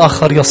أفضل مما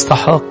الآخر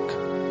يستحق.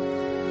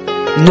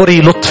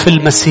 نري لطف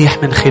المسيح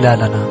من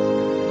خلالنا،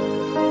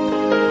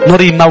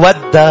 نري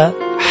مودة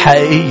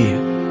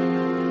حقيقية.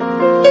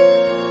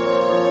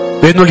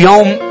 لأنه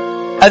اليوم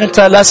أنت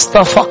لست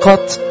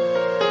فقط،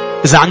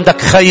 إذا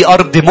عندك خي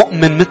أرضي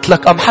مؤمن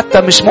مثلك أم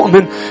حتى مش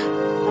مؤمن،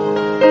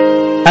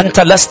 أنت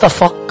لست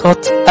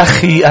فقط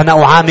أخي،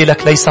 أنا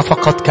أعاملك ليس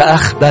فقط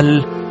كأخ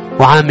بل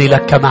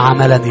أعاملك كما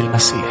عاملني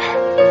المسيح.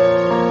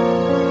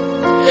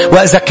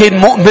 وإذا كان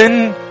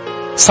مؤمن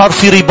صار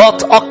في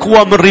رباط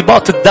أقوى من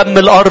رباط الدم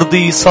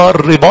الأرضي،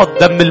 صار رباط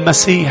دم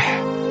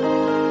المسيح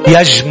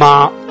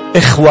يجمع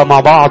إخوة مع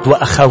بعض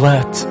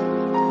وأخوات.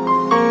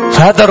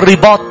 فهذا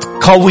الرباط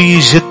قوي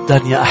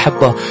جدا يا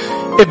أحبة.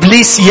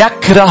 إبليس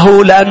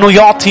يكره لأنه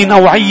يعطي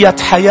نوعية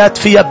حياة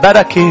فيها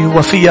بركة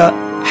وفيها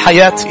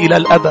حياة إلى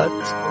الأبد.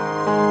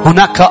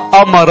 هناك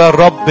أمر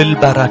الرب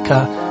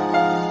بالبركة.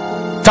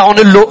 تعالوا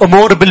نقول له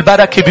أمور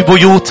بالبركة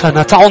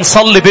ببيوتنا. تعالوا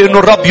نصلي بأنه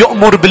الرب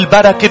يؤمر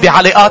بالبركة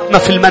بعلاقاتنا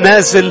في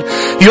المنازل،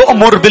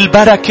 يؤمر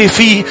بالبركة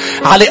في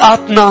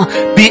علاقاتنا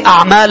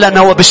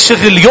بأعمالنا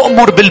وبالشغل،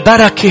 يؤمر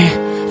بالبركة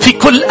في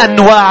كل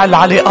أنواع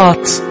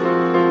العلاقات.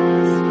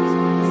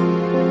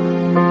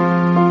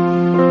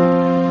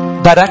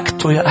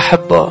 بركته يا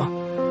أحبة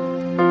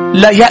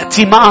لا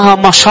يأتي معها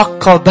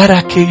مشقة،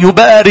 بركة.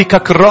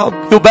 يباركك الرب،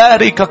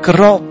 يباركك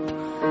الرب،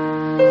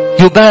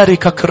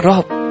 يباركك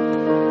الرب.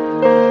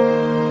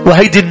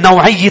 وهيدي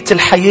النوعية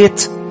الحياة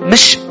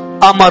مش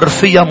أمر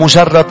فيها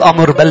مجرد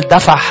أمر، بل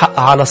دفع حق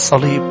على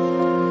الصليب.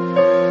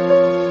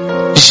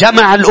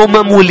 جمع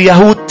الأمم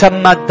واليهود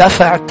تم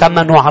دفع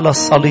ثمنه على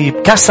الصليب.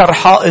 كسر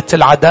حائط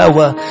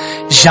العداوة،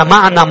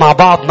 جمعنا مع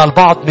بعضنا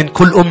البعض من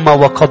كل أمة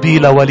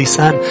وقبيلة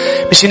ولسان.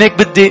 مش هيك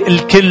بدي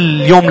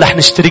الكل يوم رح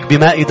نشترك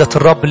بمائدة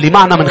الرب اللي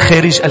معنا من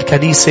خارج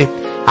الكنيسة،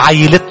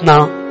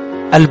 عائلتنا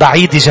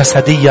البعيدة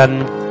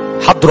جسديا.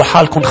 حضروا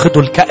حالكم،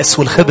 خدوا الكأس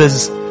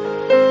والخبز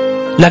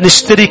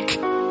لنشترك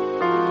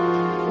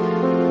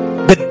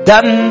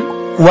بالدم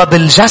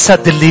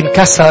وبالجسد اللي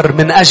انكسر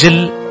من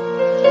أجل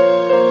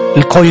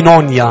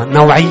الكوينونيا،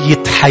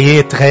 نوعية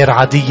حياة غير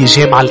عادية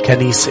جامعة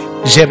الكنيسة،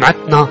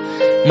 جامعتنا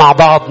مع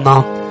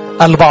بعضنا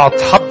البعض.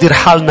 حضر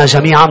حالنا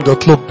جميعا. بدي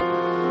أطلب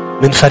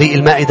من فريق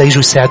المائدة يجوا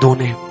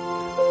يساعدوني.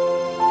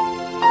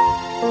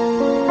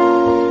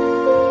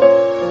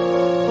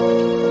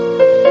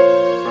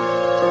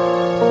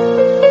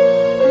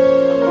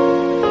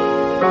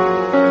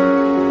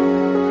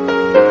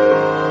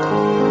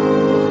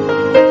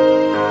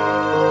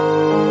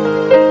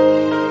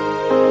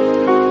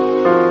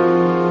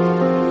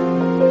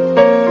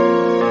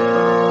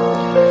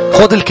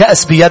 خذ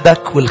الكأس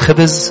بيدك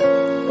والخبز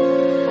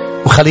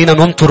وخلينا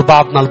ننطر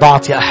بعضنا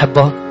البعض يا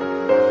أحبة.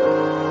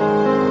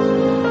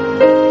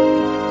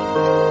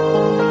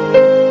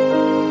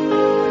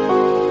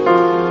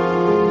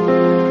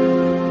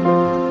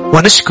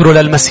 ونشكره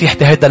للمسيح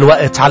بهذا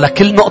الوقت على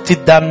كل نقطة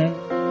دم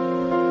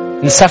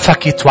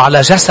انسفكت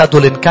وعلى جسده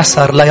اللي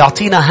انكسر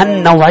ليعطينا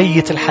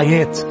هالنوعية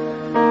الحياة.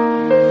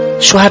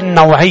 شو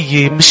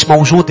هالنوعية مش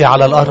موجودة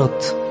على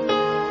الأرض.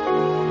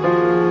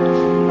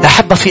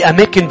 أحبة في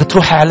أماكن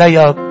بتروح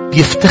عليها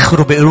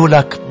بيفتخروا بيقولوا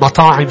لك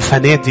مطاعم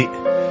فنادق،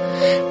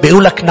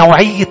 بيقولوا لك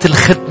نوعية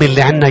الخدمة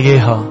اللي عنا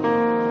إياها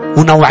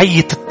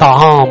ونوعية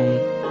الطعام،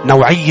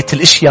 نوعية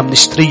الاشياء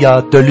منشتريها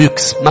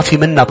دولوكس ما في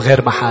منها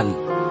بغير محل.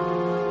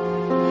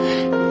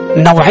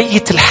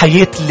 نوعية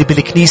الحياة اللي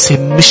بالكنيسة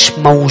مش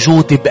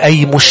موجودة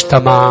بأي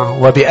مجتمع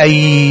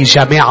وبأي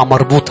جماعة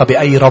مربوطة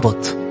بأي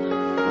ربط.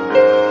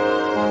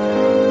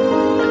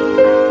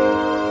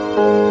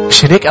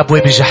 مش هيك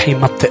أبواب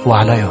الجحيم ما بتقوى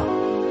عليها،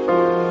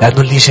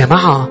 لأنه اللي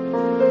جمعها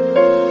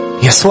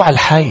يسوع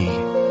الحي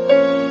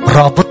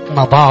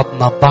رابطنا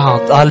بعضنا ببعض.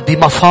 قال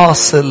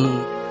بمفاصل.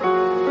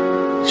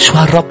 شو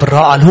هالرب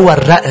الرائع، هو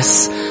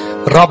الرأس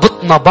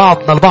رابطنا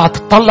بعضنا البعض.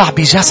 طلع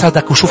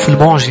بجسدك وشوف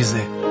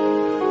المعجزة،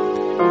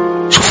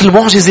 شوف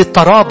المعجزة،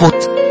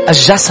 ترابط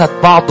الجسد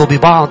بعضه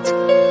ببعض.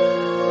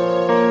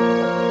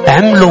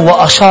 عملوا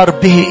وأشار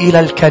به إلى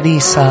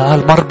الكنيسة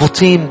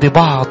المربوطين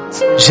ببعض،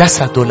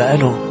 جسده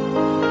لأله.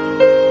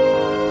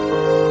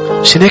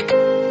 شنك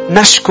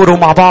نشكر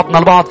مع بعضنا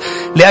البعض.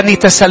 لأني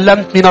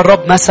تسلمت من الرب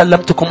ما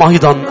سلمتكم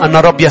أيضا، أن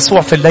الرب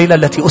يسوع في الليلة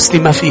التي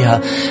أسلم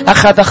فيها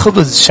أخذ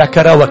خبز،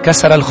 شكر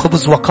وكسر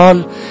الخبز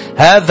وقال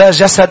هذا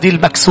جسدي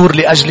المكسور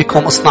لأجلكم،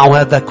 اصنعوا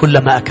هذا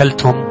كلما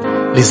أكلتم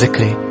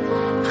لذكري.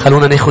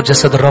 خلونا ناخد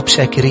جسد الرب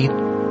شاكرين.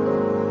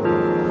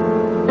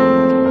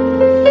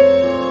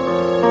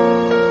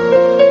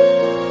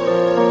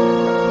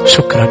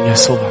 شكرا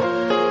يسوع،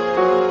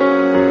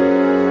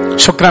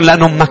 شكرا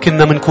لأنه ما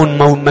كنا منكون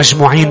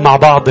مجموعين مع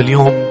بعض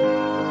اليوم،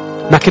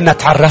 ما كنا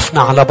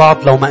تعرفنا على بعض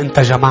لو ما أنت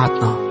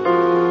جمعتنا.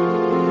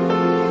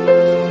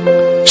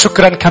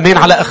 شكرا كمان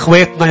على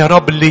أخواتنا يا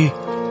رب اللي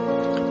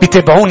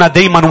بيتابعونا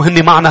دايما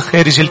وهن معنا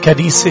خارج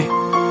الكنيسة.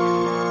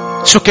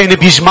 شو كان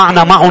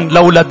بيجمعنا معهم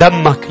لولا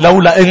دمك،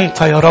 لولا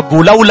أنت يا رب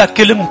ولولا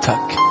كلمتك.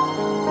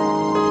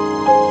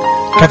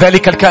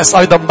 كذلك الكأس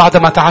أيضا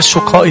بعدما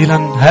تعشوا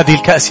قائلا هذه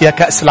الكأس هي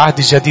كأس العهد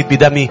الجديد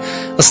بدمي،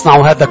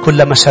 اصنعوا هذا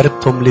كلما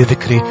شربتم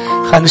لذكري.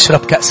 خلينا نشرب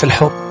كأس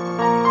الحب.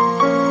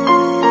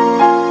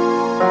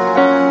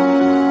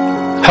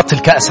 حط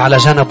الكأس على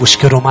جنب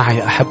واشكروا معي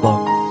يا أحبة.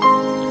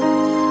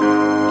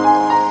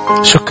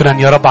 شكرا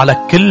يا رب على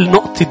كل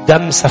نقطة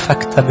دم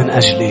سفكت من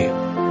أجلي.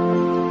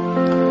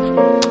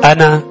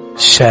 أنا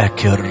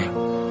شاكر.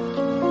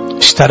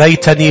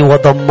 اشتريتني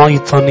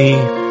وضميتني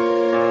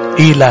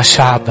إلى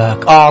شعبك.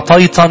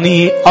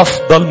 أعطيتني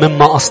أفضل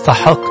مما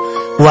أستحق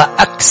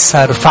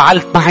وأكثر.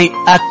 فعلت معي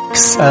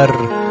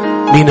أكثر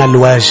من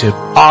الواجب.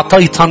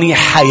 أعطيتني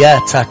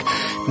حياتك.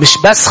 مش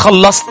بس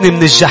خلصتني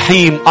من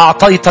الجحيم،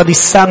 أعطيتني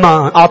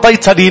السماء.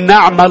 أعطيتني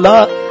نعمة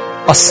لا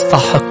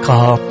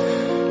أستحقها.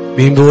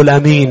 مين بيقول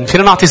أمين؟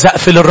 فينا نعطي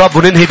زقف للرب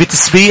وننهي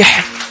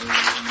بتسبيح.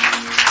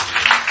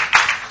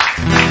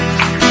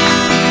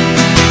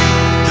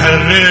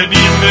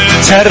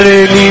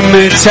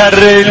 ترنيم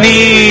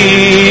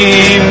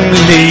ترنيم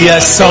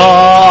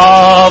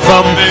ليصعب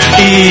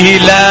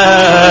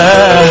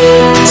إله.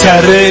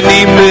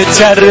 ترنيم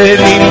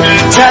ترنيم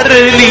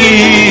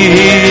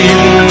ترنيم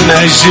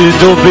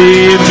مجد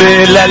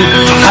بملء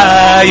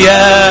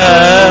الحياة.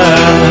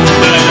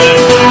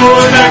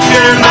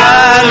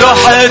 ما له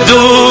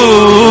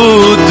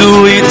حدود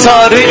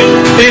وطريق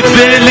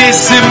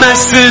إبليس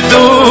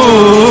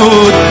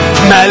مسدود.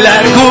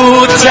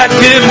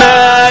 ملكوتك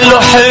ما له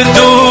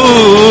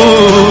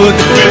حدود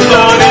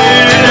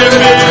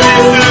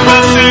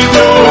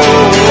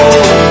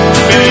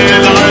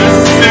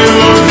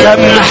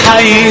كم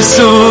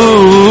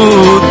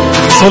حيسود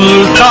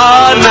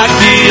سلطانك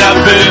يا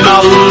ابن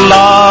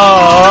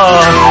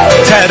الله.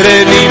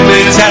 ترنيم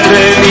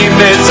ترنيم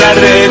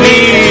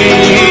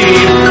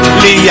ترنيم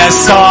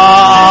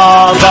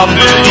ليصعب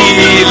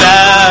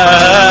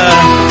إله.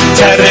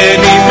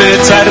 ترنيم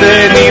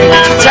ترنيم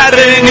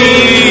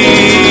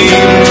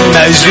ترنيم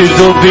مجد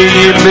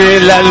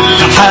بملء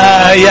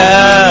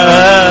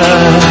الحياة.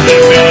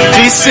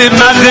 اسم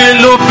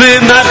مغلوب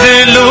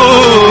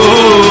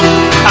مغلوب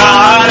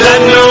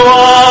أعلن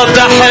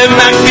واضح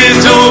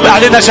مكتوب.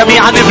 أعلن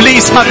جميعا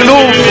إبليس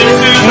مغلوب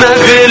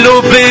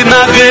مغلوب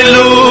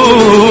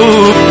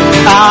مغلوب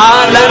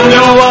أعلن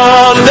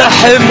واضح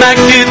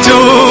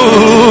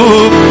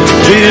مكتوب.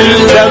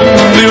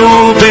 بالدم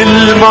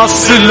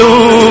وبالمصلوب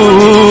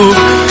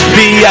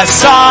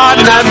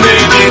بيسعنا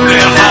من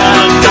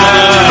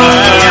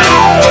الحقائق.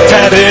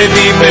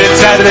 ترنيم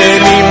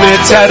ترنيم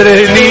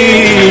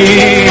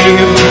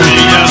ترنيم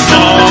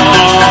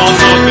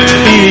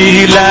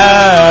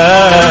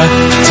إله.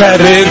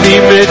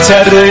 ترنيم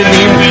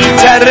ترنيم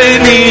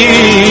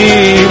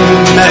ترنيم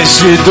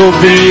مجد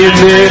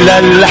بملء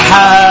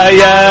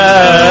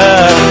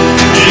الحياة.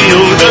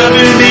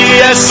 يودمني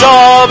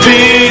يسوع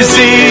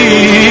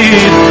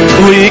بيزيد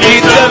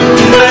وكتاب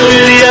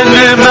مليان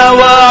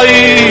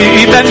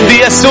مواعيد.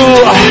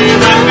 بيسوع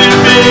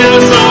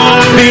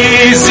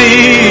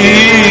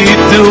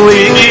بيزيد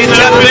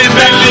وكتاب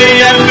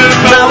مليان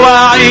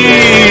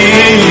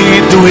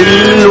مواعيد.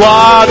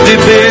 والوعد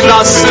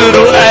بنصر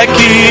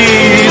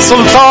أكيد.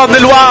 سلطان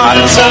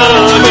الوعد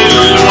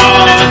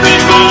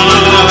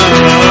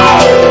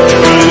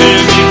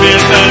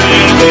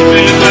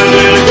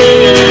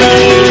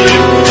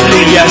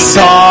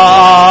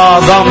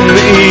ليصعب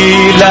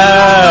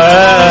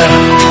إله.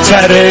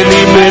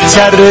 ترنيم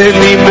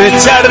ترنيم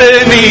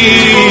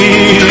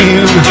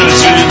ترنيم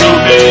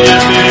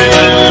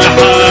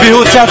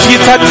بيوتف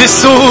يتهد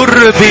السور.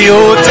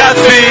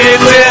 بيوتف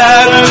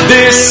يتهد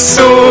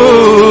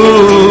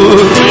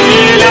السور.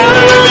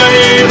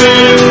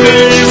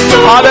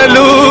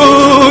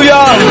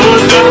 هللويا.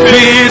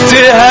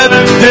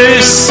 بيتهد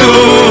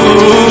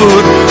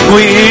السور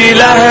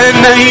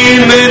وإلهنا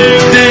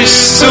يمد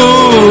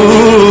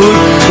السور.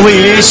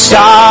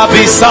 والشعب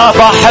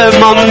صبح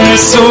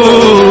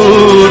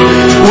منصور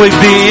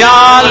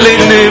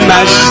وبيعلن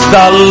مجد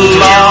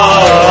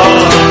الله.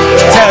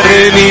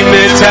 ترنيم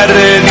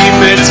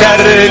ترنيم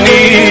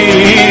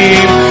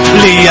ترنيم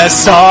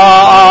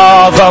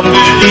ليصعب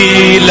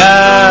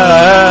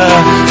إله.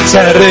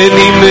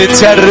 ترنيم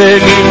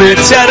ترنيم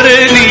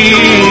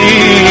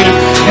ترنيم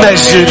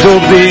مجد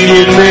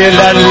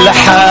بملء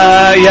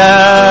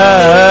الحياة.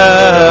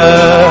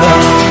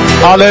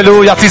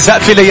 هللويا. يعطي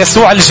زقف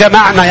ليسوع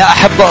الجمعنا يا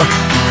أحبة.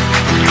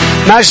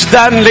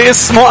 مجدا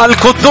لاسمه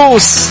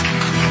القدوس.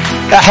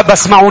 يا أحبة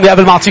اسمعوني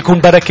قبل ما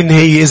أعطيكم بركة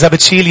نهائية. إذا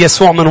بتشيل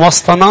يسوع من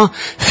وسطنا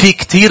في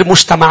كتير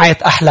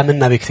مجتمعات أحلى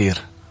منا بكتير.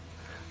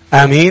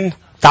 آمين.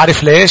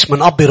 تعرف ليش؟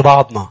 منقبر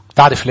بعضنا.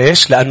 تعرف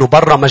ليش؟ لأنه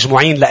برا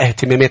مجموعين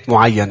لاهتمامات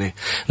معينة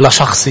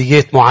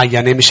لشخصيات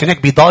معينة. مش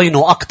هناك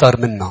بيضاينوا أكتر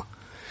منا.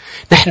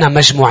 نحن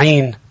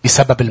مجموعين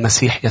بسبب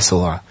المسيح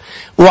يسوع.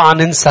 اوعى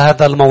ننسى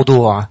هذا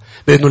الموضوع،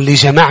 بأنه اللي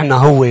جمعنا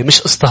هو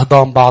مش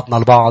استهضام بعضنا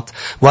البعض،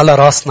 ولا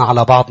راسنا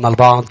على بعضنا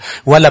البعض،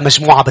 ولا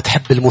مجموعة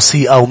بتحب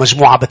الموسيقى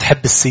ومجموعة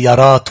بتحب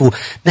السيارات.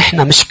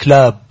 نحن مش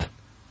كلاب.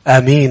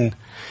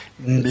 آمين.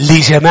 اللي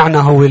جمعنا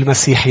هو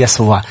المسيح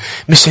يسوع.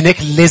 مش هناك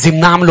لازم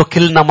نعمله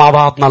كلنا مع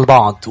بعضنا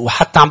البعض.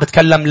 وحتى عم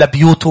بتكلم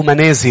لبيوت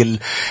ومنازل.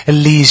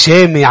 اللي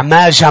جامع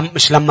ما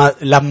مش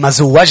لما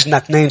زوجنا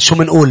اثنين شو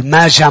منقول؟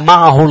 ما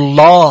جمعه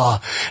الله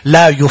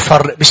لا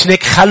يفرق. مش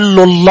هناك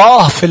خلوا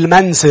الله في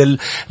المنزل،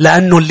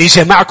 لأنه اللي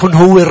جمعكم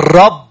هو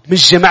الرب،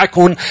 مش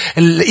جمعكم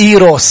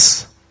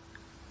الإيروس،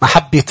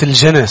 محبة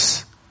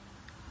الجنس.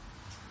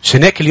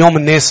 هناك اليوم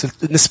الناس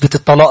نسبة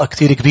الطلاق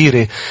كتير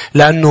كبيرة.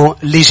 لأنه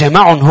اللي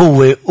جمعهم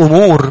هو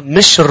أمور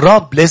مش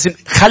الرب. لازم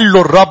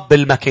خلوا الرب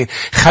بالمكان.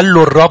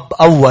 خلوا الرب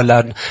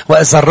أولا.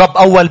 وإذا الرب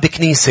أول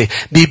بكنيسة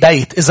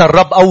ببيت، إذا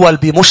الرب أول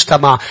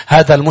بمجتمع،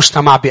 هذا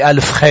المجتمع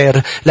بألف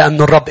خير.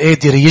 لأنه الرب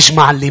قادر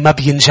يجمع اللي ما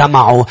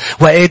بينجمعوا،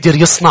 وقادر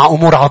يصنع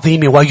أمور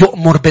عظيمة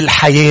ويؤمر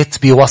بالحياة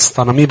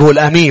بوسطنا. مين بيقول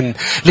أمين؟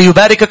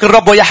 ليباركك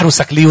الرب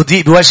ويحرسك،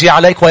 ليضيء بوجهه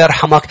عليك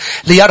ويرحمك،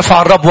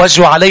 ليرفع الرب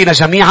وجهه علينا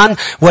جميعا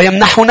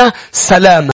ويمنحنا سلام.